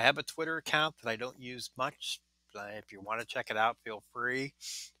 I have a Twitter account that I don't use much. If you want to check it out, feel free.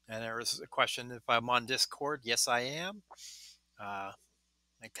 And there was a question if I'm on Discord. Yes, I am. My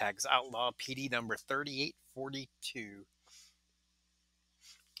tag's outlawpd number 3842.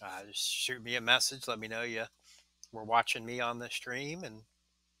 Just shoot me a message. Let me know you were watching me on the stream, and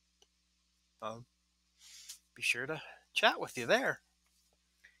I'll be sure to chat with you there.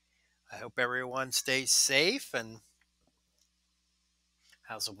 I hope everyone stays safe and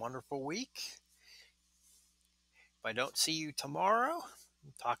has a wonderful week. If I don't see you tomorrow,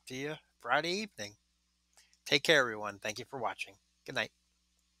 I'll talk to you Friday evening. Take care, everyone. Thank you for watching. Good night.